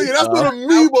 Hell yeah, that's what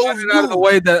amiibos do. Out of the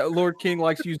way that Lord King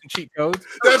likes using cheat codes.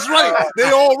 That's right. They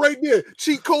all right there.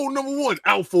 Cheat code number 1,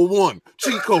 Alpha 1.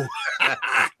 Cheat code.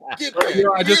 Get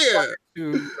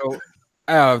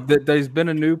that. There's been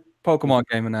a new Pokemon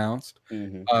game announced.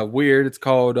 Weird. It's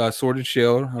called Sword and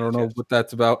Shield. I don't know what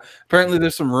that's about. Apparently,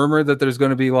 there's some rumor that there's going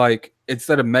to be like,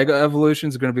 instead of mega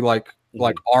evolutions, it's going to be like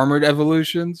armored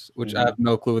evolutions, which I have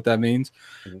no clue what that means.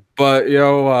 But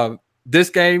this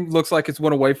game looks like it's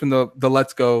went away from the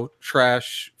Let's Go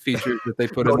trash features that they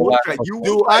put in the last.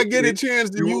 Do I get a chance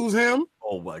to use him?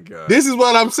 Oh my god! This is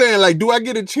what I'm saying. Like, do I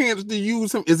get a chance to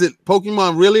use him? Is it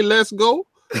Pokemon really? Let's go.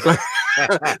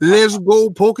 Let's go,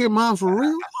 Pokemon for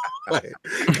real.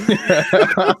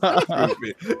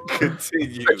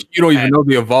 Continue. You don't even know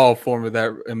the evolved form of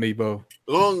that amiibo.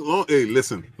 Long. Hey,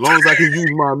 listen. Long as I can use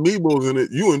my amiibos in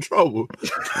it, you in trouble.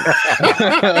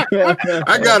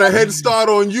 I got a head start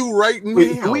on you right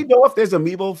now. Do we know if there's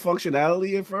amiibo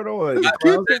functionality in Inferno?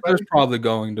 There's probably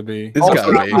going to be. It's going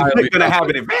to have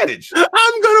an advantage.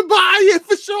 I'm gonna buy it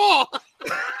for sure.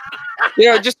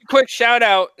 Just a quick shout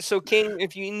out. So, King,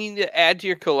 if you need to add to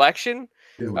your collection,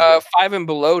 5 and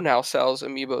Below now sells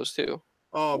amiibos too.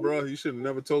 Oh, bro, you should have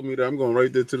never told me that. I'm going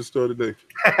right there to the store today.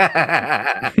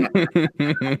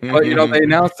 But they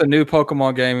announced a new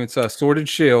Pokemon game. It's Sword and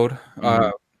Shield.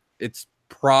 It's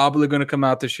probably going to come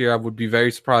out this year. I would be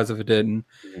very surprised if it didn't.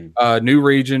 New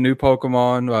region, new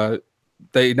Pokemon.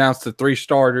 They announced the 3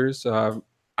 starters. The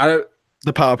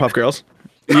Powerpuff Girls.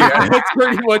 Yeah, that's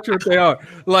pretty much what they are.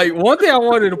 Like, one thing I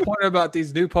wanted to point out about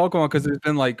these new Pokemon, because there's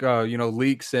been like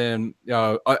leaks and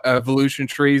evolution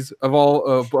trees of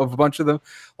a bunch of them.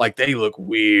 Like, they look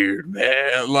weird,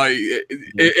 man. Like,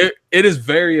 it is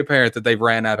very apparent that they've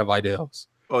ran out of ideals.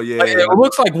 Oh yeah, like, it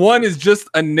looks like one is just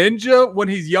a ninja when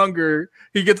he's younger.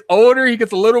 He gets older, he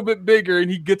gets a little bit bigger, and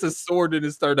he gets a sword in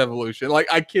his 3rd evolution. Like,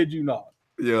 I kid you not.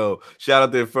 Yo, shout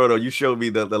out to Inferno. You showed me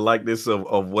the likeness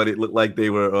of what it looked like they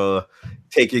were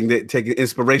taking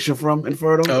inspiration from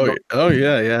Inferno. Oh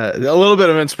yeah. A little bit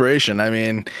of inspiration. I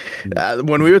mean,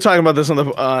 when we were talking about this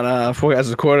on Four Guys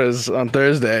with Quarters on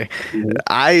Thursday,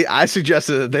 I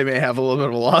suggested that they may have a little bit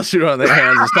of a lawsuit on their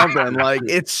hands or something. Like,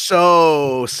 it's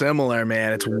so similar,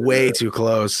 man. It's way too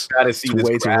close. Gotta see this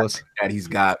way too close that he's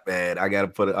got, man. I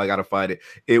gotta find it.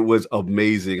 It was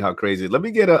amazing how crazy. Let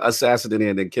me get a Assassin in there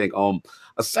and then King.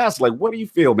 Assassin, like, what do you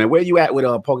feel, man? Where you at with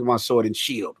Pokemon Sword and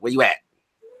Shield? Where you at?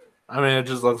 I mean, it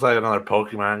just looks like another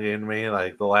Pokemon game to me.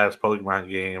 Like, the last Pokemon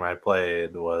game I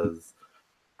played was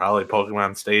probably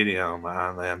Pokemon Stadium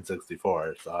on the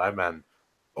N64. So I've been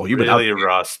really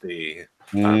rusty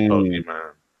on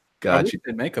Pokemon. Gotcha.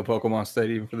 They make a Pokemon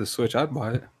Stadium for the Switch. I'd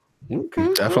buy it.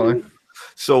 Okay, definitely.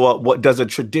 So, what does a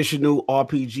traditional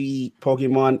RPG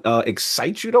Pokemon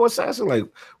excite you, though, Assassin? Like,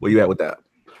 where you at with that?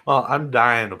 Well, I'm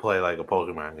dying to play like a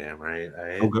Pokemon game, right?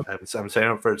 I'm saving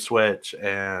up for Switch,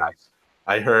 and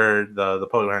I heard the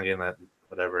Pokemon game, that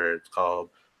whatever it's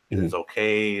called, It's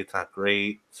okay. It's not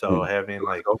great. So having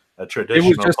like a It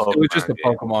traditional was just a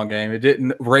game. Pokemon game. It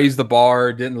didn't raise the bar.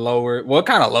 It didn't lower it. Well, it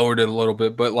kind of lowered it a little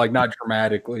bit, but like not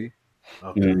dramatically.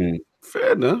 Okay.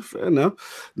 Fair enough.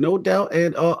 No doubt.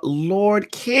 And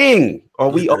Lord King, are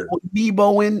we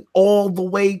amiiboing all the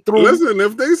way through? Listen,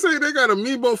 if they say they got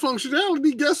amiibo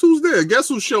functionality, guess who's there? Guess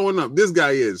who's showing up? This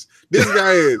guy is.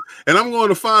 And I'm going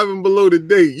to 5 and below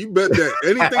today. You bet that.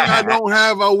 Anything I don't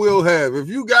have, I will have. If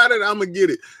you got it, I'm going to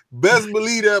get it. Best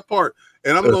believe that part.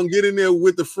 And I'm going to get in there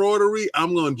with the fraudery.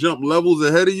 I'm going to jump levels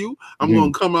ahead of you. I'm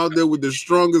going to come out there with the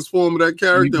strongest form of that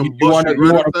character and bust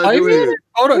you right upside your head.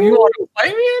 Hold on, you want to play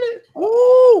me in it?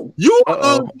 Ooh. You're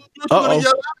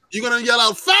going to yell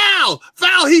out, foul!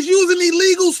 Foul! He's using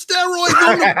illegal steroids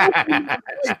on the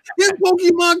His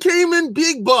Pokemon came in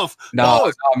big buff.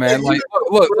 No, man. Like,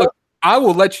 look. I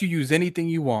will let you use anything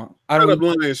you want.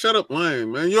 Shut up,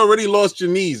 lying, man. You already lost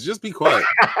your knees. Just be quiet.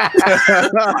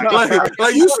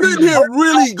 like you sitting here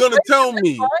really gonna tell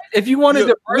me if you wanted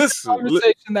to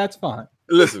conversation, that's fine.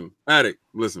 Listen, Addict,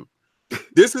 listen.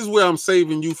 This is where I'm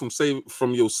saving you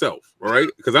from yourself, all right?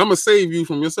 Because I'm gonna save you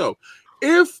from yourself.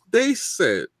 If they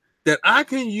said that I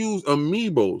can use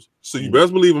amiibos, so you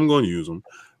best believe I'm gonna use them.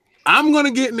 I'm going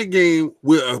to get in the game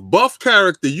with a buff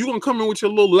character. You're going to come in with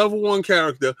your little level 1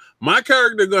 character. My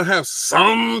character going to have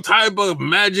some type of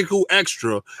magical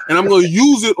extra, and I'm going to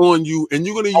use it on you, and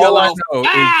you're going to yell out,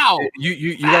 "Ow!"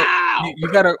 You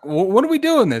got to, when are we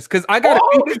doing this? Because I got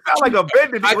to beat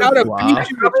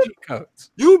you with cheat codes.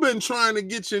 You've been trying to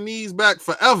get your knees back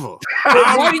forever.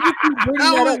 Why do you keep bringing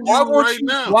that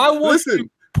up? Why won't you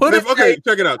put it? Okay,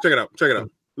 check it out.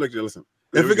 Listen.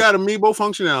 If it got amiibo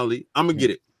functionality, I'm going to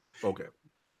get it. Okay.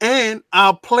 And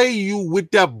I'll play you with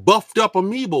that buffed up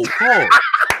amiibo card.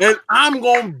 And I'm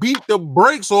going to beat the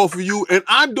brakes off of you. And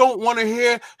I don't want to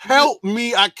hear, help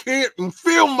me. I can't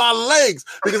feel my legs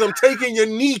because I'm taking your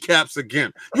kneecaps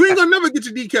again. You ain't going to never get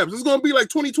your kneecaps. It's going to be like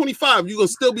 2025. You're going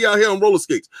to still be out here on roller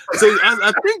skates. So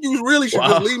I think you really should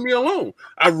just leave me alone.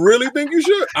 I really think you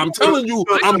should. I'm telling you,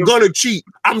 I'm going to cheat.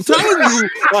 I'm telling you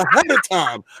ahead of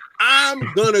time. I'm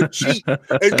gonna cheat,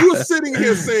 and you're sitting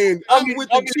here saying I'm with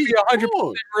the cheat.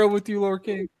 100% real with you, Lord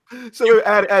King. So,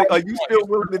 are you still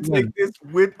willing to take this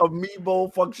with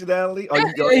amiibo functionality?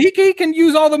 He can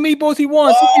use all the amiibos he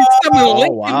wants. He can send me a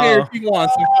link in there if he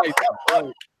wants.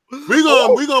 We're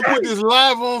gonna put this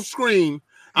live on screen.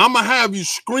 I'm gonna have you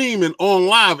screaming on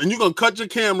live, and you're gonna cut your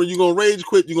camera. You're gonna rage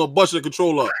quit. You're gonna bust your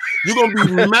controller up. You're gonna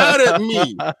be mad at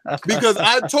me because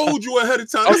I told you ahead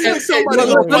of time.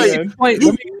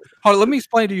 Let me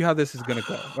explain to you how this is gonna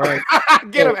go. All right,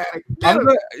 get him.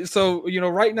 So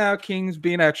right now, King's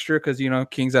being extra because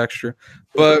King's extra.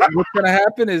 But what's gonna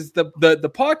happen is the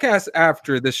podcast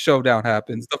after this showdown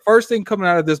happens. The first thing coming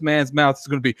out of this man's mouth is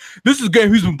gonna be, "This is a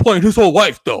game he's been playing his whole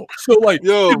life, though." So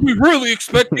did we really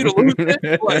expect you to lose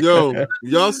it? Yo,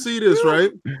 y'all see this,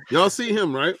 right? Y'all see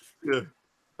him, right? Yeah.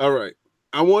 All right.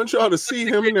 I want y'all to see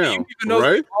him now,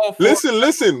 right?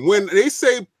 Listen. When they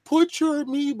say put your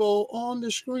amiibo on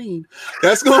the screen,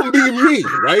 that's gonna be me,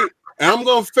 right? And I'm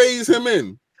gonna phase him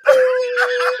in.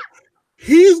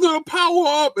 He's gonna power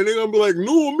up, and they're gonna be like,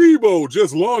 "New amiibo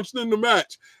just launched in the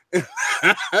match." And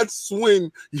that's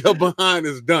when your behind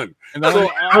is done. And so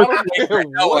I don't care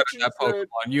what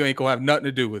you ain't gonna have nothing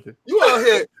to do with it.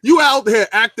 You out here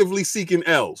actively seeking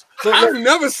L's. So I've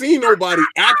never seen nobody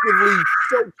actively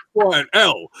search for an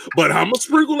L, but I'm gonna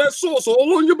sprinkle that sauce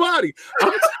all on your body.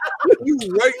 I'm telling you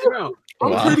right now.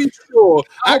 I'm pretty sure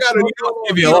I gotta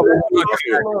give you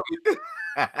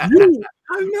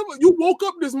you woke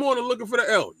up this morning looking for the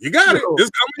L. You got it. It's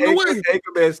coming your way.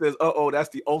 Anchorman says, that's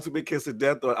the ultimate kiss of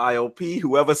death on IOP.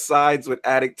 Whoever sides with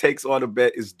Addict takes on the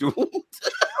bet is doomed.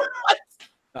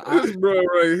 This bro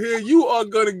right here, you are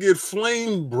gonna get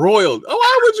flame broiled. Oh,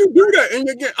 why would you do that in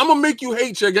your game? I'm gonna make you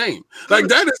hate your game. Like,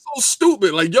 that is so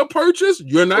stupid. Like, your purchase,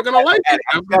 you're not gonna like it.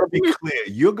 I've got to be clear.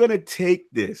 You're gonna take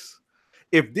this.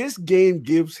 If this game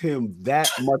gives him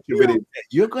that much of it,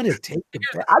 you're gonna take the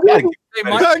bet. I gotta get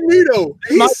Magneto.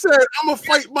 He said, "I'm gonna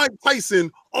fight Mike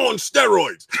Tyson on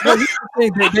steroids." They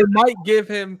might give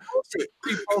him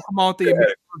 3 Pokemon themes,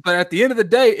 but at the end of the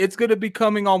day, it's gonna be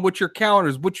coming on what your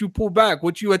counters, what you pull back,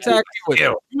 what you attack with.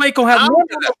 You ain't gonna have. I'm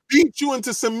gonna beat you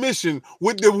into submission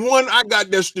with the one I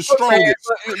got that's the strongest.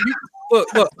 Look,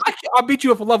 I'll beat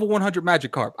you up a level 100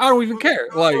 Magic Carp. I don't even care.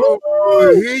 Like,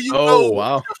 here you go.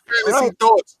 Wow. Fantasy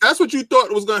thoughts. That's what you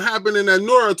thought was gonna happen in that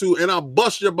Naruto, and I'll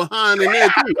bust your behind in there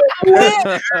too.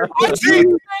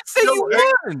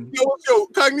 Yo,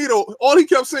 Cognito, all he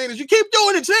kept saying is, "You keep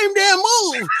doing the same damn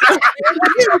move."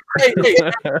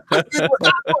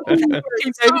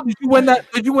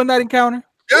 Did you win that encounter?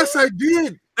 Yes, I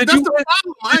did. Did you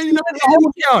win the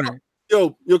whole encounter?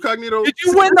 Yo, Cognito. Did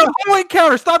you win the whole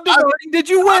encounter? Stop diverting. Did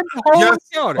you win the whole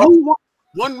encounter? Oh,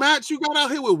 one match? You got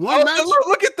out here with one match?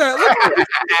 Look at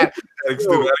that.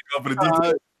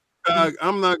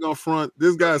 I'm not gonna front.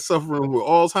 This guy's suffering with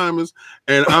Alzheimer's,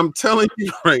 and I'm telling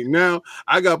you right now,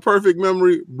 I got perfect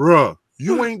memory, bruh.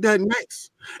 You ain't that nice,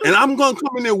 and I'm gonna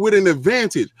come in there with an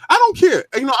advantage. I don't care.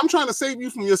 You know, I'm trying to save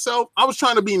you from yourself. I was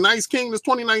trying to be nice king this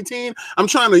 2019. I'm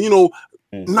trying to,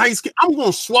 nice. I'm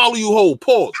gonna swallow you whole.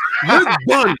 Pause. You're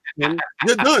done. Man.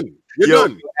 You're done. You're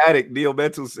done. Addict Neo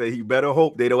Mental say he better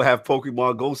hope they don't have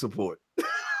Pokemon Go support.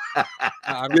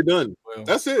 You're done.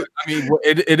 That's it. I mean,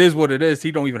 it is what it is.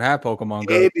 He don't even have Pokemon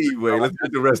Go. Anyway, let's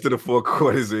get the rest of the 4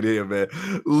 quarters in here, man.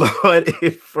 Lord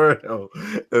Inferno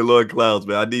and Lord Clouds,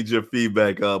 man. I need your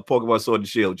feedback. Pokemon Sword and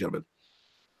Shield, gentlemen.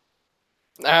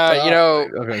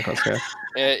 Okay.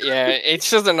 It's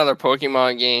just another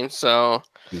Pokemon game, so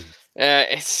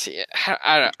I'm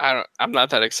not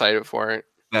that excited for it.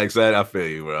 Not excited. I feel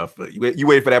you, bro. I feel you. You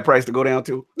wait for that price to go down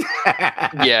too?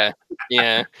 Yeah.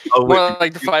 More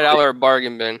like the $5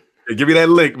 bargain bin. Hey, give me that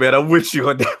link, man. I'm with you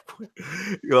on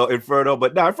that. Inferno,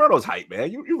 but Inferno's hype,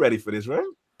 man. You ready for this, right?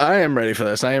 I am ready for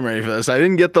this. I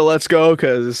didn't get the Let's Go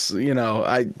because,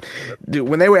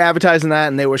 when they were advertising that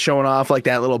and they were showing off like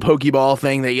that little Pokeball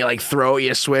thing that you like throw,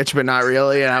 you switch, but not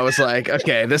really. And I was like,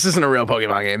 okay, this isn't a real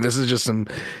Pokemon game. This is just some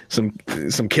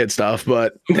kid stuff.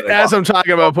 But as I'm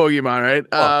talking about Pokemon, right?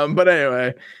 But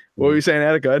anyway, what were you saying,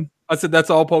 Attic? Go ahead. I said that's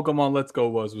all Pokemon Let's Go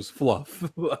was fluff.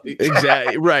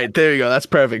 Exactly. Right. There you go. That's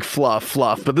perfect. Fluff.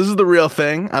 But this is the real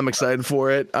thing. I'm excited for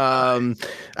it.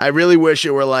 I really wish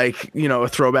it were like, a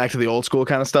throwback to the old school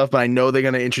kind of stuff, but I know they're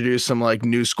going to introduce some like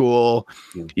new school,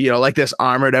 like this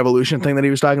armored evolution thing that he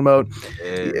was talking about.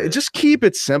 Just keep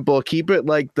it simple. Keep it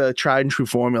like the tried and true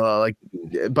formula.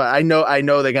 But I know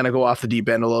they're going to go off the deep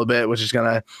end a little bit, which is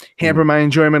going to hamper my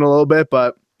enjoyment a little bit,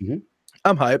 but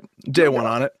I'm hyped. Day one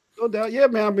on it. No doubt. Yeah,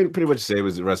 man. I mean, pretty much the same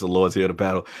as the rest of the lords here in the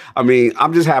battle. I mean,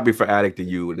 I'm just happy for Addict and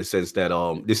you in the sense that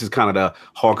this is kind of the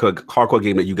hardcore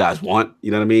game that you guys want. You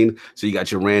know what I mean? So you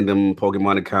got your random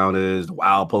Pokemon encounters, the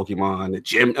wild Pokemon,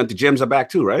 the gyms are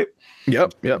back too, right?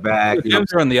 Yep. Back. The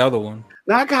gyms are on the other one.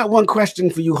 Now I got one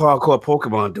question for you, hardcore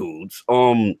Pokemon dudes.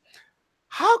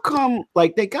 How come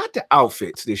they got the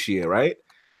outfits this year, right?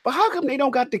 But how come they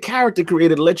don't got the character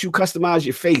creator to let you customize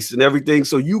your face and everything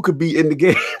so you could be in the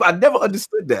game? I never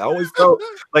understood that. I always felt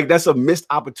like that's a missed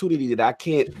opportunity that I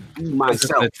can't be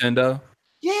myself. Nintendo?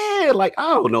 Yeah, I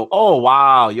don't know. Oh,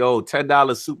 wow. Yo,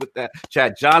 $10 super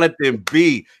chat. Jonathan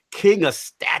B. King of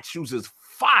Statues is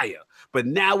fire. But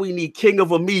now we need King of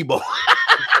Amiibo.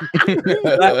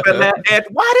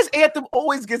 Why does Anthem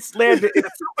always get slandered in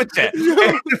the super chat?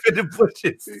 Anthem in the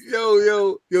bushes.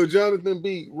 Yo, Jonathan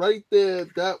B. Right there.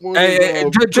 That one.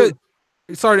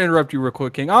 Sorry to interrupt you real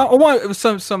quick, King. I want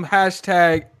some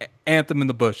hashtag Anthem in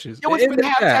the bushes. Yo, in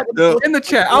the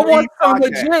chat. I want some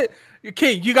legit.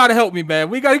 King, you gotta help me, man.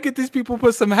 We gotta get these people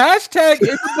put some hashtag in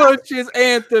the bushes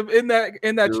Anthem in that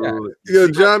chat. Yeah,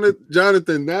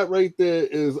 Jonathan, that right there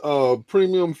is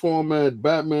premium format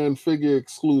Batman figure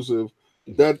exclusive.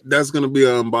 That's gonna be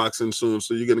an unboxing soon,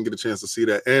 so you're gonna get a chance to see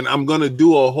that. And I'm gonna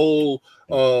do a whole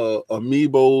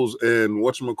Amiibos and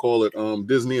whatchamacallit,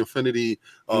 Disney Infinity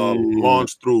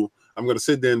launch through. I'm gonna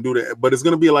sit there and do that, but it's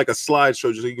gonna be like a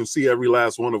slideshow so you can see every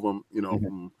last one of them.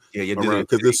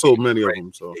 Because there's so many of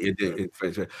them. So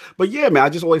but yeah, man, I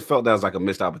just always felt that was like a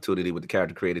missed opportunity with the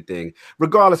character created thing.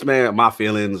 Regardless, man, of my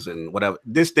feelings and whatever,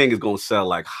 this thing is gonna sell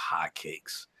like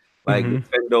hotcakes. Like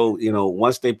Nintendo,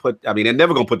 once they they're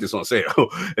never gonna put this on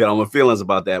sale. My feelings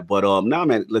about that. But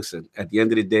man, listen, at the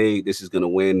end of the day, this is gonna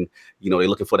win. They're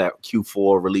looking for that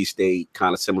Q4 release date,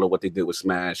 kind of similar to what they did with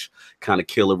Smash, kind of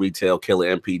killer retail,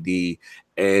 killer MPD.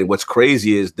 And what's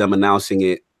crazy is them announcing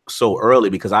it so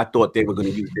early because I thought they were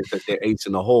going to use this as their ace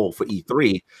in the hole for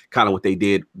E3, kind of what they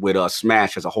did with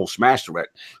Smash as a whole Smash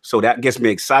Direct. So that gets me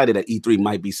excited that E3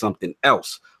 might be something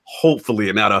else.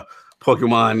 Hopefully, another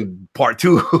Pokemon Part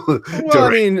 2.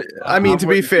 Well, I mean, to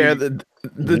be fair,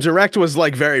 the Direct was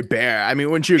like very bare. I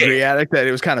mean, wouldn't you agree, Attic, that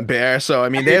it was kind of bare? So I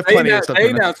mean, they have plenty of stuff. They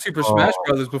announced Super Smash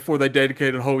Brothers before they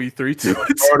dedicated a whole E3 to it.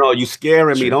 Oh no, you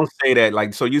scaring me! Don't say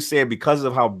that. So you said because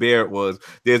of how bare it was,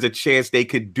 there's a chance they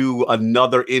could do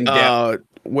another in-depth.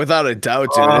 Without a doubt,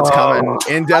 dude, it's coming.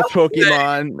 In-depth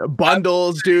Pokemon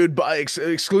bundles, dude.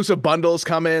 Exclusive bundles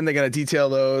coming. They're gonna detail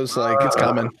those. It's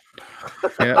coming.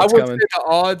 Yeah, I would say the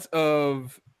odds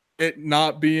of it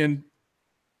not being.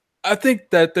 I think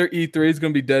that their E3 is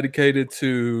going to be dedicated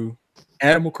to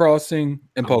Animal Crossing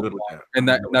and Pokemon, and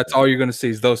that's all you're going to see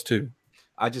is those two.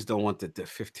 I just don't want the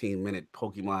 15-minute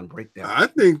Pokemon breakdown. I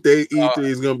think E3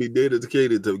 is going to be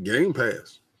dedicated to Game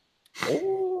Pass.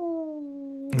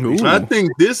 I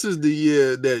think this is the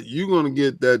year that you're going to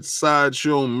get that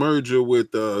sideshow merger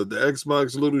with the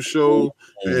Xbox little show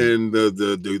and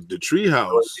the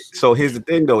Treehouse. So here's the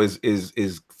thing, though: is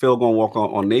Phil going to walk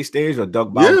on their stage or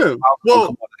Doug Bowser? Yeah,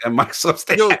 well, and Microsoft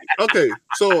stage. Yo, okay,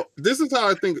 so this is how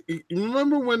I think. You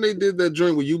remember when they did that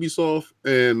joint with Ubisoft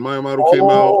and Miyamoto came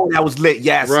out? That was lit.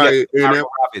 Yes, right. Yes.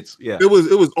 And it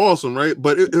was awesome, right?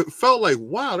 But it felt like,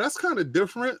 wow, that's kind of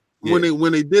different when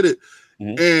they did it,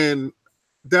 and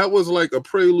that was like a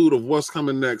prelude of what's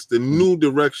coming next, the new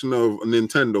direction of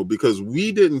Nintendo, because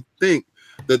we didn't think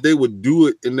that they would do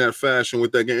it in that fashion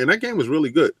with that game, and that game was really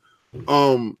good.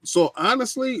 So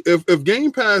honestly, if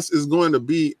Game Pass is going to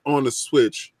be on the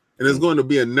Switch and it's going to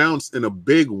be announced in a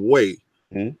big way,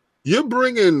 you're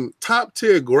bringing top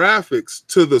tier graphics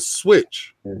to the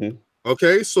Switch.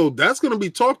 Okay, so that's going to be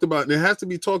talked about, and it has to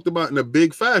be talked about in a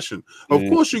big fashion. Of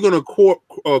course, you're going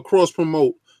to cross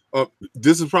promote.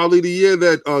 This is probably the year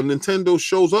that Nintendo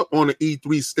shows up on the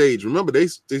E3 stage. Remember, they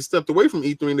stepped away from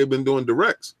E3 and they've been doing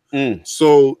directs.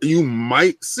 So you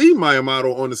might see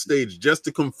Miyamoto on the stage just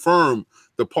to confirm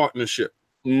the partnership.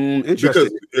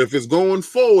 Because if it's going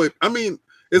forward, I mean,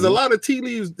 there's a lot of tea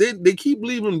leaves. They keep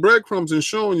leaving breadcrumbs and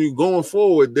showing you going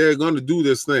forward they're going to do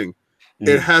this thing.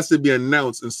 It has to be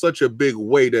announced in such a big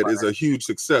way that is a huge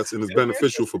success and is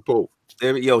beneficial for both.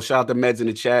 Yo, shout out to Meds in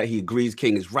the chat. He agrees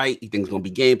King is right. He thinks it's going to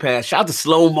be Game Pass. Shout out to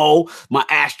Slow Mo, my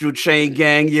Astral Chain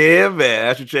gang. Yeah, man.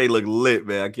 Astral Chain look lit,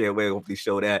 man. I can't wait. Hopefully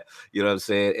show that. You know what I'm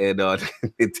saying? And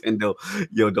Nintendo,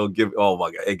 don't give. Oh,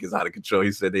 my God. Ink is out of control.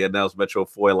 He said they announced Metro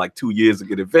 4 like 2 years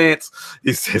in advance.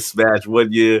 He said Smash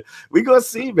 1 year. We going to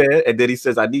see, man. And then he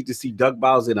says, I need to see Doug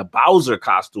Bowser in a Bowser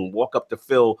costume walk up to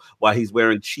Phil while he's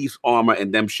wearing Chiefs armor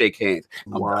and them shake hands.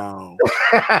 Wow.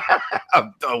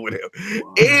 I'm done with him.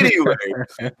 Wow. Anyway,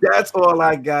 that's all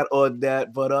I got on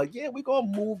that. But yeah, we're gonna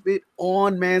move it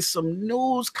on, man. Some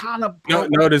news kind of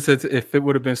notice if it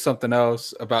would have been something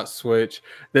else about Switch,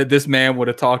 that this man would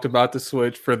have talked about the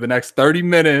Switch for the next 30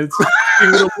 minutes. He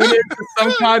would have went into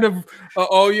some kind of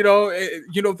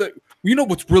you know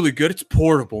what's really good? It's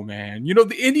portable, man. You know,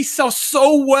 the indie sells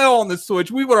so well on the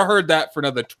Switch. We would have heard that for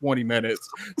another 20 minutes.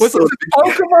 But so,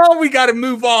 Pokemon, we got to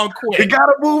move on quick. We got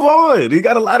to move on. He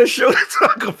got a lot of show to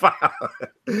talk about.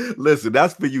 Listen,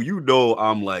 that's for you. You know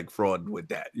I'm like fraud with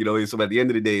that. You know, so at the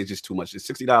end of the day, it's just too much. It's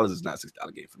 $60 is not a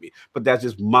 $60 game for me. But that's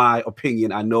just my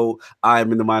opinion. I know I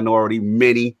am in the minority.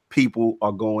 Many people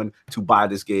are going to buy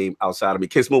this game outside of me.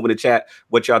 KidSmove in the chat.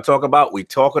 What y'all talking about? We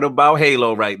talking about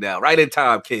Halo right now. Right in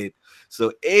time, kid.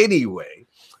 So anyway,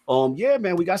 yeah,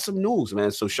 man, we got some news,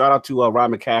 man. So shout out to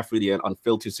Ryan McCaffrey, the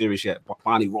Unfiltered series. She had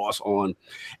Bonnie Ross on,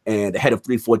 and the head of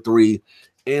 343.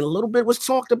 And a little bit was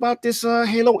talked about this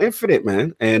Halo Infinite,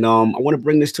 man. And I want to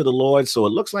bring this to the Lord. So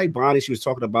it looks like Bonnie, she was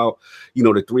talking about, the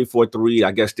 343,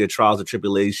 I guess their trials and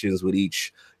tribulations with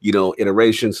each,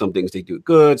 iteration. Some things they did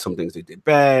good, some things they did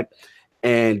bad.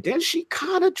 And then she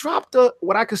kind of dropped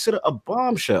what I consider a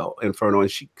bombshell, Inferno.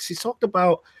 And she talked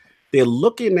about they're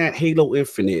looking at Halo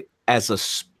Infinite as a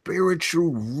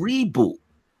spiritual reboot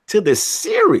to the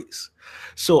series.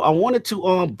 So I wanted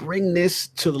to bring this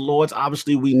to the Lords.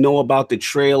 Obviously, we know about the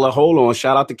trailer. Hold on.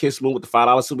 Shout out to KidSmove with the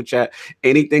 $5 super chat.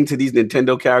 Anything to these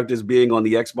Nintendo characters being on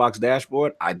the Xbox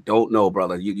dashboard? I don't know,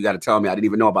 brother. You got to tell me. I didn't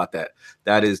even know about that.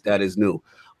 That is new.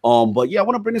 But yeah, I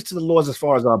want to bring this to the Lords as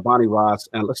far as Bonnie Ross.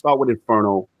 And let's start with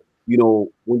Inferno.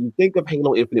 When you think of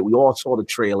Halo Infinite, we all saw the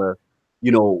trailer.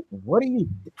 What do you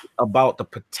think about the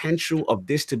potential of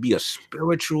this to be a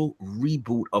spiritual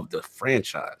reboot of the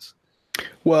franchise?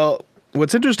 Well,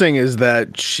 what's interesting is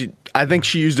that I think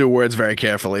she used her words very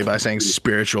carefully by saying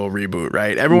spiritual reboot,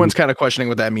 right? Everyone's kind of questioning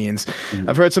what that means.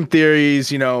 I've heard some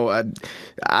theories,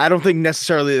 I don't think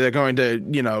necessarily they're going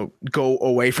to, go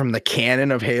away from the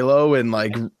canon of Halo and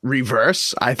like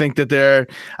reverse. I think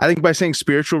by saying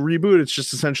spiritual reboot, it's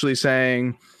just essentially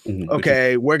saying,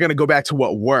 okay, we're going to go back to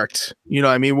what worked. You know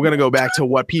what I mean? We're going to go back to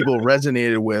what people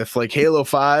resonated with, like Halo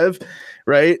 5,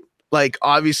 right? Like,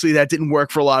 obviously that didn't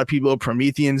work for a lot of people.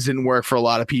 Prometheans didn't work for a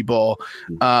lot of people.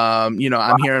 I'm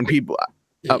hearing people.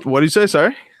 What did you say?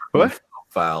 Sorry. What?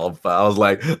 Foul. I was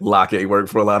like, Lock ain't worked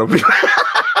for a lot of people.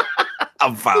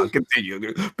 I'm fine.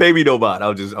 Continue. Pay me no mind.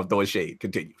 I'm throwing shade.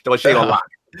 Continue. Throwing shade on Lock.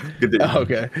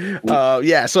 Okay.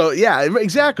 Yeah. So yeah,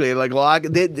 exactly. Like Lock.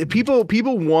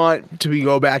 People want to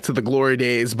go back to the glory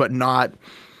days, but not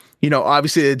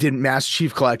obviously it didn't Master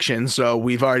Chief Collection, so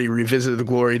we've already revisited the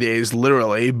glory days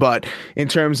literally. But in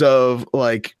terms of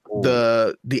like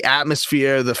the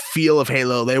atmosphere, the feel of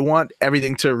Halo, they want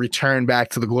everything to return back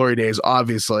to the glory days,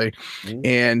 obviously.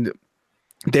 And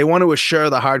they want to assure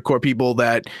the hardcore people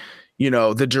that,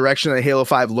 the direction that Halo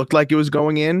 5 looked like it was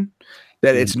going in,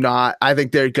 that it's not. I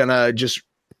think they're going to just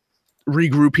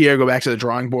regroup here, go back to the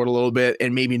drawing board a little bit,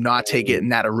 and maybe not take it in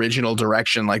that original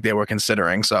direction like they were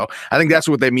considering. So I think that's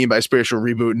what they mean by spiritual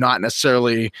reboot, not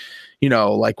necessarily,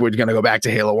 like we're going to go back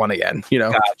to Halo 1 again,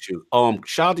 Got you.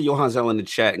 Shout out to Johan Zell in the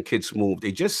chat and KidSmove.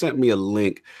 They just sent me a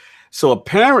link. So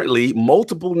apparently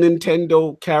multiple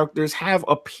Nintendo characters have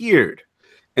appeared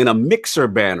in a mixer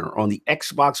banner on the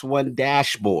Xbox One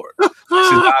dashboard. This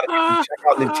is check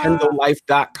out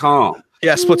NintendoLife.com.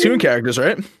 Yeah, Splatoon characters,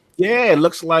 right? Yeah, it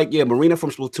looks like Marina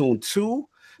from Splatoon 2.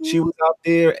 She was out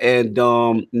there, and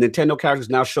Nintendo characters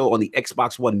now show on the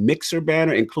Xbox One mixer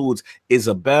banner includes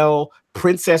Isabelle,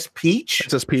 Princess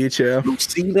Peach,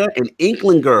 Lucina, and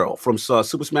Inkling Girl from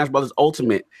Super Smash Bros.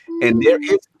 Ultimate, and there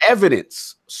is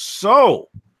evidence. So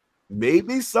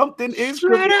maybe something is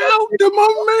Shout out to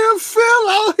my man Phil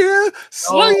out here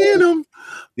slinging them.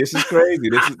 This is crazy.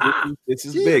 This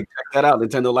is big. Check that out.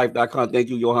 NintendoLife.com. Thank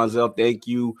you, Johan Zell. Thank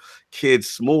you,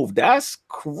 KidSmove. That's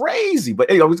crazy. But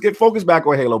anyway, let's get focused back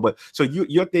on Halo. But so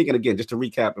you're thinking again, just to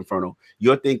recap, Inferno,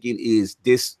 you're thinking is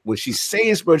this when she's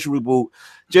saying spiritual reboot,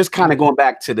 just kind of going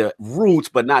back to the roots,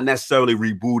 but not necessarily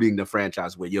rebooting the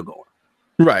franchise where you're going.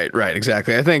 Right,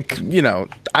 exactly. I think,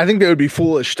 they would be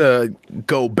foolish to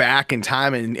go back in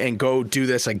time and go do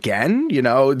this again,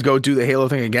 go do the Halo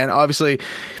thing again. Obviously,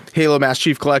 Halo Master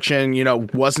Chief Collection,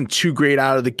 wasn't too great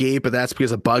out of the gate, but that's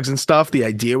because of bugs and stuff. The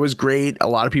idea was great. A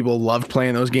lot of people loved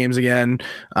playing those games again,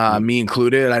 me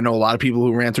included. I know a lot of people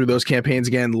who ran through those campaigns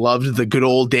again loved the good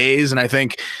old days, and I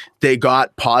think they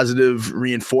got positive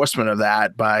reinforcement of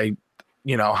that by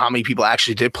how many people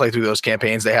actually did play through those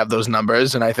campaigns. They have those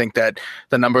numbers, and I think that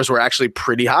the numbers were actually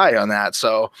pretty high on that.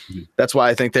 So that's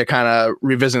why I think they're kind of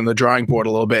revisiting the drawing board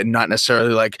a little bit and not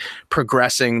necessarily like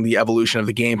progressing the evolution of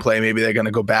the gameplay. Maybe they're going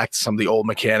to go back to some of the old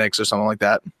mechanics or something like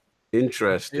that.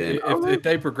 Interesting. If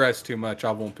they progress too much, I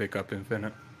won't pick up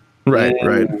Infinite. Right.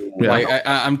 Yeah. Like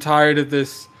I'm tired of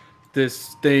this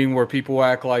thing where people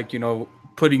act like,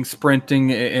 putting sprinting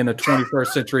in a 21st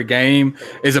century game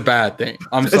is a bad thing.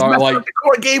 I'm sorry, like the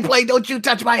core gameplay. Don't you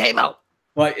touch my Halo?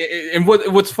 Like, and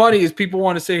what's funny is people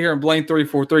want to sit here and blame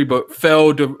 343, but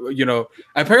failed to,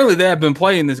 apparently they have been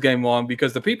playing this game long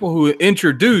because the people who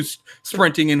introduced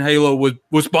sprinting in Halo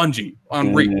was Bungie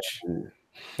on Reach.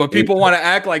 But people want to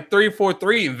act like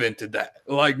 343 invented that.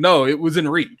 Like, no, it was in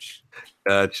Reach.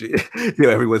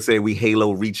 Everyone's saying we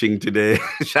Halo reaching today.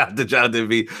 Shout out to Jonathan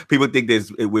V. People think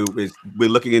we're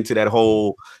looking into that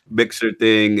whole Mixer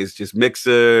thing. It's just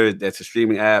Mixer. That's a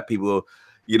streaming app. People,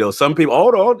 some people.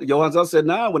 Hold on. Johan Zell said,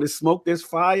 "Nah, when it's smoke, there's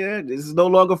fire. This is no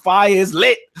longer fire. It's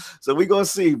lit." So we gonna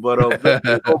see. But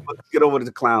let's get over to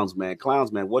the clowns, man.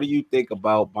 Clowns, man. What do you think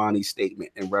about Bonnie's statement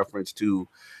in reference to,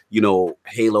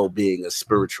 Halo being a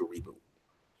spiritual reboot?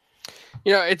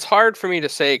 It's hard for me to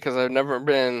say because I've never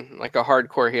been like a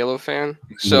hardcore Halo fan.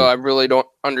 So I really don't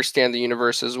understand the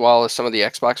universe as well as some of the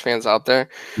Xbox fans out there.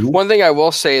 One thing I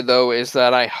will say, though, is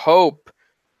that I hope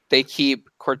they keep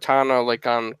Cortana like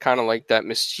on kind of like that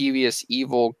mischievous,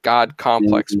 evil god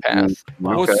complex path.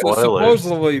 Well,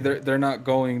 supposedly they're not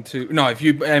going to. No, if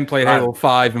you haven't played Halo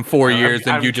 5 in 4 years,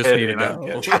 then you just need to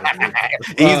go.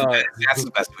 That's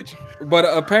the best. But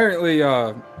apparently,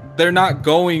 they're not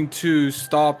going to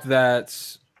stop that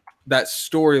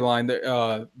storyline.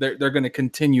 They're going to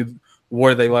continue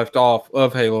where they left off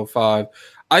of Halo 5.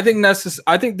 I think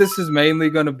this is mainly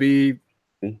going to be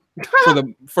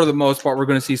for the most part. We're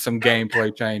going to see some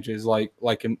gameplay changes, like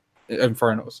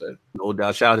Inferno said. No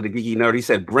doubt. Shout out to the Geeky Nerd. He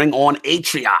said, "Bring on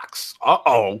Atriox."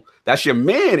 That's your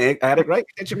man, Addict, right?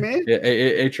 That's your man. Yeah,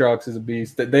 Atriox is a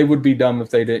beast. They would be dumb if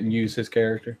they didn't use his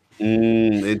character.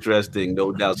 Interesting,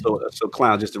 no doubt. So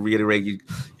Clown, just to reiterate, you're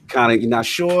not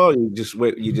sure. You just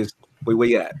wait where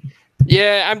you at.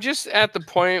 Yeah, I'm just at the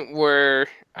point where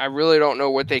I really don't know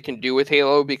what they can do with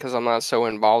Halo because I'm not so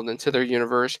involved into their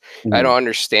universe. I don't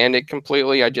understand it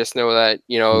completely. I just know that,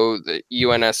 the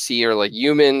UNSC are like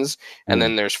humans, and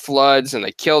then there's floods and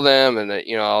they kill them and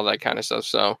all that kind of stuff.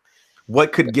 So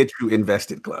what could get you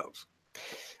invested, Clouds?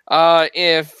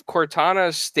 If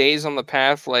Cortana stays on the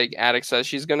path like Attic says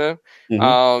she's gonna,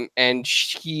 and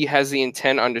she has the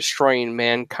intent on destroying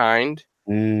mankind,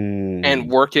 and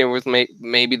working with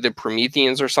maybe the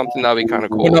Prometheans or something, that'd be kind of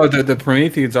cool. Well, no, the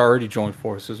Prometheans already joined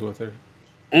forces with her.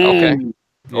 Okay.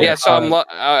 Yeah, so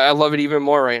I love it even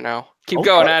more right now. Keep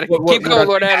going at it. Keep going,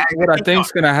 Lord Attic. What I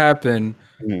think's going to happen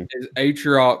is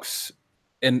Atriox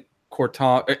and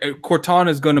Cortana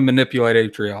is going to manipulate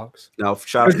Atriox. Now,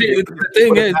 the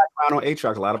thing is, on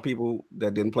Atriox, a lot of people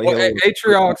that didn't play Halo.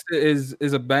 Atriox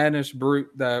is a banished brute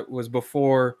that was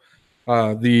before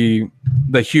the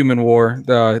human war.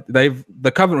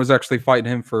 The Covenant was actually fighting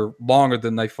him for longer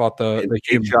than they fought the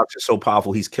human. Atriox is so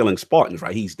powerful, he's killing Spartans,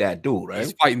 right? He's that dude, right?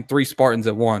 He's fighting 3 Spartans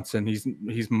at once, and he's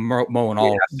mowing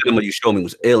all. That cinema you showed me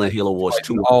was ill in Halo Wars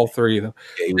 2. All 3 of them.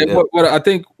 Yeah, what I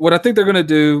think they're gonna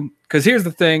do, because here's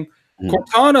the thing,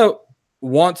 Cortana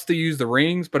wants to use the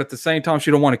rings, but at the same time, she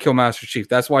don't want to kill Master Chief.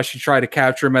 That's why she tried to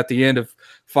capture him at the end of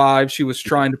 5. She was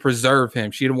trying to preserve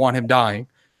him. She didn't want him dying.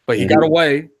 But he got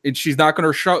away, and she's not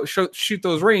going to shoot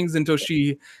those rings until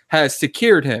she has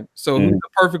secured him. So who's the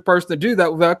perfect person to do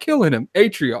that without killing him?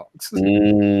 Atriox.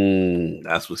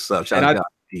 That's what's up. I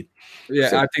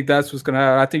think that's what's going to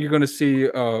happen. I think you're going to see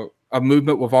a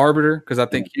movement with Arbiter, because I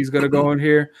think he's going to go in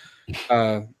here.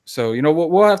 So, you know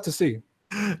what? We'll have to see.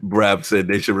 Brab said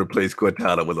they should replace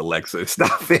Cortana with Alexa.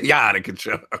 Stop it. Y'all out of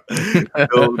control.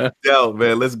 No doubt,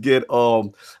 man. Let's get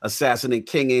Assassin and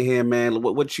King in here, man.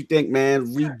 What you think,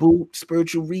 man? Reboot,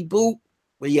 spiritual reboot?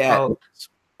 Where you at?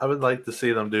 I would like to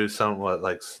see them do somewhat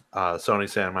like Sony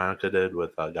Santa Monica did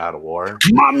with God of War.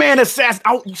 My man, Assassin.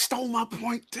 Oh, you stole my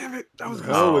point. Damn it. That was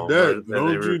hell with that.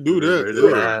 Don't you do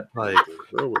that? Like,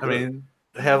 I mean,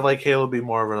 have like Halo be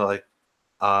more of a like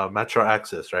Metro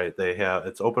Exodus, right?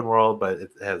 It's open world, but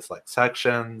it has like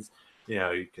sections. You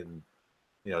know, you can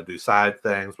do side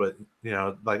things, but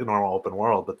like a normal open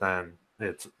world. But then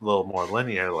it's a little more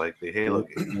linear, like the Halo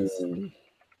games.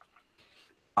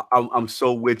 I'm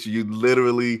so with you. You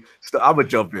literally. I'm gonna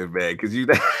jump in, man, because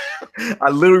I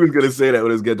literally was gonna say that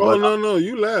when it's getting. Oh no,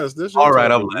 you last. That's all right.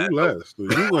 I'm last. You last. You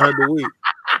gonna have to wait.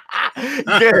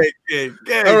 Good.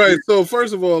 All right. So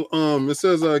first of all, it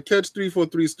says catch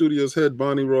 343 Studios head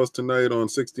Bonnie Ross tonight on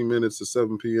 60 Minutes at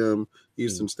 7 p.m.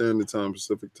 Eastern Standard Time,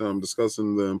 Pacific Time,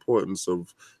 discussing the importance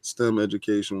of STEM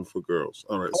education for girls.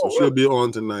 All right. So she'll be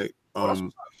on tonight.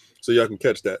 So y'all can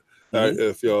catch that. All right,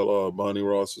 if y'all are Bonnie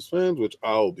Ross's fans, which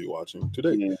I'll be watching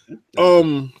today.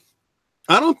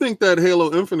 I don't think that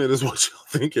Halo Infinite is what y'all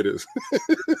think it is.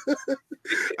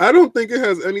 I don't think it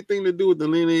has anything to do with the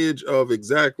lineage of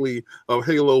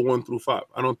Halo 1 through 5.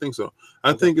 I don't think so.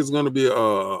 I think it's going to be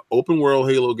a open world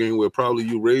Halo game where probably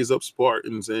you raise up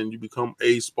Spartans and you become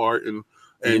a Spartan,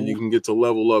 and you can get to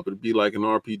level up. It'd be like an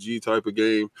RPG type of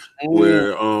game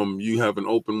where you have an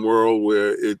open world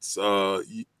where it's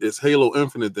Halo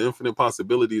Infinite, the infinite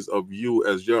possibilities of you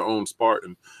as your own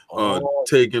Spartan,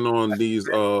 taking on these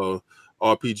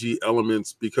RPG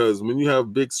elements. Because when you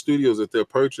have big studios that they're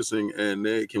purchasing and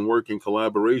they can work in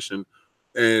collaboration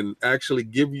and actually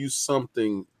give you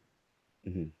something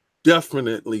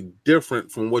definitely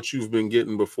different from what you've been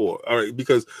getting before. All right,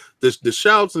 because the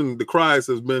shouts and the cries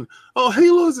has been, oh,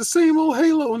 Halo is the same old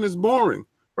Halo and it's boring,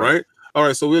 right? All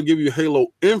right, so we'll give you Halo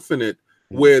Infinite,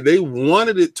 where they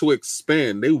wanted it to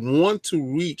expand. They want to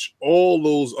reach all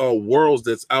those worlds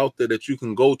that's out there that you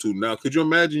can go to. Now, could you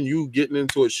imagine you getting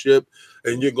into a ship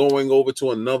and you're going over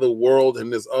to another world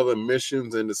and there's other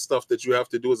missions and the stuff that you have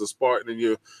to do as a Spartan, and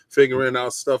you're figuring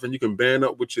out stuff and you can band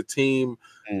up with your team.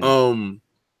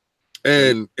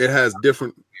 And it has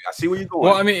different. I see where you're going.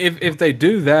 Well, I mean, if they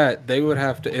do that, they would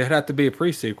have to. It'd have to be a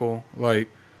pre-sequel, like.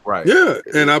 Right. Yeah,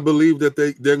 and I believe that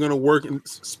they're going to work. In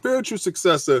spiritual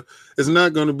successor is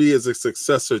not going to be as a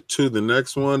successor to the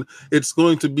next one. It's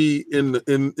going to be in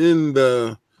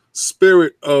the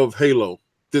spirit of Halo.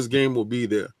 This game will be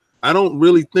there. I don't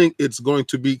really think it's going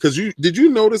to be, because did you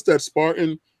notice that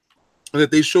Spartan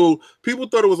that they showed? People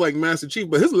thought it was like Master Chief,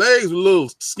 but his legs were a little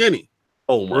skinny.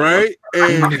 Oh my right,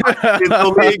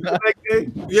 God.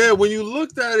 And yeah, when you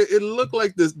looked at it, it looked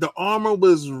like the armor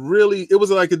was really, it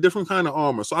was like a different kind of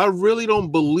armor. So I really don't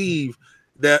believe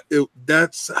that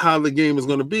that's how the game is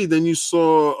going to be. Then you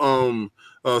saw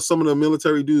some of the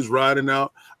military dudes riding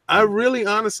out. I really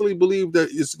honestly believe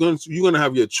that you're going to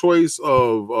have your choice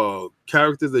of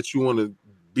characters that you want to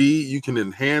be. You can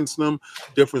enhance them,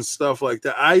 different stuff like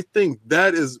that. I think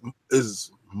that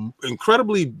is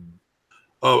incredibly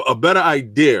a better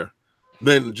idea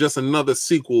than just another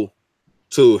sequel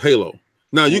to Halo.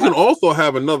 Now, you can also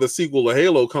have another sequel to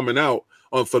Halo coming out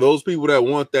for those people that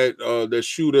want that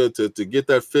shooter to get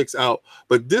that fix out.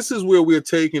 But this is where we're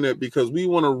taking it, because we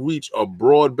want to reach a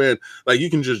broadband. Like,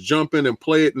 you can just jump in and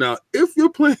play it. Now, if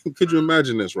you're playing, could you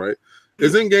imagine this, right?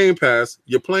 It's in Game Pass.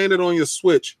 You're playing it on your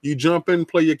Switch. You jump in,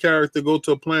 play your character, go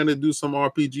to a planet, do some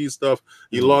RPG stuff.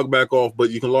 You log back off,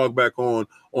 but you can log back on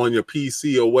your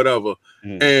PC or whatever.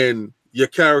 And your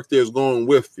character is going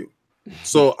with you.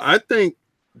 So I think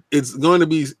it's going to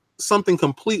be something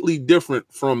completely different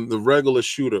from the regular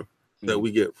shooter that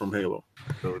we get from Halo.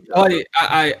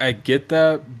 I get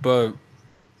that, but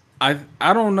I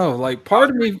don't know. Like part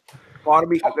of me, I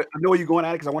know where you're going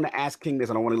at it because I want to ask King this,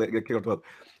 and I want to get King up.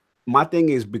 My thing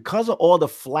is because of all the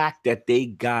flack that they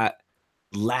got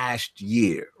last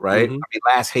year, right? I mean,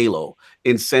 last Halo,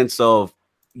 in sense of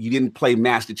you didn't play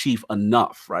Master Chief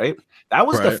enough, right? That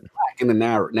was the flack in the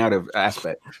narrative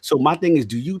aspect. So my thing is,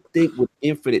 do you think with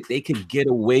Infinite they could get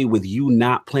away with you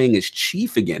not playing as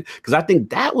Chief again? Because I think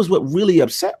that was what really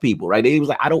upset people, right? They was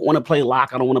like, I don't want to play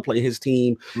Locke, I don't want to play his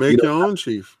team. Make your own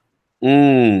Chief.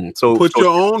 So put your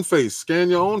own face, scan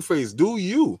your own face, do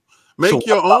you make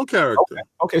your own character?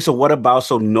 Okay, so what about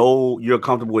you're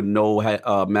comfortable with no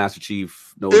Master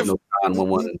Chief, no John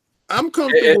 1-1? I'm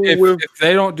comfortable with if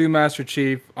they don't do Master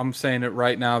Chief, I'm saying it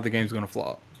right now, the game's gonna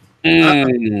flop.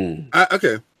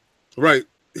 Okay, right.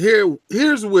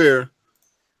 Here's where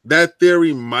that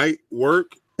theory might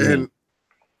work, and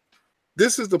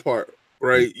this is the part,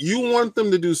 right? You want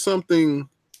them to do something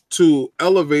to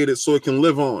elevate it so it can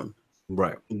live on.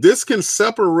 Right. This can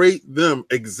separate them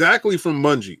exactly from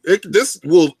Bungie. This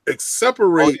will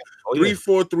separate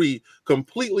 343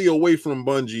 completely away from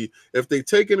Bungie if they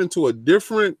take it into a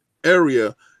different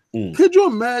area. Could you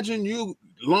imagine you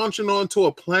launching onto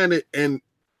a planet and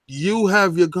you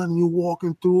have your gun, you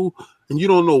walking through, and you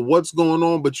don't know what's going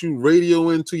on, but you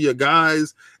radio into your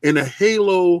guys in a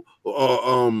Halo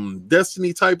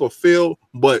Destiny type of feel,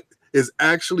 but is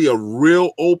actually a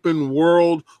real open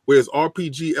world where it's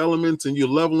RPG elements and you're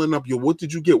leveling up. What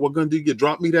did you get? What gun did you get?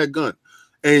 Drop me that gun.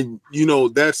 And you know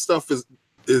that stuff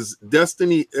is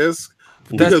Destiny-esque.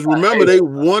 Because remember, they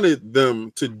wanted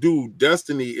them to do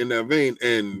Destiny in that vein,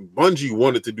 and Bungie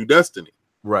wanted to do Destiny.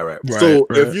 Right. So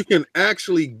if you can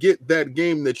actually get that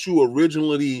game that you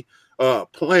originally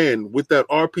planned with that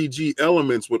RPG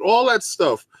elements, with all that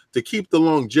stuff to keep the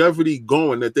longevity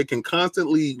going, that they can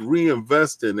constantly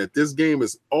reinvest in, that this game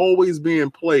is always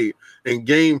being played in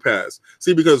Game Pass.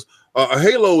 See, because a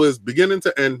Halo is beginning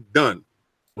to end done,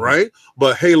 right?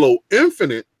 But Halo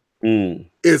Infinite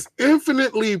is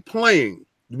infinitely playing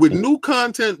with new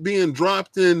content being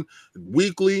dropped in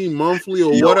weekly, monthly,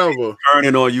 or whatever.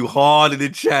 Turning on you hard in the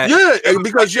chat. Yeah,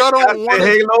 because y'all don't want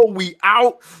Halo. We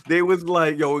out. They was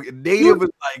like, Native was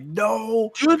like,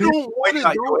 no. You don't want it.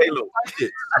 Don't fight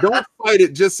it. Don't fight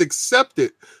it. Just accept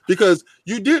it. Because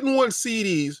you didn't want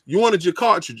CDs. You wanted your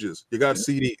cartridges. You got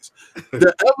CDs.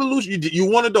 The evolution. You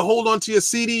wanted to hold on to your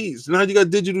CDs. Now you got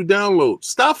digital download.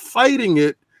 Stop fighting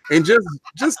it and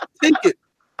just take it.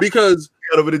 Because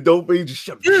you want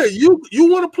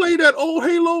to play that old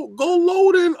Halo, go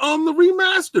load in the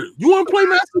remaster. You want to play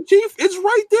Master Chief? It's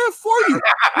right there for you.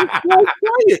 You don't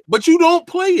play it, but you don't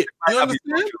play it. You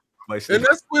understand? And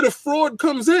that's where the fraud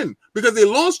comes in, because they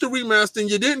launched the remaster and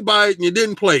you didn't buy it and you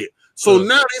didn't play it. So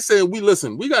now they say, we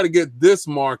got to get this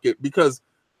market, because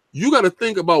you got to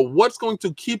think about what's going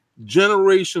to keep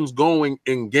generations going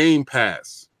in Game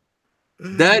Pass.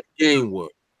 That game would.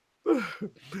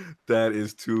 That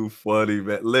is too funny,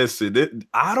 man. Listen,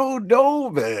 I don't know,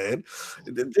 man.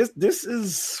 This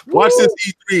is watch this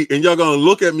E3, and y'all gonna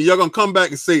look at me. Y'all gonna come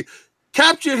back and say,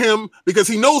 "Capture him because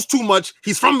he knows too much.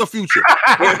 He's from the future."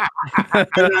 And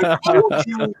I told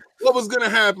you what was gonna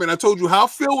happen. I told you how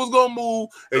Phil was gonna move,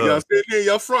 and y'all sitting here,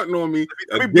 y'all fronting on me.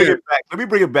 Let me bring it back. Let me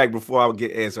bring it back before I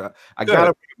get answer. I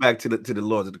gotta bring it back to the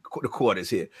Lords of the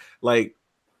quarters here, like.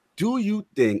 Do you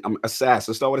think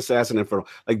Assassin? Start with Assassin Inferno.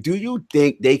 Like, do you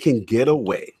think they can get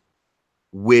away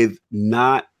with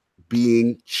not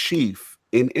being Chief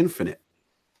in Infinite?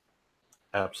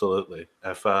 Absolutely.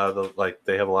 If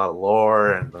they have a lot of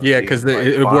lore and because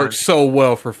it works so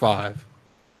well for 5.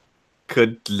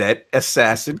 Could let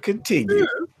Assassin continue.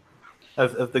 Yeah.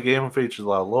 If the game features a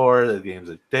lot of lore, the game's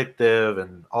addictive,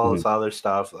 and all this other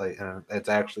stuff, and it's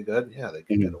actually good, yeah, they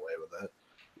can get away with it.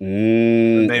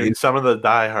 Maybe some of the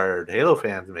diehard Halo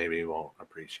fans maybe won't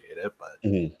appreciate it, but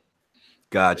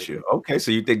got you. Okay,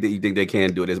 so you think they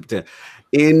can do it?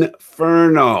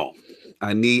 Inferno.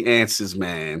 I need answers,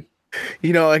 man.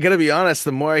 You know, I gotta be honest.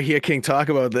 The more I hear King talk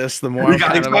about this, the more I'm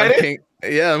kind of on King.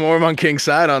 Yeah, the more I'm on King's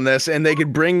side on this, and I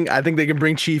think they could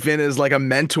bring Chief in as like a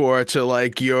mentor to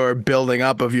like your building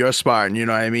up of your Spartan. You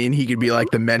know what I mean? He could be like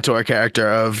the mentor character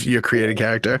of your created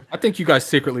character. I think you guys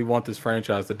secretly want this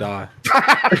franchise to die.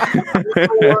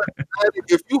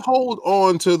 If you hold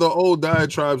on to the old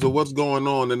diatribes of what's going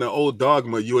on in the old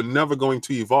dogma, you are never going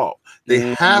to evolve. They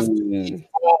have to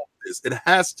evolve. It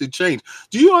has to change.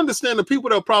 Do you understand the people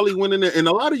that probably went in there? And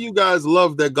a lot of you guys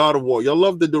love that God of War. Y'all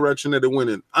love the direction that it went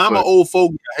in. I'm an old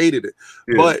folk. I hated it.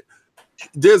 Yeah. But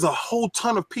there's a whole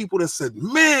ton of people that said,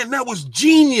 man, that was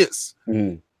genius.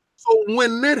 So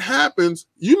when that happens,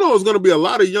 you know, it's going to be a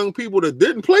lot of young people that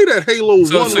didn't play that Halo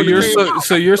 1.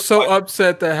 So you're so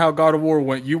upset that how God of War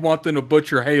went. You want them to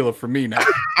butcher Halo for me now.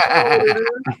 I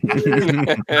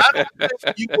don't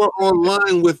think you were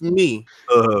online with me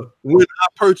when I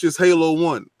purchased Halo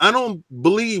 1. I don't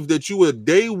believe that you were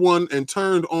day one and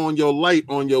turned on your light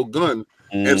on your gun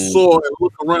and saw and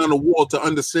looked around the wall to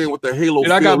understand what the Halo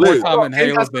feel I got more is. time in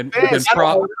Halo than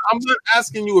I'm not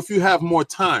asking you if you have more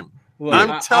time. Look,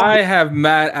 I have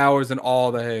mad hours in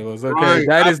all the Halos. Okay, right,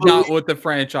 that is not what the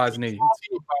franchise needs.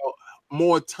 About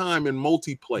more time in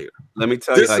multiplayer. Let me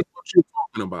tell you, this is what you're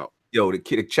talking about. Yo, the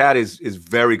chat is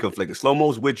very conflicted. Slow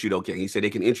Mo's with you though, King. He said they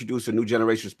can introduce a new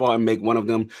generation Spartan, make one of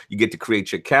them. You get to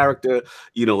create your character.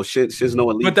 You know,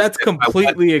 Shizno Elite. But that's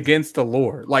completely against the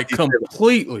lore, like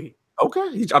completely.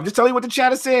 Okay, I'm just telling you what the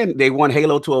chat is saying. They want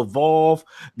Halo to evolve.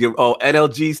 The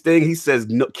NLG's thing, he says,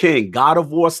 no, King, God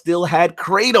of War still had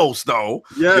Kratos, though.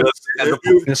 Yes,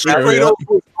 Kratos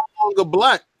was no longer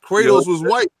black. Kratos was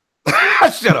white.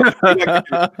 Shut up.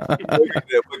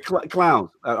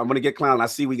 Clowns. I'm going to get Clown. I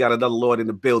see we got another Lord in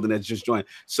the building that's just joined.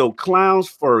 So, Clowns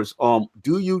first.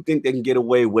 Do you think they can get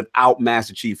away without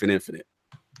Master Chief and Infinite?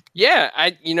 Yeah,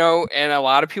 and a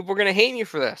lot of people are going to hate me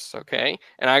for this, okay?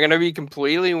 And I'm going to be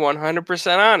completely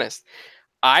 100% honest.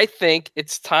 I think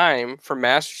it's time for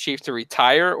Master Chief to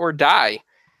retire or die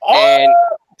and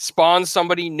spawn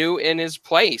somebody new in his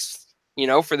place,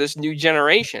 for this new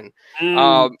generation.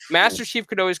 Master Chief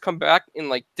could always come back in,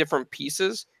 like, different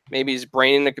pieces. Maybe his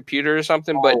brain in the computer or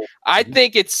something, but I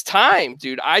think it's time,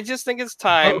 dude. I just think it's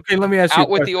time. Okay, let me ask you out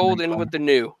with the old and with the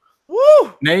new.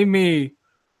 Woo! Name me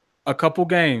a couple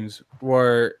games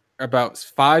where about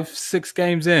 5-6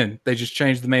 games in, they just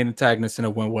changed the main antagonist and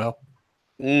it went well.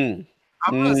 I'm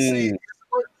not saying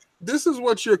this is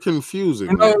what you're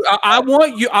confusing. No, I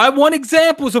want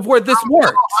examples of where this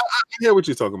works. I hear what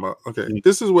you're talking about. Okay,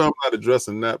 this is where I'm not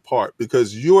addressing that part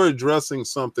because you're addressing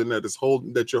something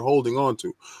that you're holding on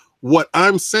to. What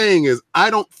I'm saying is I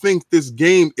don't think this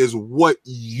game is what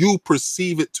you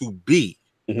perceive it to be.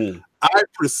 I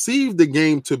perceive the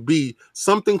game to be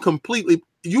something completely.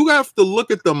 You have to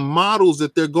look at the models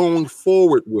that they're going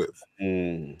forward with.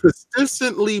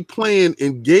 Consistently playing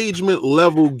engagement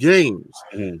level games.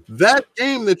 That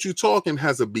game that you're talking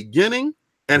has a beginning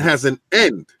and has an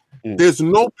end. There's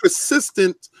no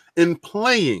persistence in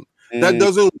playing. That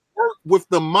doesn't work with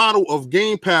the model of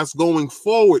Game Pass going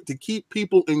forward to keep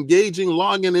people engaging,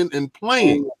 logging in, and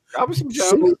playing.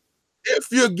 So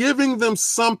if you're giving them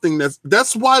something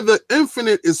that's why the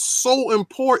Infinite is so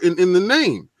important in the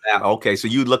name. Okay, so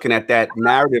you looking at that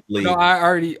narratively. No, I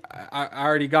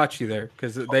already got you there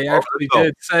because they actually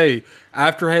did say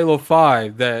after Halo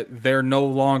 5 that they're no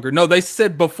longer. No, they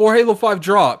said before Halo 5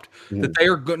 dropped that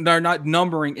they're not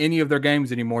numbering any of their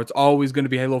games anymore. It's always going to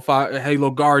be Halo 5, Halo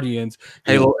Guardians,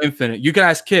 Halo Infinite. You can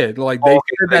ask Kid. Like they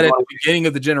said that at the beginning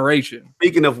of the generation.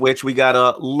 Speaking of which, we got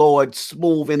a Lord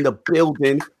Smooth in the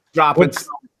building dropping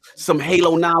some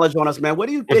Halo knowledge on us, man. What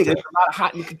do you think? There's a lot of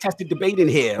hot and contested debate in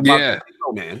here about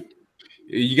Halo, man.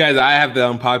 You guys, I have the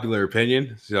unpopular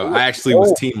opinion. So I actually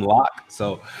was Team Lock.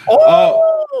 So,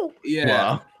 yeah.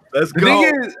 Wow. Let's go. The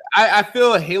thing is, I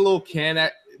feel Halo can.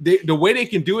 The way they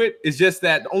can do it is just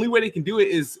that the only way they can do it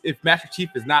is if Master Chief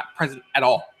is not present at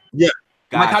all. Yeah.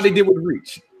 Like how they did with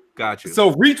Reach. Got you.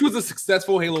 So Reach was a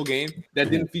successful Halo game that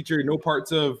didn't feature no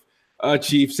parts of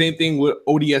Chief. Same thing with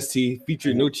ODST,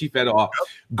 featured no Chief at all.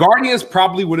 Guardians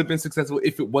probably would have been successful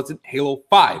if it wasn't Halo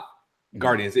 5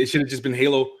 Guardians. It should have just been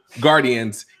Halo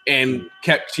Guardians and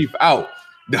kept Chief out.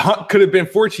 The hunt could have been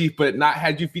for Chief, but not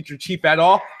had you featured Chief at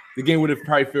all. The game would have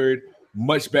probably fared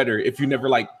much better if you never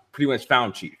pretty much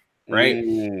found Chief, right?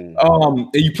 And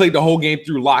you played the whole game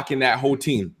through locking that whole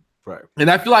team. Right. And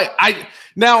I feel like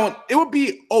now it would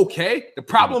be okay. The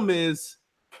problem is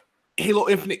Halo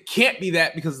Infinite can't be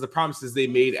that because of the promises they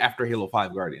made after Halo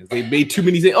 5 Guardians. They made too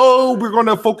many say, we're going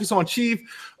to focus on Chief.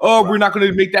 We're not going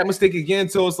to make that mistake again.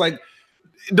 So it's like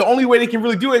the only way they can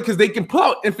really do it because they can pull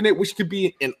out Infinite, which could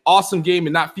be an awesome game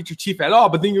and not feature Chief at all.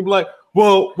 But then you'll be like,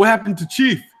 well, what happened to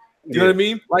Chief? You know what I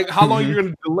mean? Like, how long are you going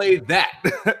to delay that?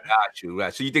 Got you.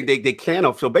 Right. So you think they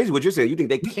can't? So basically, what you're saying, you think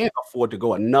they can't afford to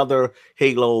go another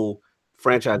Halo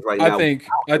franchise right now?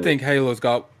 I think Halo's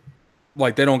got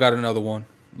they don't got another one.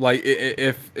 Like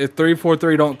if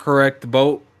 343 don't correct the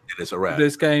boat, it's a wrap.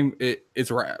 This game,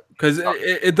 it's a wrap because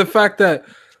the fact that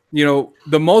the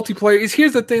multiplayer is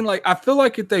here's the thing. Like I feel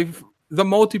like if they the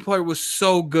multiplayer was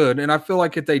so good, and I feel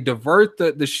like if they divert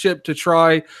the ship to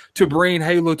try to bring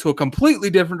Halo to a completely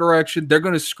different direction, they're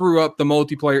going to screw up the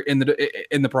multiplayer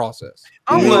in the process.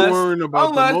 Worrying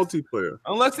about the multiplayer.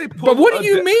 Unless they But what do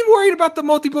you mean worried about the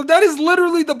multiplayer? That is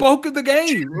literally the bulk of the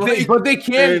game. But they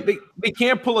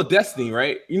can't pull a Destiny,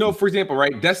 right? You know, for example,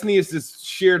 right? Destiny is this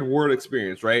shared world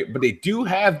experience, right? But they do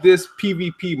have this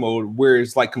PvP mode where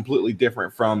it's like completely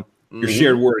different from your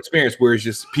shared world experience, where it's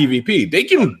just PvP. They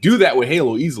can do that with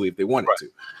Halo easily if they wanted to,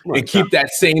 and keep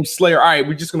that same Slayer. All right,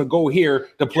 we're just gonna go here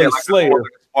to play Slayer.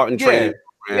 Spartan training.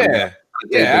 Yeah,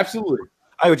 absolutely.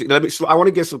 I want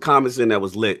to get some comments in that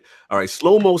was lit. All right,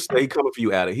 Slow Mo Stay coming for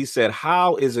you, Adam. He said,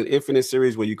 "How is an infinite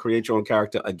series where you create your own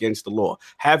character against the law?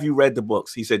 Have you read the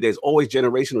books?" He said, "There's always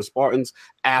generation of Spartans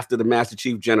after the Master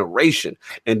Chief generation."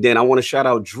 And then I want to shout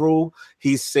out Drew.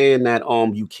 He's saying that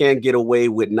you can't get away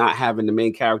with not having the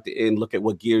main character in. Look at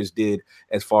what Gears did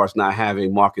as far as not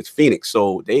having Marcus Phoenix.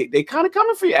 So they kind of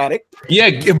coming for you, Addict.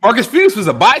 Yeah, Marcus Phoenix was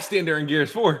a bystander in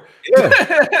Gears 4. Yeah,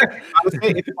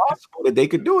 it's possible that they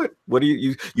could do it. What do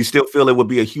you still feel it would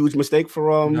be a huge mistake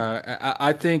for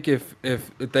I think if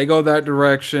they go that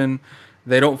direction,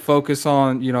 they don't focus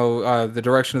on the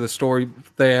direction of the story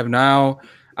they have now.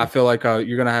 I feel like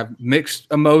you're gonna have mixed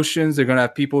emotions. They're gonna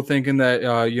have people thinking that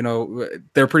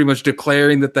they're pretty much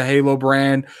declaring that the Halo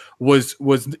brand was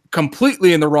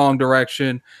completely in the wrong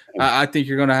direction. I think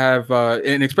you're gonna have,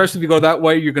 and especially if you go that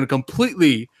way, you're gonna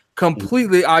completely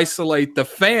isolate the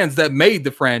fans that made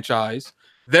the franchise.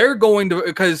 They're going to,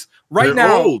 because right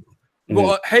now,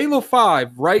 well, Halo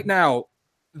 5 right now,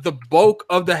 the bulk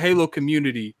of the Halo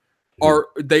community are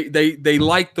they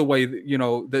like the way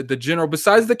the general,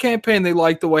 besides the campaign, they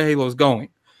like the way Halo's going.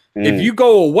 If you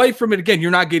go away from it again,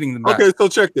 you're not getting them back. Okay, so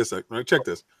check this. Right, check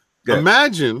this. Yeah.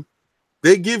 Imagine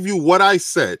they give you what I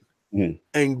said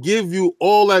and give you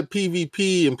all that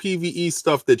PvP and PvE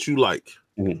stuff that you like.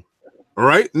 All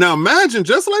right. Now imagine,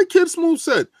 just like KidSmove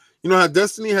said, you know how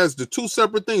Destiny has the two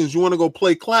separate things. You want to go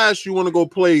play Clash, you want to go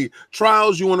play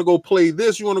Trials, you want to go play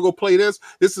this, you want to go play this.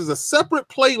 This is a separate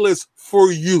playlist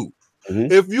for you.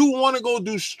 If you want to go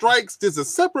do strikes, there's a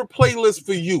separate playlist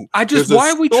for you.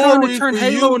 Why are we trying to turn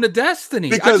Halo into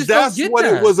Destiny? Because that's what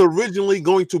it was originally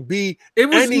going to be. It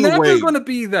was never going to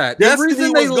be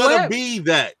be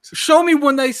that. Show me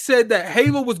when they said that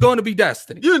Halo was going to be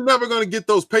Destiny. You're never going to get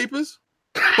those papers.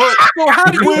 But so how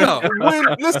do you know?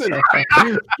 Listen,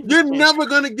 you're never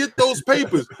going to get those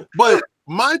papers. But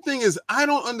my thing is, I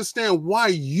don't understand why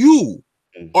you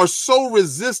are so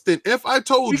resistant. If I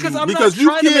told because you, I'm because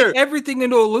not trying to make everything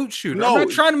into a loot shooter. No, I'm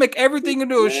not trying to make everything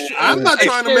into I'm not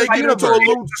trying to make it into a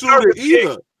loot shooter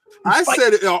either. I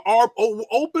said it,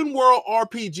 open world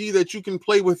RPG that you can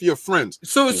play with your friends.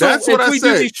 So that's what I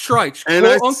said. Do these strikes, and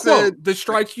quote unquote, the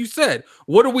strikes you said,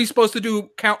 what are we supposed to do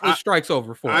countless strikes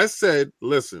over for? I said,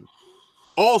 listen.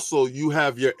 Also, you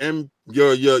have your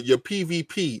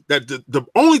PvP. That the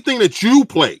only thing that you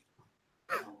play.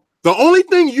 The only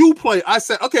thing you play, I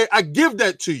said, okay, I give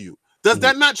that to you. Does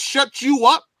that not shut you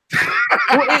up?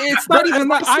 Well, it's not even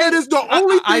that. I said it's the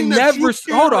only thing that you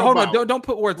hold on. Don't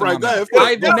put words in my mouth.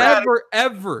 I've never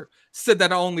ever said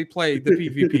that I only played the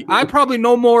PvP. I probably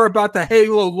know more about the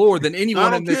Halo lore than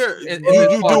anyone in this. You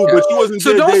do, but you wasn't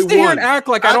so don't stay here and act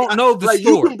like I don't know the story.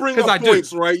 You can bring up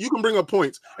points, right? You can bring up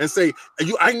points and say,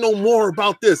 I know more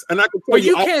about this, and I can tell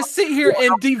you. But you can't sit here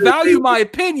and devalue my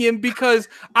opinion because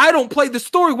I don't play the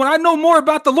story when I know more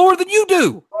about the lore than you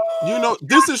do. You know,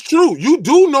 this is true. You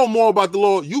do know more about the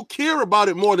law. You care about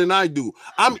it more than I do.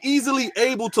 I'm easily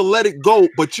able to let it go,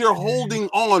 but you're holding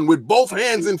on with both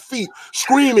hands and feet,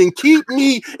 screaming, keep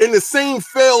me in the same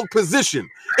failed position.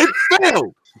 It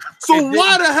failed. So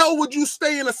why the hell would you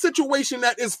stay in a situation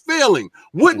that is failing?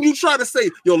 Wouldn't you try to say,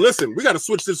 yo, listen, we got to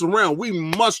switch this around. We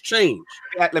must change.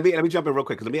 Let me jump in real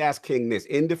quick. Let me ask King this.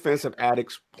 In defense of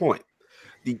Addict's point,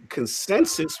 the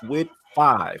consensus with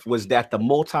 5 was that the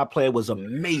multiplayer was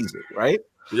amazing, right?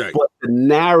 Right. But the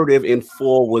narrative in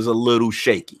 4 was a little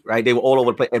shaky, right? They were all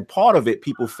over the place. And part of it,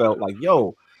 people felt like,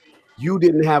 yo, you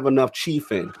didn't have enough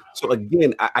Chief in. So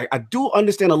again, I do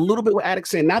understand a little bit what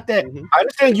Addict's saying. Not that I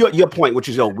understand your point, which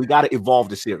is, yo, we got to evolve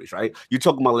the series, right? You're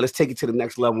talking about let's take it to the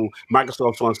next level.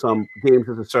 Microsoft's on some games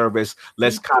as a service.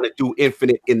 Let's kind of do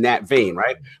Infinite in that vein,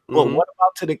 right? But what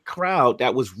about to the crowd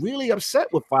that was really upset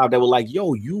with 5 that were like,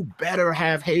 yo, you better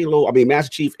have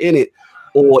Master Chief in it,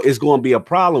 or it's going to be a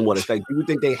problem with us? Like, do you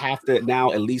think they have to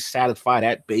now at least satisfy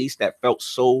that base that felt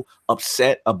so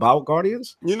upset about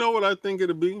Guardians? You know what I think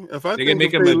it'll be? If I they can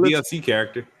make him a DLC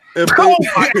character. If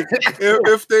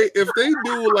they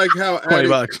do like how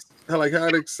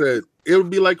Addict said, it would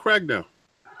be like Crackdown.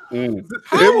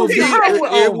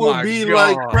 It will be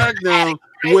like Crackdown,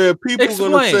 where people are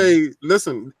going to say,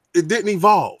 "Listen, it didn't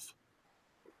evolve,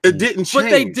 it didn't change." But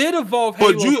they did evolve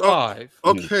Halo 5.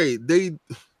 Okay,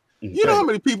 you know how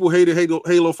many people hated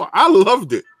Halo 5? I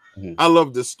loved it. I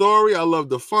loved the story. I loved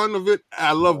the fun of it.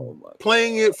 I loved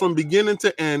playing it from beginning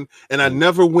to end, and I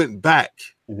never went back.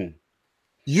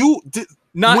 You did.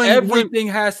 Not everything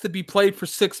has to be played for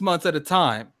 6 months at a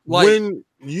time. Like, when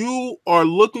you are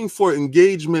looking for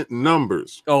engagement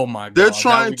numbers, oh my God, they're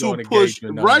trying to push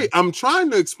right. I'm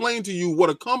trying to explain to you what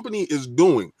a company is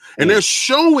doing, and they're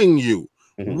showing you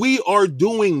we are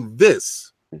doing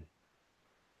this.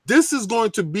 This is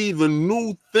going to be the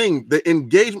new thing, the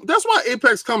engagement. That's why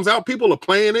Apex comes out. People are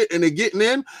playing it and they're getting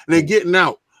in and they're getting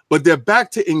out. But they're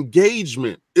back to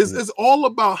engagement. It's all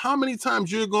about how many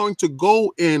times you're going to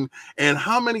go in and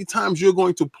how many times you're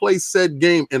going to play said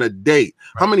game in a day.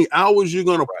 How many hours you're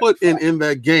going to put in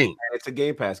that game. And it's a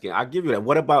Game Pass game. I'll give you that.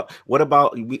 What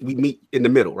about we meet in the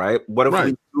middle, right? What if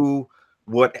we do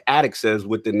what Attic says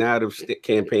with the narrative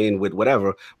campaign with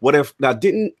whatever? What if now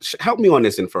help me on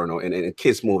this, Inferno, and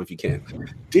KidSmove if you can.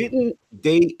 Didn't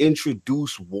they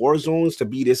introduce war zones to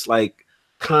be this like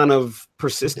kind of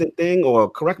persistent thing, or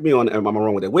correct me on am I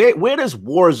wrong with it? Where does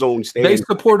Warzone stand? They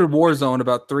supported Warzone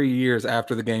about 3 years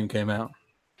after the game came out.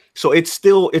 So it's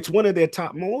one of their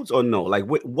top modes, or no? Like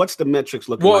what's the metrics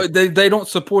looking like? Well, they don't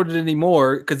support it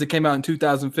anymore because it came out in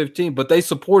 2015, but they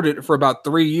supported it for about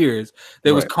 3 years.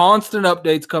 There was constant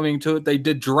updates coming to it. They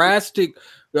did drastic,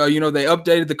 they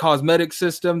updated the cosmetic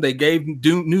system. They gave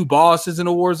new bosses in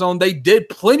the Warzone. They did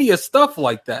plenty of stuff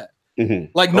like that.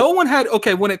 Like no one had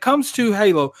when it comes to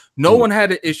Halo, no one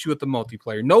had an issue with the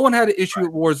multiplayer. No one had an issue with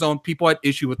Warzone. People had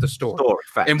issue with the story.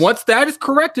 And once that is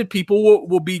corrected, people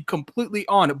will be completely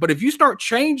on it. But if you start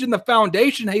changing the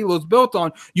foundation Halo's built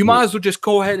on, you might as well just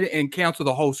go ahead and cancel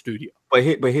the whole studio. But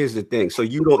here's the thing. So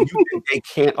you think they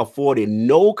can't afford in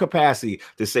no capacity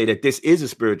to say that this is a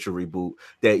spiritual reboot,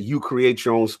 that you create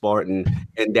your own Spartan,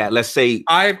 and that let's say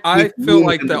I feel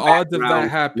like the odds of that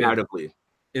happening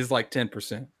is like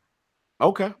 10%.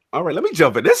 Okay. All right. Let me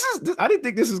jump in. I didn't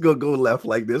think this is going to go left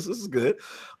like this. This is good.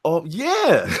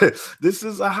 Yeah. This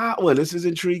is a hot one. This is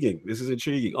intriguing.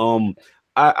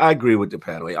 I agree with the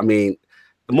panel. I mean,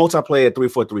 the multiplayer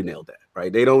 343 nailed that,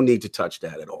 right? They don't need to touch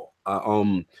that at all.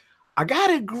 I got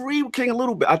to agree with King a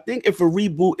little bit. I think if a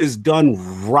reboot is done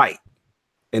right,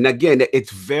 and again,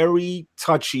 it's very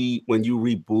touchy when you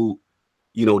reboot,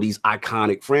 these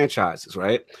iconic franchises,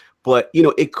 right? But,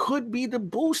 it could be the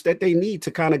boost that they need to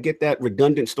kind of get that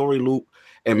redundant story loop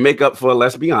and make up for,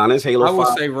 let's be honest, Halo 5. I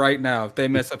will say right now, if they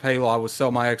mess up Halo, I will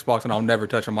sell my Xbox and I'll never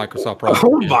touch a Microsoft product.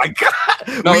 Oh, my God.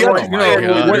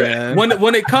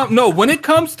 When it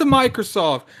comes to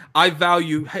Microsoft, I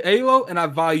value Halo and I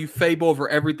value Fable over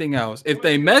everything else. If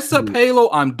they mess up Halo,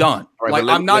 I'm done. Right,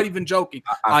 I'm not even joking.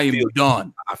 I am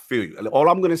done. I feel you. All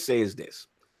I'm going to say is this.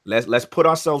 Let's put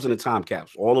ourselves in the time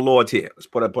capsule. All the Lord's here. Let's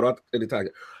put our in the time.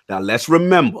 Now let's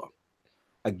remember,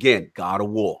 again, God of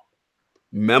War.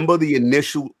 Remember the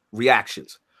initial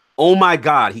reactions. Oh my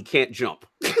God, he can't jump.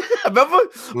 Remember?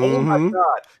 Oh my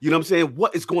God. You know what I'm saying?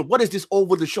 What is this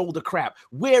over the shoulder crap?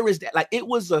 Where is that? Like it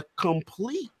was a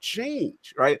complete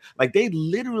change, right? Like they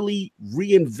literally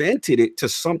reinvented it to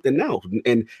something else.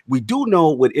 And we do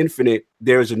know with Infinite,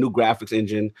 there's a new graphics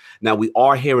engine. Now we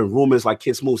are hearing rumors, like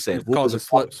KidSmove said. It's called the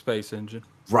Slip Space engine.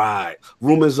 Right.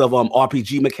 Rumors of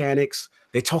RPG mechanics.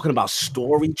 They're talking about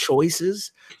story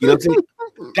choices. You know what I'm saying?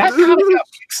 That kind of got me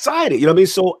excited. You know what I mean?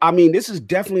 So, I mean, this is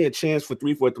definitely a chance for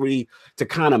 343 to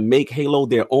kind of make Halo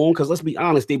their own. Because let's be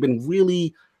honest, they've been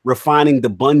really refining the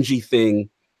Bungie thing.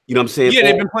 You know what I'm saying? Yeah,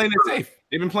 they've been playing it safe.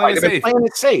 They've been playing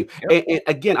it safe. Yep. And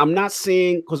again, I'm not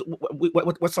saying because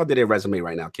what's under their resume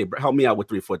right now? Okay, help me out with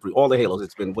 343. All the Halos.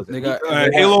 It's been they got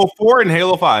Halo 4 and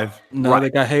Halo 5. No, they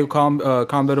got Halo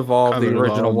Combat Evolved, the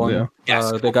original one. Yeah.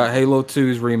 Yes. They got Halo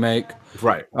 2's remake.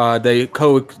 Right. They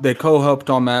co-helped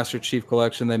on Master Chief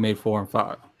Collection. They made 4 and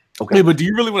 5. Okay, hey, but do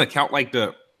you really want to count like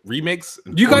the remakes?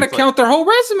 You got to count their whole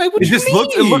resume. What you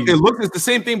mean? It looks it's the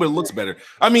same thing, but it looks better.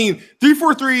 I mean,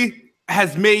 343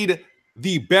 has made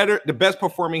the best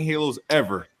performing Halos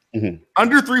ever.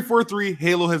 Under 343,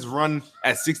 Halo has run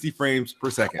at 60 frames per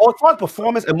second. As far as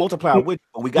performance and multiplier, but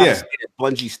we got to say that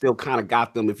Bungie still kind of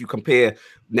got them. If you compare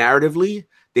narratively,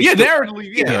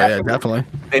 narratively, definitely.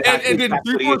 And then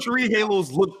 343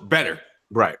 Halos look better,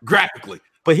 right, graphically.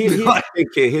 But here's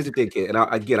the thing, kid. And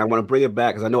I want to bring it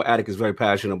back because I know Attic is very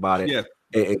passionate about it. Yeah.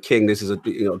 And King, this is a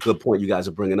good point you guys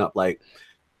are bringing up. Like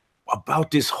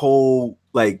about this whole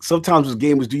sometimes with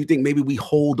gamers, do you think maybe we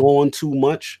hold on too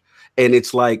much And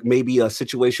it's like maybe a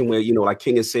situation where, you know, like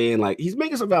King is saying, like he's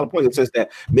making some valid point in the sense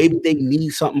that maybe they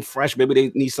need something fresh, maybe they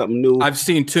need something new. I've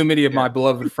seen too many of my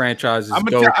beloved franchises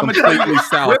go completely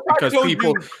south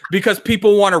because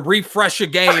people want to refresh a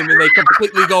game and they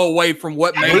completely go away from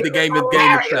what made the game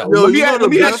itself. Let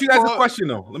me ask you guys a question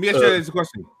though. Let me ask you guys a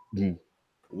question.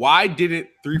 Why didn't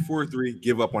 343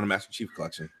 give up on the Master Chief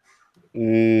Collection?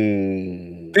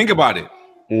 Think about it.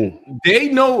 They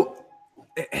know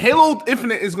Halo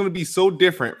Infinite is going to be so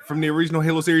different from the original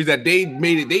Halo series that they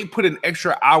made it. They put in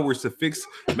extra hours to fix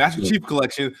Master Chief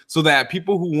Collection so that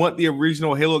people who want the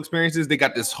original Halo experiences, they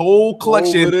got this whole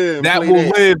collection that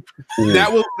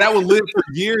will live for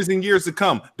years and years to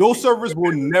come. Those servers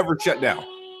will never shut down.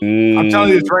 I'm telling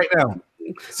you this right now.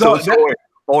 So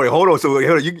wait, hold on. So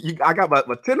I got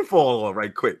my tinfoil on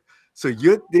right quick. So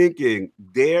you're thinking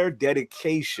their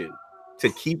dedication to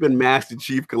keeping Master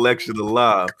Chief Collection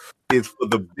alive is for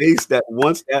the base that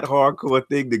wants that hardcore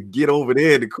thing to get over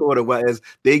there in the corner, whereas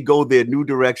they go their new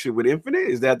direction with Infinite?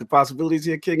 Is that the possibilities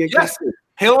here, King? Yes.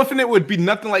 Halo Infinite would be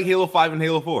nothing like Halo 5 and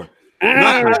Halo 4.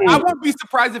 I won't be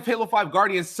surprised if Halo 5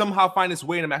 Guardians somehow find its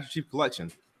way in the Master Chief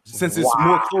Collection, since it's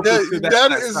more closer to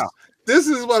that. This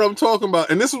is what I'm talking about,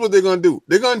 and this is what they're gonna do.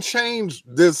 They're gonna change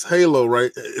this Halo,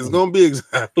 right? It's gonna be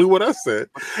exactly what I said,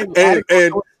 and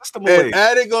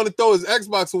Addict gonna throw his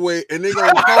Xbox away, and they're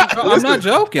gonna come. I'm not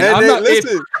joking.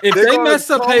 If they mess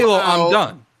up Halo, I'm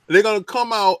done. They're gonna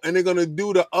come out and they're gonna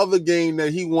do the other game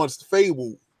that he wants,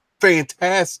 Fable.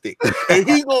 Fantastic, and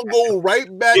he's gonna go right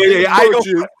back to the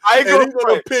bushes, and he's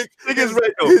gonna pick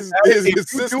his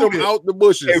system out the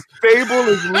bushes. If Fable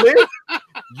is lit,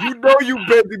 you know you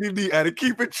better than me at it.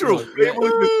 Keep it true. Fable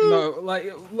is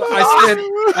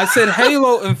I said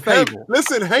Halo and Fable.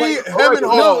 Listen, Heaven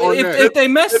Hall. If they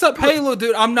mess up Halo,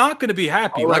 dude, I'm not gonna be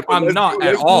happy. Like I'm not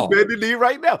at all. Bending knee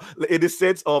right now. In the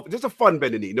sense of just a fun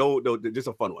bending knee. No, just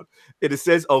a fun one. In the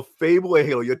sense of Fable and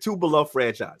Halo, your two beloved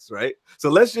franchise, right?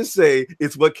 So let's just say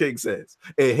it's what King says.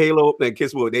 And Halo and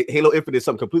KidSmove, Halo Infinite is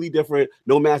something completely different.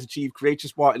 No Master Chief, create your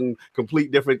Spartan, complete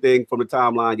different thing from the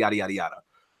timeline, yada yada yada.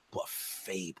 But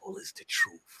Fable is the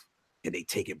truth. And they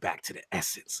take it back to the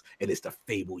essence, and it's the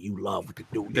Fable you love with the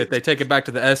dude. If they take it back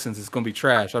to the essence, it's gonna be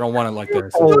trash. I don't want it like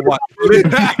that.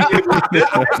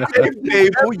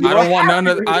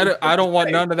 I don't want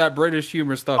none of that British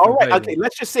humor stuff. All right, okay.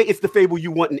 Let's just say it's the Fable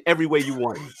you want in every way you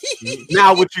want.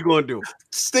 Now, what you gonna do?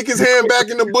 Stick his hand back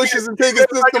in the bushes and take his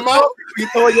system out. You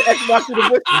throw your Xbox in the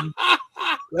bushes.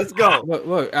 Let's go.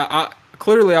 Look.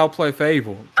 Clearly, I'll play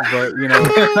Fable, but you know,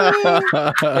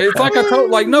 it's like I told,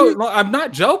 like, no, I'm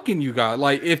not joking, you guys.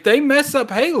 Like, if they mess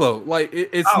up Halo, like,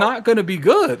 it's not going to be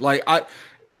good. Like,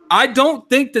 I don't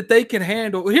think that they can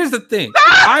handle. Here's the thing.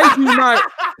 I do not.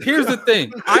 Here's the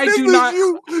thing. I do not.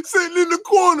 You sitting in the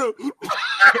corner.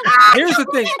 Here's the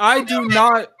thing. I do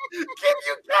not. Kim,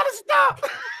 you gotta stop.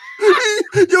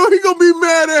 He gonna be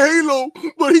mad at Halo,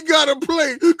 but he gotta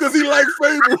play because he likes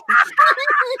Fable.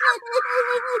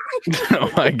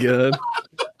 Oh my god.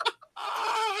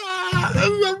 That's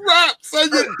a wrap, son.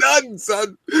 You're done,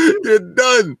 son. You're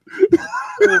done.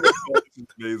 That's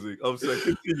amazing. I'm sorry.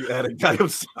 Continue, Addict. I'm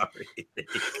sorry.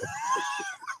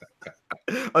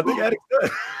 I think Addict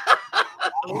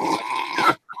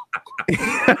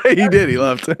did. He did. He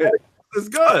left. It's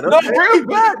good. No, bring him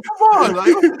back. Come on. Like,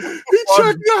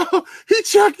 he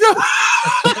checked out.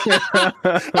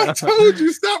 I told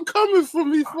you, stop coming for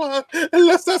me, Fawn,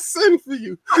 unless I send for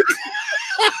you.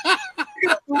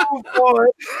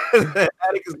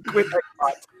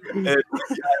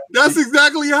 That's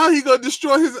exactly how he gonna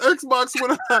destroy his Xbox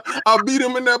when I beat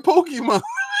him in that Pokemon.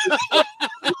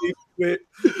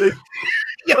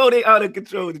 Yo, they out of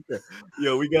control.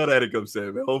 Yo, we got Attic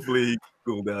upset, man. Hopefully he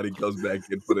cool down. He comes back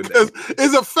in for the next.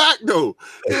 It's a fact though.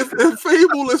 If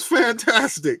Fable is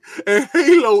fantastic and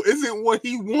Halo isn't what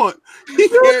he wants, he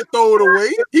can't throw it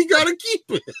away. He gotta keep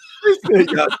it.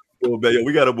 Yo,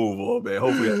 we gotta move on, man.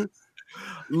 Hopefully.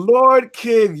 Lord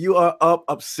King, you are up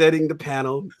upsetting the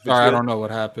panel. Sorry, I don't know what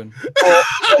happened.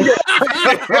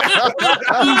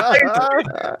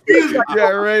 Yeah,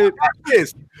 right.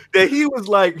 That he was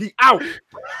like, he out.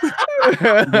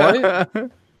 What?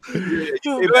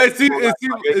 It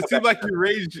seemed like you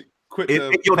rage quit.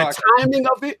 The timing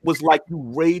of it was like you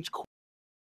rage quit.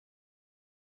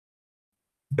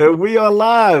 And we are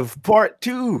live, part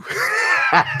 2.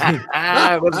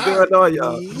 What's going on,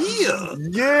 y'all?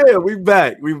 Yeah, we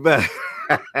back.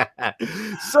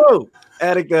 So,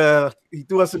 Attic, he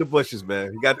threw us in the bushes,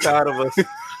 man. He got tired of us.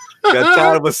 Got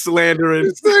tired of us slandering.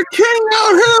 It's the king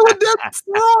out here with that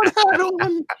fraud hat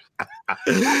on.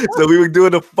 So we were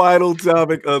doing the final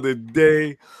topic of the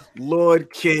day.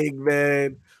 Lord King,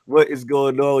 man. What is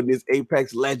going on in this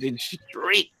Apex Legend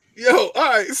streak? Yo, all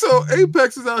right. So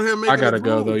Apex is out here making. I gotta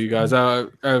go though, you guys.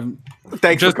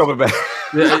 Thanks for coming back.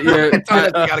 Yeah.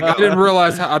 I didn't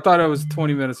realize. I thought it was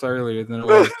 20 minutes earlier than it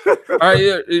was. All right,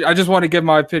 yeah, I just want to give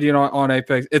my opinion on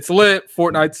Apex. It's lit.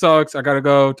 Fortnite sucks. I gotta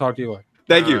go. Talk to you later.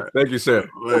 Thank you, sir.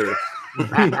 Later.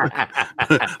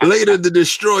 Later, the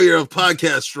destroyer of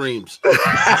podcast streams.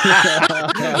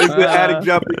 It's the addict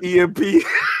dropping EMP.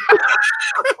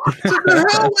 What the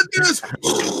hell with this?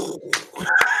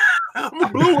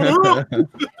 I'm blowing up.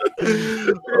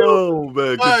 Oh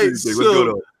man!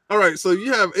 All right, so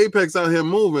you have Apex out here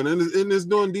moving, and it's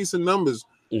doing decent numbers.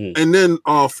 And then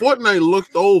Fortnite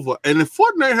looked over, and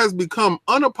Fortnite has become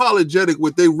unapologetic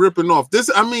with they ripping off this.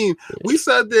 I mean, we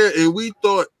sat there and we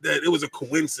thought that it was a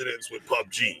coincidence with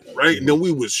PUBG, right? And then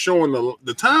we was showing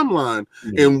the timeline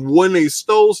and when they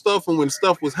stole stuff and when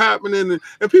stuff was happening,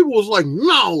 and people was like,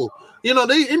 no, you know,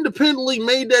 they independently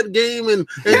made that game, and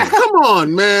come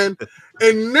on, man.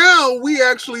 And now we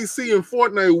actually see in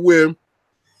Fortnite where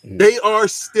they are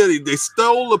steady. They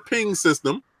stole the ping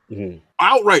system.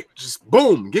 Outright, just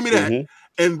boom, give me that.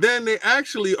 And then they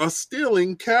actually are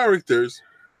stealing characters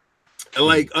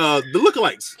like the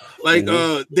lookalikes. Like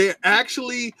they're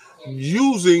actually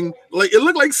using, like, it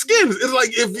looked like skins. It's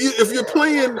like if you're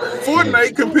playing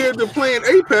Fortnite compared to playing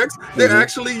Apex, they're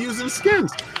actually using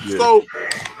skins. So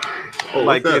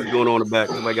my kid's going on the back.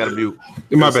 Somebody got a mute.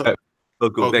 My bad. Oh,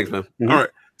 cool. Okay. Thanks, man. All right.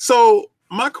 So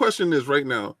my question is right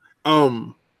now,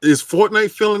 is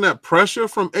Fortnite feeling that pressure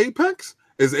from Apex?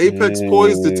 Is Apex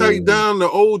poised to take down the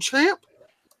old champ?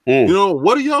 You know,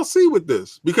 what do y'all see with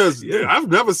this? Because I've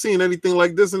never seen anything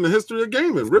like this in the history of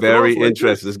gaming. Very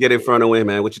interesting. Let's get in front of him,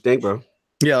 man. What you think, bro?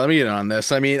 Yeah, let me get on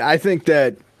this. I mean, I think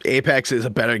that Apex is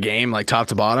a better game, like top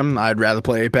to bottom. I'd rather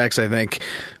play Apex. I think,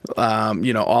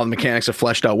 you know, all the mechanics are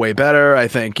fleshed out way better. I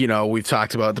think, you know, we've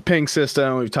talked about the ping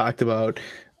system. We've talked about,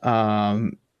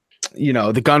 you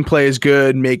know, the gunplay is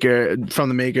good. From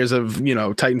the makers of, you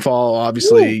know, Titanfall,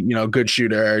 obviously, you know, good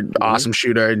shooter, awesome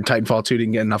shooter. And Titanfall 2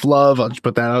 didn't get enough love. I'll just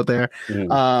put that out there.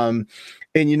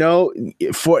 And you know,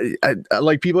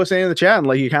 like people are saying in the chat, and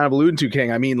like you kind of alluded to,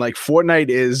 King. I mean, like Fortnite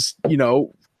is, you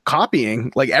know,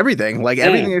 copying like everything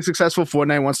is successful.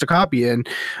 Fortnite wants to copy, and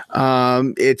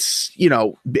it's, you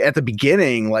know, at the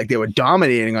beginning, like they were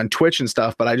dominating on Twitch and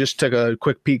stuff, but I just took a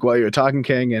quick peek while you were talking,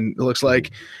 King, and it looks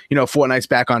like, you know, Fortnite's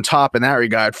back on top in that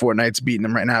regard. Fortnite's beating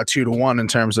them right now 2-1 in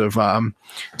terms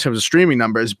of streaming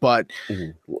numbers, but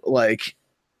like,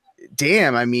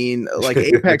 damn, I mean, like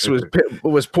Apex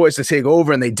was poised to take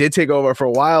over, and they did take over for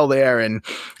a while there. And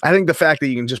I think the fact that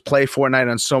you can just play Fortnite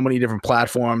on so many different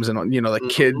platforms, and you know,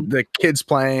 the kids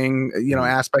playing, you know,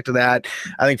 aspect of that,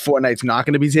 I think Fortnite's not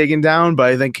going to be taken down.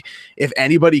 But I think if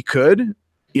anybody could,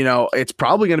 you know, it's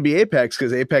probably going to be Apex,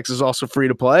 because Apex is also free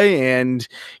to play, and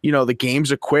you know, the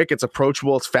games are quick, it's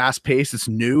approachable, it's fast paced, it's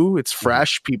new, it's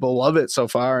fresh. People love it so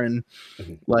far, and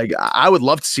like I would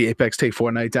love to see Apex take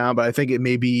Fortnite down, but I think it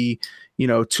may be, you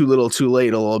know, too little, too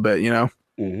late a little bit, you know.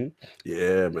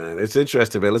 Yeah, man, it's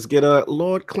interesting, man. Let's get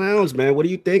Lord Clowns, man. What do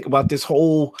you think about this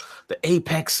whole the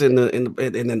Apex and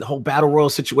the whole battle royale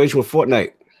situation with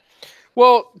Fortnite?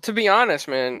 Well, to be honest,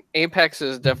 man, Apex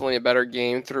is definitely a better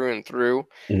game through and through.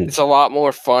 It's a lot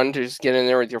more fun to just get in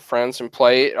there with your friends and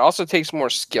play. It also takes more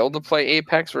skill to play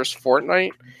Apex versus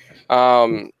Fortnite.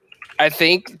 I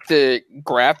think the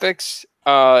graphics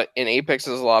in Apex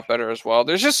is a lot better as well.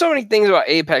 There's just so many things about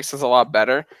Apex that's a lot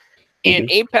better.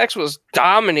 And Apex was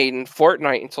dominating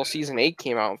Fortnite until Season 8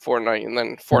 came out in Fortnite, and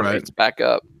then Fortnite's back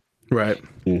up. Right.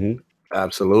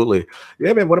 Absolutely.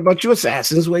 Yeah, man. What about you,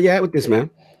 Assassins? Where you at with this, man?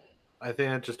 I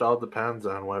think it just all depends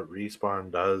on what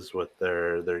Respawn does with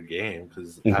their game,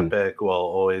 because Epic will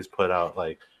always put out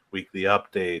like weekly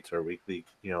updates or weekly,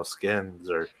 you know, skins,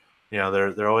 or you know,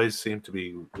 they're always seem to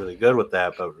be really good with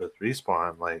that. But with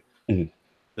Respawn, like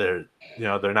they're, you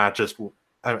know, they're not just,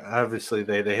 obviously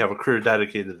they have a crew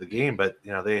dedicated to the game, but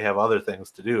you know, they have other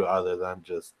things to do other than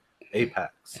just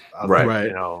Apex. Right.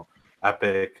 You know,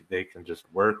 Epic, they can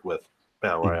just work with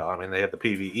Battle Royale. I mean, they have the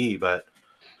PvE, but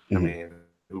I mean,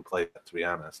 who played that, to be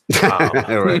honest?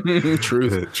 Right. True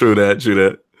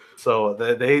that. So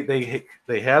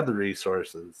they had the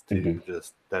resources to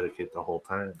just dedicate the whole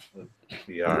time to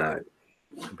VR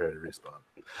compared to Respawn.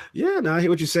 Yeah, no, I hear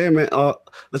what you're saying, man.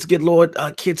 Let's get Lord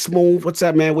KidSmove. What's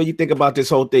up, man? What do you think about this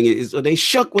whole thing? Are they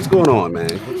shook? What's going on, man?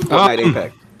 Fortnite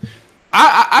Apex.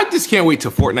 I just can't wait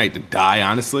till Fortnite to die,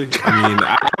 honestly. I mean,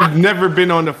 I've never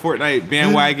been on the Fortnite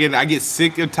bandwagon. I get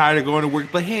sick and tired of going to work.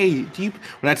 But hey, when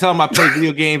I tell them I play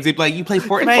video games, they be like, "You play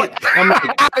Fortnite?" I'm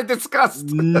like, I disgust.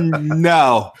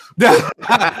 No.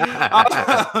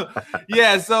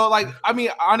 Yeah. So like, I mean,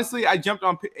 honestly, I jumped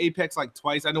on Apex like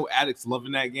twice. I know addicts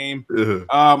loving that game.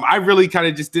 I really kind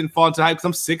of just didn't fall into hype because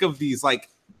I'm sick of these like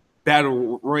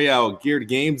battle royale geared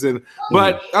games,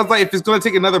 but I was like, if it's going to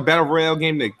take another battle royale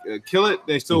game to kill it,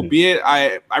 then so be it.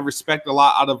 I respect a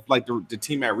lot out of like the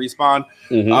team at Respawn,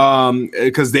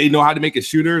 because they know how to make a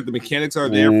shooter. The mechanics are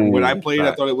there. From what I played,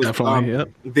 I thought it was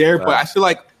there, but I feel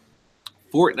like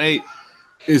Fortnite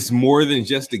is more than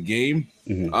just a game,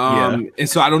 and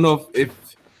so I don't know if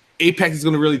Apex is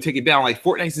going to really take it down. Like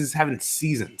Fortnite is having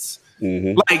seasons.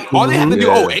 Like all they have to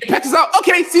do, Apex is out.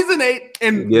 Okay, season 8,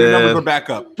 and the numbers are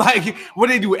back up. Like what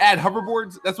they do, add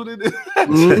hoverboards. That's what they did.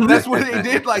 That's what they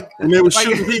did. Like and they were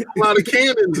shooting people out of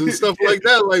cannons and stuff like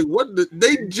that. Like what?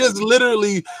 They just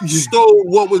literally stole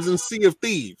what was in Sea of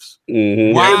Thieves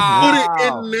and put it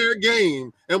in their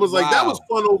game. And was like, that was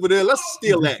fun over there. Let's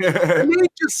steal that. And they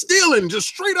just stealing, just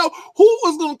straight up. Who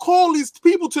was gonna call these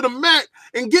people to the mat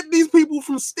and get these people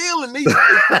from stealing?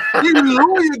 Their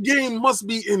lawyer game must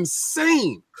be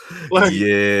insane. Like,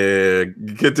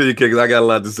 continue, Kid, because I got a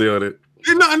lot to say on it.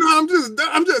 No,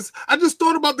 I just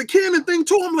thought about the cannon thing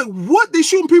too. I'm like, what? They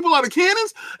shooting people out of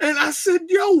cannons? And I said,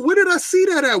 yo, where did I see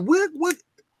that at? What?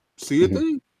 See a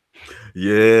thing?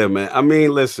 Yeah, man. I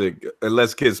mean, listen,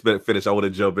 unless Kid finish, I want to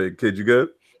jump in. Kid, you good?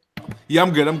 Yeah,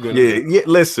 I'm good. Yeah.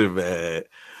 Listen, man.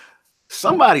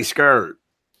 Somebody's scared.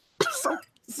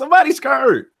 Somebody's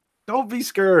scared. Don't be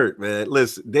scared, man.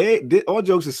 Listen, they all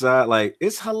jokes aside, like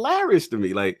it's hilarious to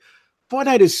me. Like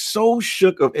Fortnite is so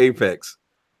shook of Apex.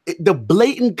 The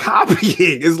blatant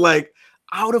copying is like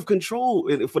out of control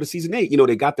for the season 8. You know,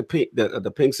 they got the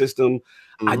ping system.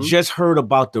 I just heard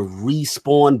about the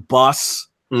respawn bus.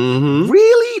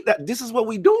 Really? This is what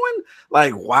we doing?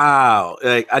 Like, wow.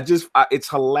 Like, it's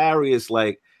hilarious.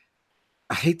 Like,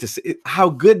 I hate to say it, how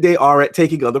good they are at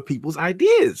taking other people's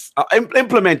ideas,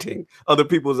 implementing other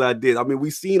people's ideas. I mean,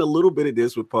 we've seen a little bit of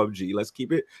this with PUBG. Let's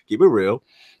keep it real.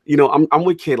 You know, I'm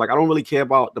with Kid. Like, I don't really care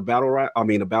about the battle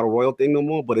royal thing no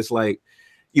more. But it's like,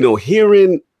 you know,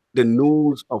 hearing the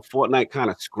news of Fortnite kind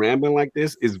of scrambling like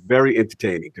this is very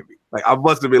entertaining to me. Like, I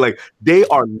must admit, like, they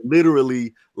are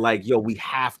literally like, yo, we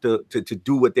have to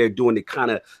do what they're doing to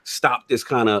kind of stop this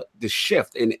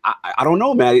shift. And I don't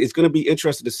know, man. It's going to be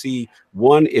interesting to see,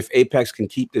 one, if Apex can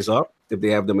keep this up, if they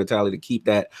have the mentality to keep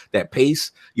that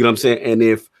pace, you know what I'm saying? And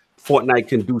if Fortnite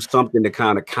can do something to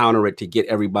kind of counter it to get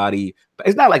everybody.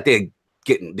 It's not like they're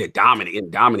dominated.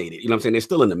 You know what I'm saying? They're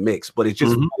still in the mix, but it's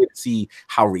just funny to see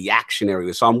how reactionary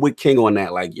it is. So I'm with King on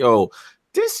that. Like, yo,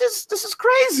 this is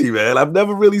crazy, man. I've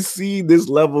never really seen this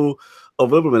level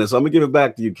of implementing. So I'm gonna give it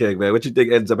back to you, King, man. What you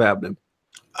think ends up happening?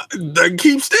 They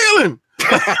keep stealing. They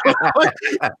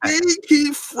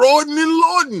keep frauding and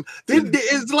lauding.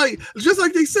 It's like just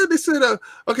like they said. They said,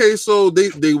 okay, so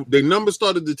they numbers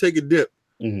started to take a dip.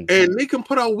 And they can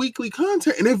put out weekly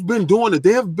content, and they've been doing it.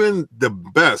 They have been the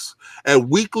best at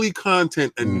weekly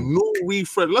content and new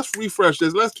refresh. Let's refresh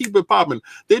this. Let's keep it popping.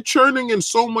 They're churning in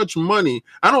so much money.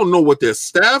 I don't know what their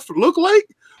staff look like,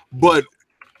 but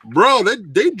bro,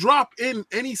 they drop in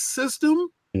any system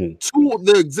to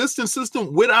the existing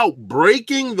system without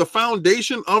breaking the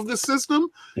foundation of the system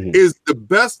is the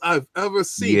best I've ever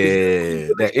seen. Yeah,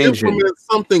 that engine. Implement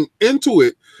something into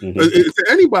it to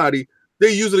anybody.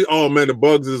 They usually, oh man, the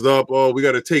bugs is up. Oh, we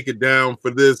got to take it down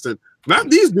for this, and not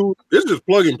these dudes. It's just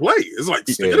plug and play. It's like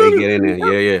they get in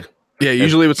there. Yeah,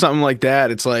 usually with something like that,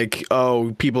 it's like,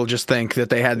 oh, people just think that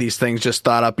they had these things just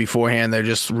thought up beforehand. They're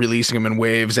just releasing them in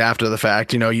waves after the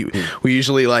fact. You know, we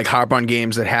usually like harp on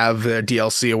games that have the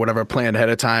DLC or whatever planned ahead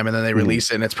of time, and then they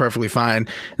release it and it's perfectly fine.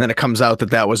 And then it comes out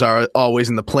that was always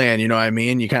in the plan. You know what I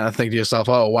mean? You kind of think to yourself,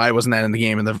 oh, why wasn't that in the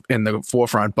game in the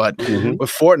forefront? But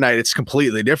with Fortnite, it's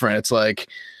completely different. It's like,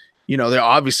 you know, they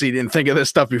obviously didn't think of this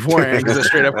stuff beforehand because they're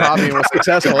straight up copying was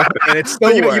successful, and it's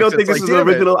still you don't think this is an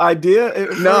original idea?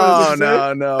 No.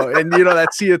 And you know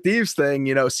that Sea of Thieves thing.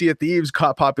 You know, Sea of Thieves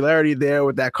caught popularity there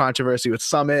with that controversy with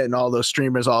Summit and all those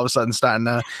streamers all of a sudden starting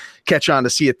to catch on to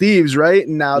Sea of Thieves, right?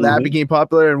 And now that became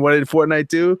popular. And what did Fortnite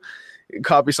do?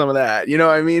 Copy some of that. You know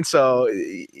what I mean? So,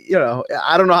 you know,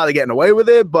 I don't know how they're getting away with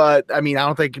it, but I mean, I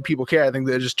don't think people care. I think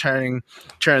they're just turning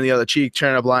the other cheek,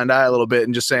 turning a blind eye a little bit,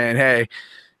 and just saying, hey.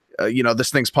 You know, this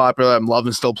thing's popular. I'm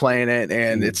loving still playing it,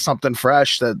 and it's something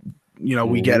fresh that you know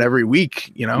we get every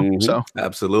week. You know, so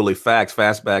absolutely facts.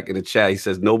 Fastback in the chat, he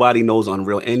says nobody knows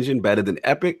Unreal Engine better than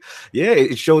Epic. Yeah,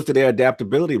 it shows to their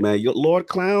adaptability, man. Your Lord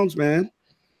Clowns, man.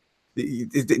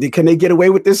 Can they get away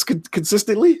with this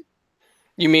consistently?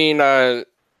 You mean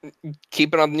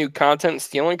keeping up new content,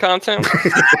 stealing content?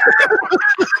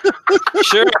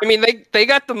 Sure. I mean, they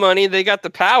got the money, they got the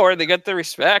power, they got the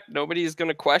respect. Nobody's going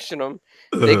to question them.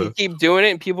 They can keep doing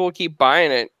it, and people will keep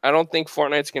buying it. I don't think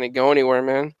Fortnite's going to go anywhere,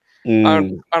 man.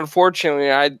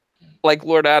 Unfortunately, I like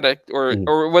Lord Addict, or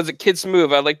was it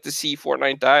KidSmove? I'd like to see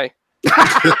Fortnite die.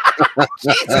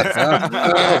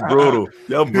 Y'all brutal.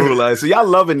 Y'all brutal. So y'all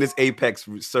loving this Apex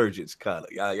resurgence, kind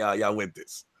of. Y'all with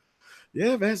this.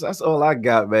 Yeah, man. So that's all I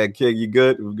got, man. King, you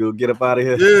good? We're gonna get up out of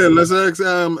here. Yeah, let's ask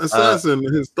Assassin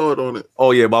his thought on it.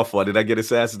 Oh yeah, my fault. Did I get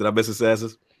Assassins? Did I miss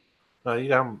Assassins? No, you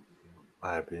got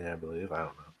I believe. I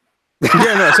don't know.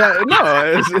 Yeah,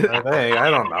 I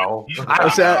don't know.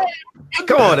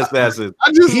 Come on, Assassin.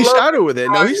 He started with it.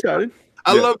 No, he started.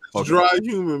 I love this dry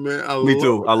humor, man. Me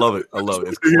too. I love it.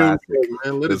 It's classic.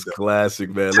 It's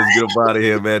classic, man. Let's get up out of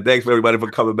here, man. Thanks for everybody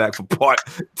for coming back for part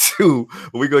 2.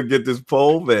 We're gonna get this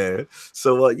poll, man.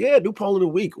 So new poll of the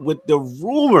week with the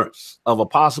rumors of a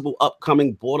possible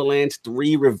upcoming Borderlands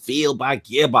 3 reveal by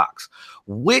Gearbox.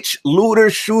 Which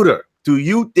looter shooter do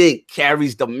you think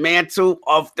carries the mantle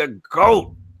of the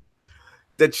GOAT?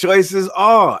 The choices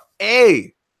are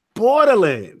A,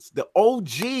 Borderlands, the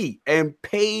OG, and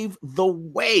pave the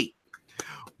way.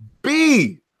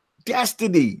 B,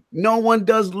 Destiny, no one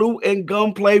does loot and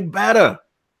gunplay better.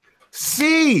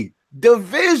 C,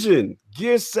 Division,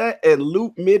 gear set and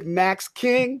loot mid-max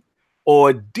king.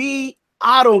 Or D,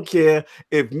 I don't care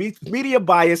if media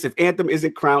bias, if Anthem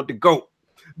isn't crowned the GOAT.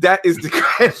 That is the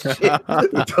question.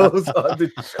 Those are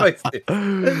the choices.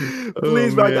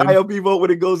 Please write the ILP vote when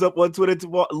it goes up on Twitter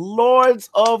tomorrow. Lords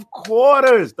of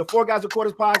Quarters, the Four Guys with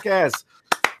Quarters podcast.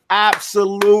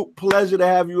 Absolute pleasure to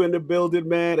have you in the building,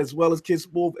 man, as well as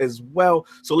KidSmove as well.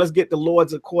 So let's get the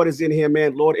Lords of Quarters in here,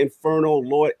 man. Lord Inferno,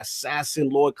 Lord Assassin,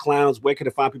 Lord Clowns. Where can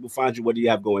the fine people find you? What do you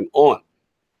have going on?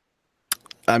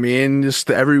 I mean, just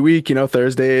every week,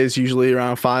 Thursdays, usually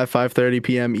around 5:30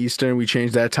 p.m. Eastern. We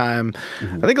changed that time,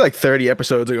 I think like 30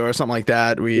 episodes ago or something like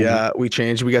that. We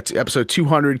changed. We got to episode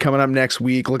 200 coming up next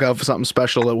week. Look out for something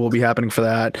special that will be happening for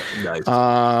that. Nice.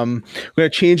 We're going to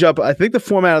change up, I think, the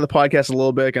format of the podcast a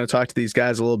little bit. Going to talk to these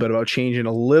guys a little bit about changing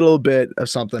a little bit of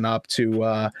something up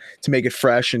to make it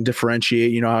fresh and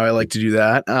differentiate. You know how I like to do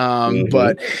that.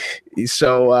 But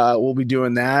so we'll be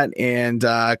doing that. And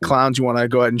Clowns, you want to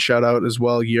go ahead and shout out as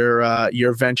well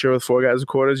your venture with Four Guys with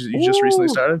Quarters you just recently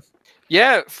started?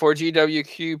 Yeah,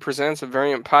 4GWQ presents a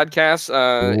variant podcast.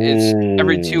 It's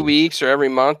every 2 weeks or every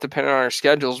month, depending on our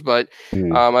schedules. But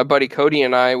my buddy Cody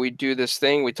and I, we do this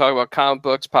thing. We talk about comic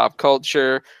books, pop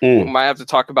culture. We might have to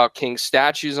talk about King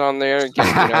statues on there. Put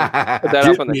that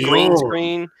up on the green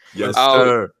screen. Yes,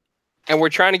 sir. And we're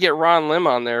trying to get Ron Lim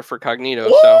on there for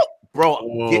Cognito. So. Bro,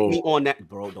 get me on that,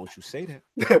 bro. Don't you say that.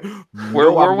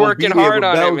 We're working hard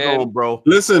on it, man. Bro.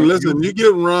 Listen. You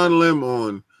get Ron Lim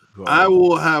on, I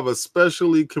will have a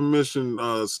specially commissioned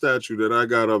statue that I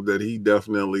got up that he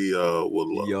definitely would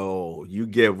love. Yo, you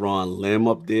get Ron Lim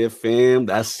up there, fam.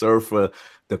 That's Surfer,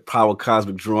 the Power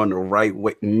Cosmic drawing the right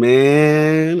way,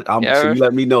 man. So you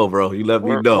let me know, bro. You let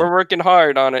me know. We're working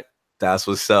hard on it. That's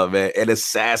what's up, man. And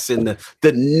Assassin, the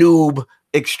noob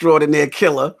extraordinaire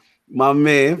killer. My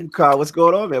man, Carl, what's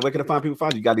going on, man? Where can I find people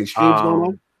find you? You got any streams going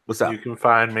on? What's up? You can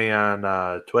find me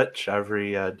on Twitch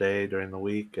every day during the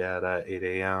week at 8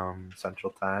 a.m.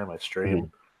 Central Time. I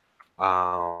stream.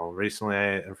 Recently,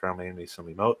 I made me some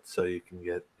emotes, so you can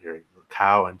get your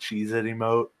cow and cheese it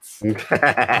emotes.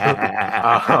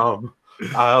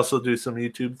 I also do some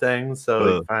YouTube things, so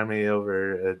you can find me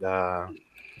over at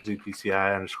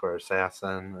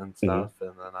ZPCI_assassin and stuff,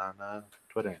 and then on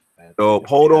Twitter. So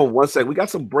hold on one second. We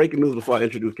got some breaking news before I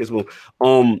introduce KidSmove.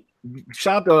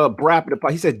 Shout out to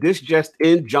Brap. He said this just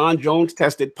in: John Jones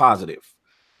tested positive.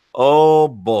 Oh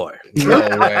boy! No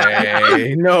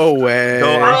way! No way!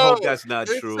 No, I hope that's not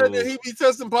true. Said that he be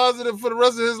testing positive for the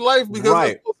rest of his life because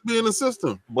it's supposed to be in the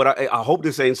system. But I hope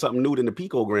this ain't something new in the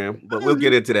picogram. But we'll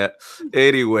get into that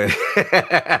anyway.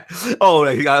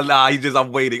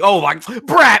 I'm waiting. Oh my,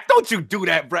 Brad, don't you do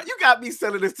that, Brad? You got me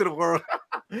selling this to the world,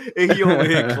 and he over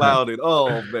here clouded.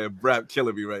 Oh man, Brad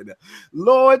killing me right now.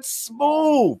 Lord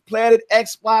Smooth, Planet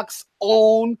Xbox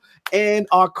own, and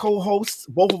our co-hosts,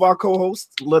 both of our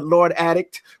co-hosts, Lord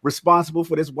Addict, responsible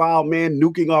for this wild man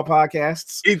nuking our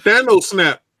podcasts. Thanos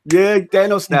snap. Yeah,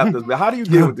 Thanos snapped us, man. How do you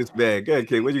deal with this, man? Go ahead,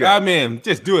 King. What you got? Man,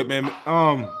 just do it, man.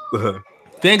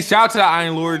 Thanks. Shout out to the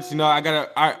Iron Lords.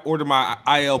 I ordered my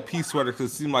ILP sweater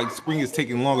because it seemed like spring is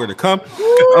taking longer to come.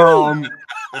 I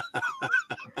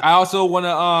also want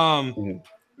to.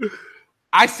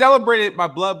 I celebrated my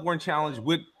Bloodborne challenge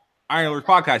with Iron Lords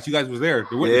podcast. You guys was there.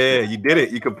 Yeah, you did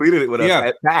it. You completed it with us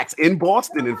at PAX in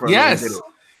Boston in front of us. Yes.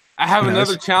 I have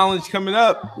another challenge coming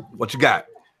up. What you got?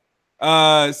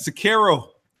 Sekiro.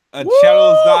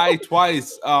 Shadows Die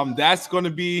Twice. That's going to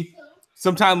be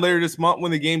sometime later this month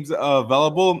when the game's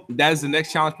available. That is the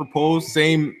next challenge proposed.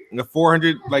 Same, the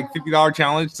 $450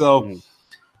 challenge. So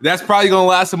that's probably going to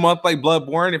last a month like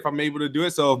Bloodborne if I'm able to do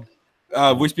it. So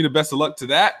wish me the best of luck to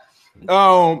that.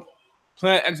 Planet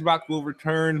Xbox will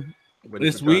return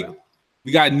this week.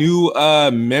 We got a new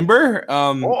member.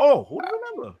 Who do you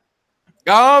remember?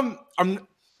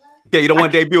 You don't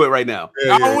want to debut it right now.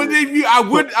 I don't want to debut. I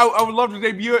would love to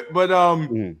debut it, but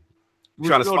trying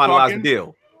to finalize the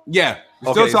deal. Yeah,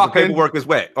 still talking. So paperwork is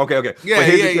wet. Okay. Yeah, but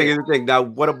here's the thing. Now,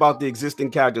 what about the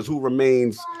existing characters? Who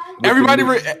remains? Everybody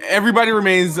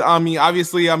remains. I mean,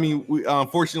 obviously, we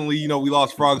unfortunately, we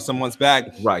lost Frog some months back.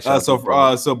 Right. But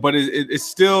it's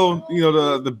still,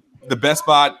 the best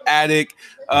spot, Attic,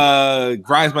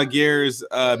 Grinds My Gears,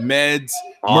 Meds,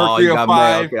 Mercury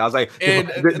 5. Okay. I was like, and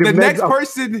the next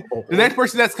person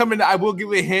that's coming, I will give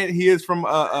you a hint. He is from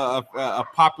a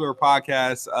popular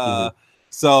podcast.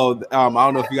 So I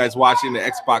don't know if you guys watch in the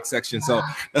Xbox section. So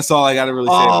that's all I got to really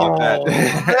say about that.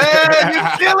 Man,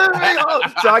 you're killing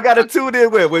me. So I got to tune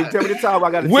in with. Wait, tell me the time. I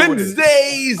got to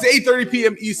Wednesdays, 8:30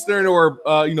 p.m. Eastern, or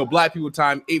Black people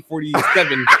time,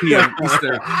 8:47 p.m.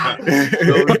 Eastern. I'm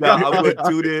going to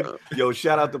tune in. Yo,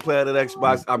 shout out to Planet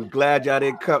Xbox. I'm glad y'all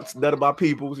didn't cut none of my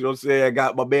people. You know what I'm saying? I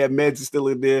got my man Meds is still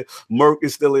in there. Merc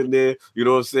is still in there. You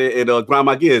know what I'm saying? And Grind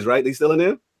My Gears, right? They still in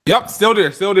there? Yep, still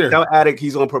there. Tell Attic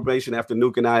he's on probation after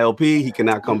nuking ILP. He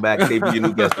cannot come back. They be a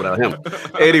new guest without him.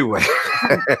 Anyway,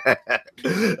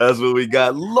 that's what we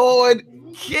got. Lord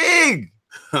King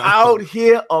out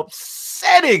here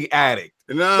upsetting Attic.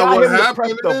 Now what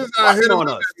happened is I hit him on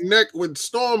the neck with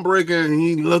Stormbreaker, and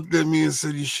he looked at me and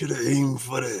said he should have aimed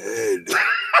for the head.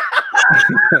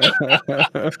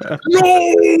 No!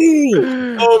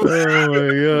 Oh my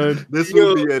god! This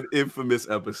will be an infamous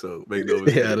episode. Make no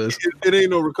mistake. Yeah, it is. It ain't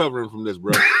no recovering from this,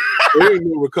 bro. There ain't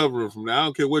no recovering from that. I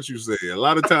don't care what you say. A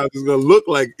lot of times it's gonna look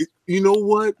like, you know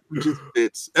what? It just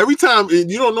fits. Every time, and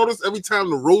you don't notice, every time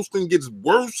the roasting gets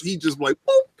worse, he just like,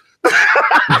 boop.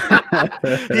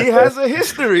 He has a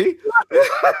history. This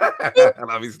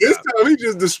time he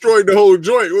just destroyed the whole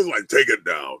joint. It was like, take it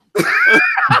down.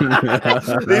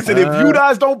 Listen, if you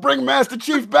guys don't bring Master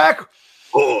Chief back,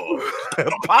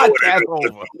 the podcast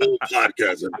over. The whole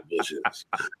podcast in the bushes.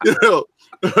 All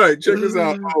right, check this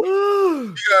out.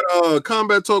 We got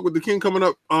Combat Talk with the King coming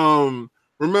up.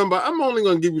 Remember, I'm only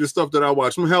going to give you the stuff that I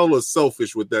watch. I'm hella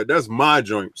selfish with that. That's my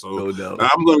joint. So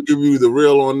I'm going to give you the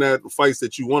real on that, fights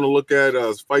that you want to look at,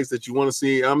 fights that you want to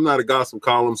see. I'm not a gossip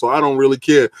column, so I don't really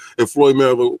care if Floyd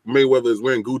Mayweather is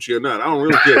wearing Gucci or not. I don't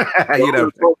really care.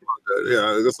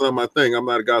 Yeah, that's not my thing. I'm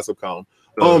not a gossip column.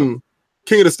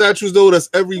 King of the Statues, though, that's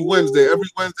every Wednesday. Every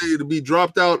Wednesday it'll be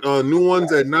dropped out. New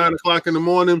ones at 9 o'clock in the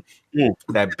morning.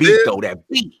 That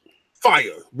beat.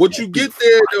 Fire. What you get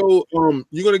there though,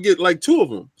 you're gonna get like 2 of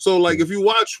them. So like if you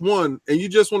watch one and you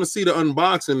just want to see the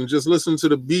unboxing and just listen to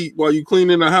the beat while you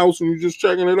clean in the house and you're just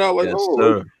checking it out, like you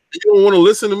don't want to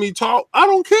listen to me talk, I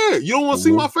don't care. You don't want to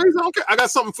see my face, I don't care. I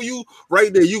got something for you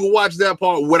right there. You can watch that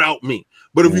part without me.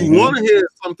 But if you want to hear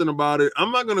something about it,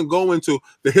 I'm not gonna go into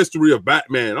the history of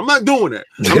Batman. I'm not doing that.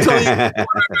 I'm telling you what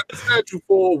I got the statue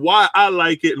for, why I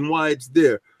like it, and why it's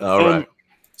there. All right.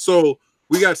 So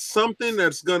we got something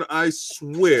that's gonna, I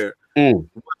swear, what's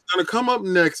gonna come up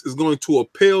next is going to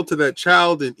appeal to that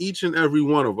child in each and every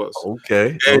one of us.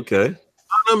 Okay. It's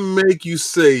gonna make you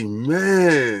say,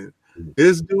 man,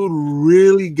 this dude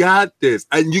really got this.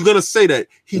 And you're gonna say that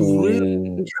he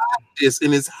really got this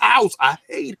in his house. I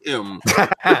hate him.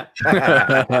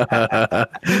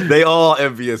 They all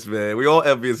envious, man. We all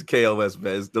envious KOS,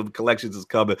 man. The collections is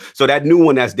coming. So that new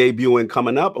one that's debuting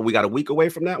coming up, we got a week away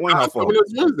from that one. How far?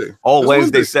 Wednesday. Oh,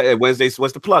 Wednesday.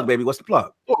 What's the plug, baby? What's the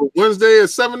plug? Oh, Wednesday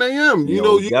at 7 a.m. You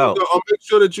can make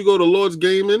sure that you go to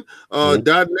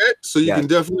lordsgaming.net so you can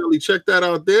definitely check that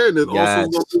out there. And then also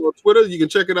go on Twitter. You can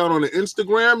check it out on the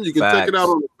Instagram. You can check it out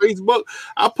on the Facebook.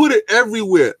 I put it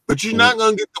everywhere, but you're not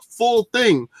gonna get the full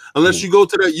thing unless you go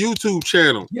to that YouTube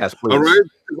channel. Yes, please. All right.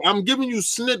 I'm giving you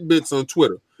snippets on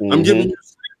Twitter. I'm giving you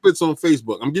snippets on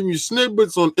Facebook. I'm giving you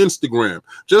snippets on Instagram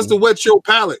just to wet your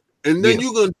palate. And then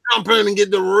you're gonna jump in and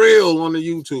get the real on the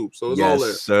YouTube. So it's all there.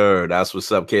 Yes, sir. That's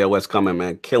what's up. KOS coming,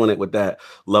 man. Killing it with that.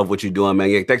 Love what you're doing,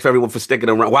 man. Yeah, thanks for everyone for sticking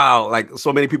around. Wow, like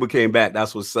so many people came back.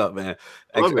 That's what's up, man.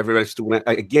 Everybody's doing that.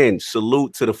 Again,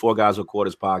 salute to the Four Guys with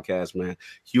Quarters podcast, man.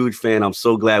 Huge fan. I'm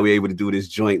so glad we're able to do this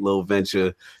joint little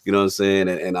venture. You know what I'm saying?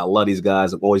 And I love these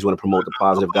guys. I always want to promote the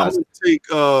positive guys. I'm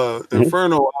gonna take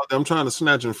Inferno out there. I'm trying to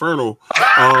snatch Inferno.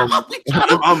 I'm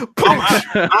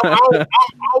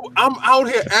out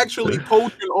here actually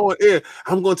poaching on air.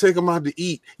 I'm gonna take them out to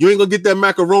eat. You ain't gonna get that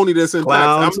macaroni that's in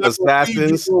Clowns,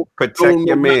 assassins, protect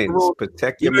your mans.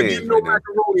 Protect your mans. No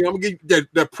macaroni. I'm gonna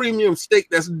get that premium steak.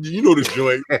 That's the joint.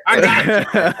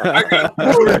 I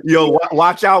got Yo,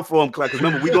 watch out for him, because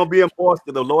remember we're gonna be in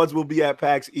Boston. The Lords will be at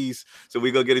PAX East, so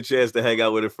we're gonna get a chance to hang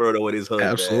out with Inferno and his hood.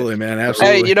 Absolutely, man.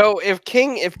 Absolutely. Hey, if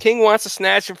King wants to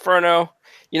snatch Inferno,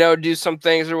 do some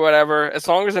things or whatever, as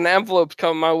long as an envelope's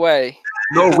coming my way.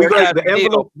 No, the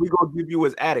envelope we're gonna give you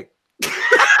as attic.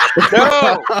 No. So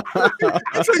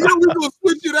we're gonna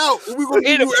switch it out.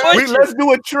 Let's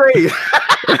do a trade.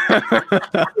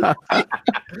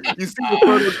 You see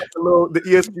the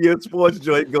ESPN sports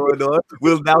joint going on.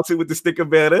 We'll announce it with the sticker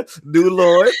banner. New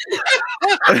Lord.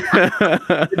 And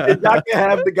y'all can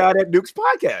have the guy that Nukes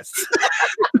podcast.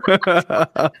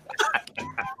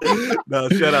 No,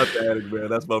 shout out to Attic, man.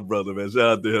 That's my brother, man. Shout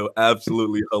out to him.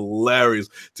 Absolutely hilarious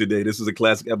today. This is a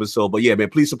classic episode. But yeah, man,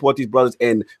 please support these brothers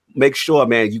and make sure,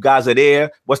 man, you guys are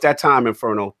there. What's that time,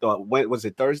 Inferno? When was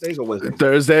it? Thursdays or Wednesdays?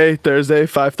 Thursday,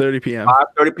 5:30 p.m.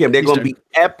 5:30 p.m. They're going to be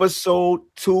episode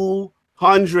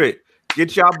 200.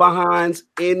 Get y'all behinds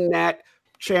in that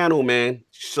channel, man.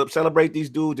 Celebrate these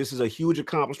dudes. This is a huge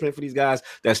accomplishment for these guys.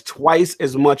 That's twice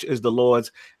as much as the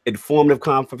Lord's. Informative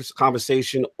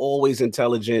conversation, always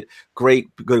intelligent, great,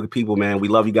 good people, man. We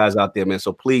love you guys out there, man.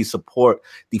 So please support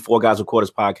the Four Guys with Quarters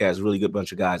podcast. Really good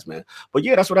bunch of guys, man. But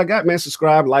yeah, that's what I got, man.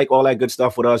 Subscribe, like, all that good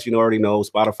stuff with us. You already know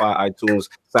Spotify, iTunes,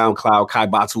 SoundCloud,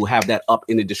 Kaibatsu. Have that up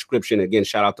in the description. Again,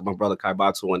 shout out to my brother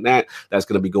Kaibatsu on that. That's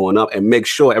going to be going up. And make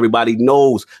sure everybody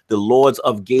knows the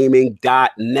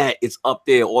lordsofgaming.net. It's up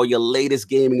there. All your latest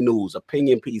gaming news,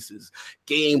 opinion pieces,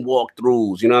 game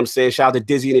walkthroughs. You know what I'm saying? Shout out to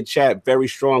Dizzy in the chat. Very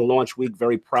strong launch week.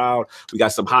 Very proud. We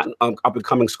got some hot up and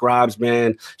coming scribes,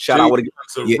 man. Shout out to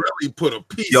really put a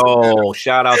piece. Yo,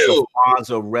 shout out to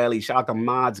Fonzarelli. Shout out to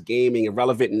Mods Gaming,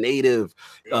 Irrelevant Native,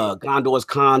 Gondor's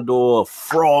Condor,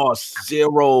 Frost,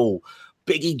 Zero.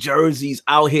 Biggie Jerseys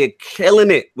out here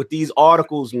killing it with these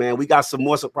articles, man. We got some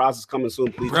more surprises coming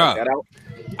soon. Please check that out.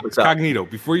 What's up? Cognito,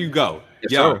 before you go,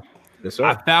 sir. Yes, sir.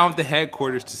 I found the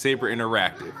headquarters to Saber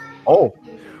Interactive. Oh,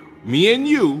 me and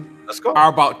you are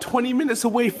about 20 minutes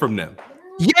away from them.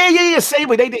 Yeah.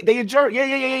 Saber, they adjourn. Yeah.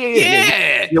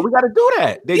 Yeah, we got to do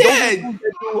that. They're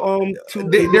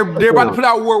about to put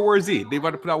out World War Z. We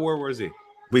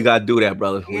got to do that,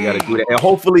 brother. We got to do that. And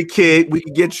hopefully, kid, we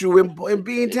can get you in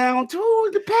Beantown too.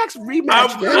 The PAX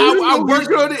rematch. I'm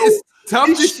working on it. It's tough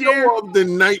this year. Up the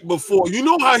night before. You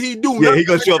know how he do. Yeah, he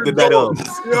going to show up the night of.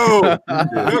 Yo,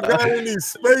 you got any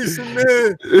space in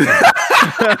there?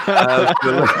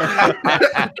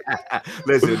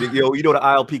 Listen, you know the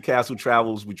ILP Castle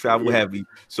travels. We travel heavy.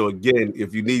 So again,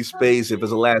 if you need space, if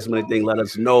it's a last minute thing, let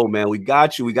us know, man. We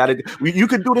got you. You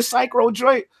could do the Psycho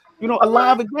joint.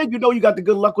 Alive again. You got the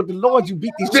good luck with the Lord. You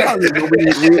beat these challenges in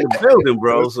the building,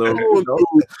 bro. So I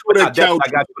got you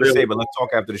for the Saber. Let's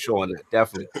talk after the show on that.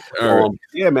 Definitely.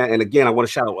 Yeah, man. And again, I want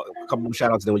to shout out a couple more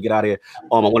shout outs, then we get out of here.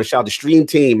 I want to shout out the stream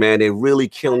team, man. They're really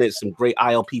killing it. Some great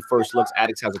ILP first looks.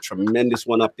 Addicts has a tremendous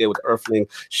one up there with Earthling.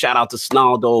 Shout out to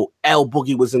Snaldo. L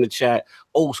Boogie was in the chat.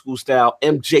 Old school style.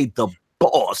 MJ the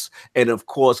Boss, and of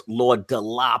course Lord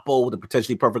Delapo, the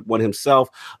potentially perfect one himself.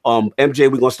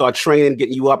 MJ, we're gonna start training,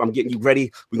 getting you up. I'm getting you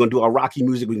ready. We're gonna do our Rocky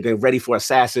music. We're getting ready for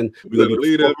Assassin. We're gonna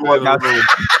do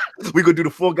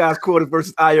the Four Guys Quarters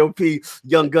versus IOP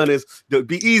Young Gunners.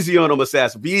 Be easy on them,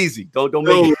 Assassin. Be easy. Don't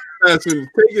make it. Assassin,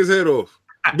 take his head off.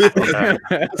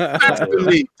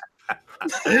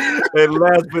 And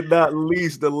last but not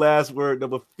least, the last word,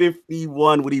 number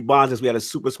 51 with Ebonzes. We had a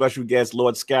super special guest,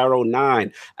 Lord Scarrow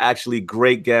 9. Actually,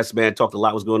 great guest, man. Talked a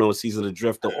lot what's going on with Season of the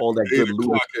Drift, all that good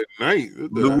loot.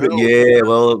 Yeah,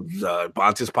 well,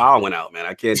 Bontes' power went out, man.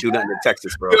 I can't do nothing in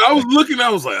Texas, bro. I was looking,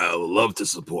 I was like, I would love to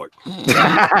support.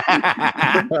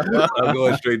 I'm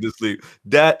going straight to sleep.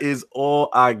 That is all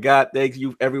I got. Thank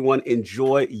you, everyone.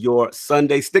 Enjoy your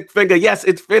Sunday. Stick finger. Yes,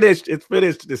 it's finished. It's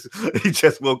finished. He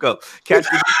just woke up. Catch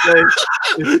the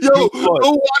Yo,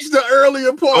 go watch the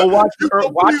earlier part. Go watch the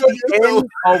end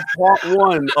of part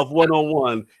 1 of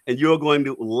 101, and you're going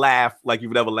to laugh like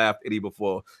you've never laughed any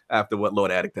before after what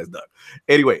Lord Addict has done.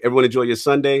 Anyway, everyone enjoy your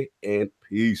Sunday, and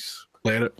peace. Later.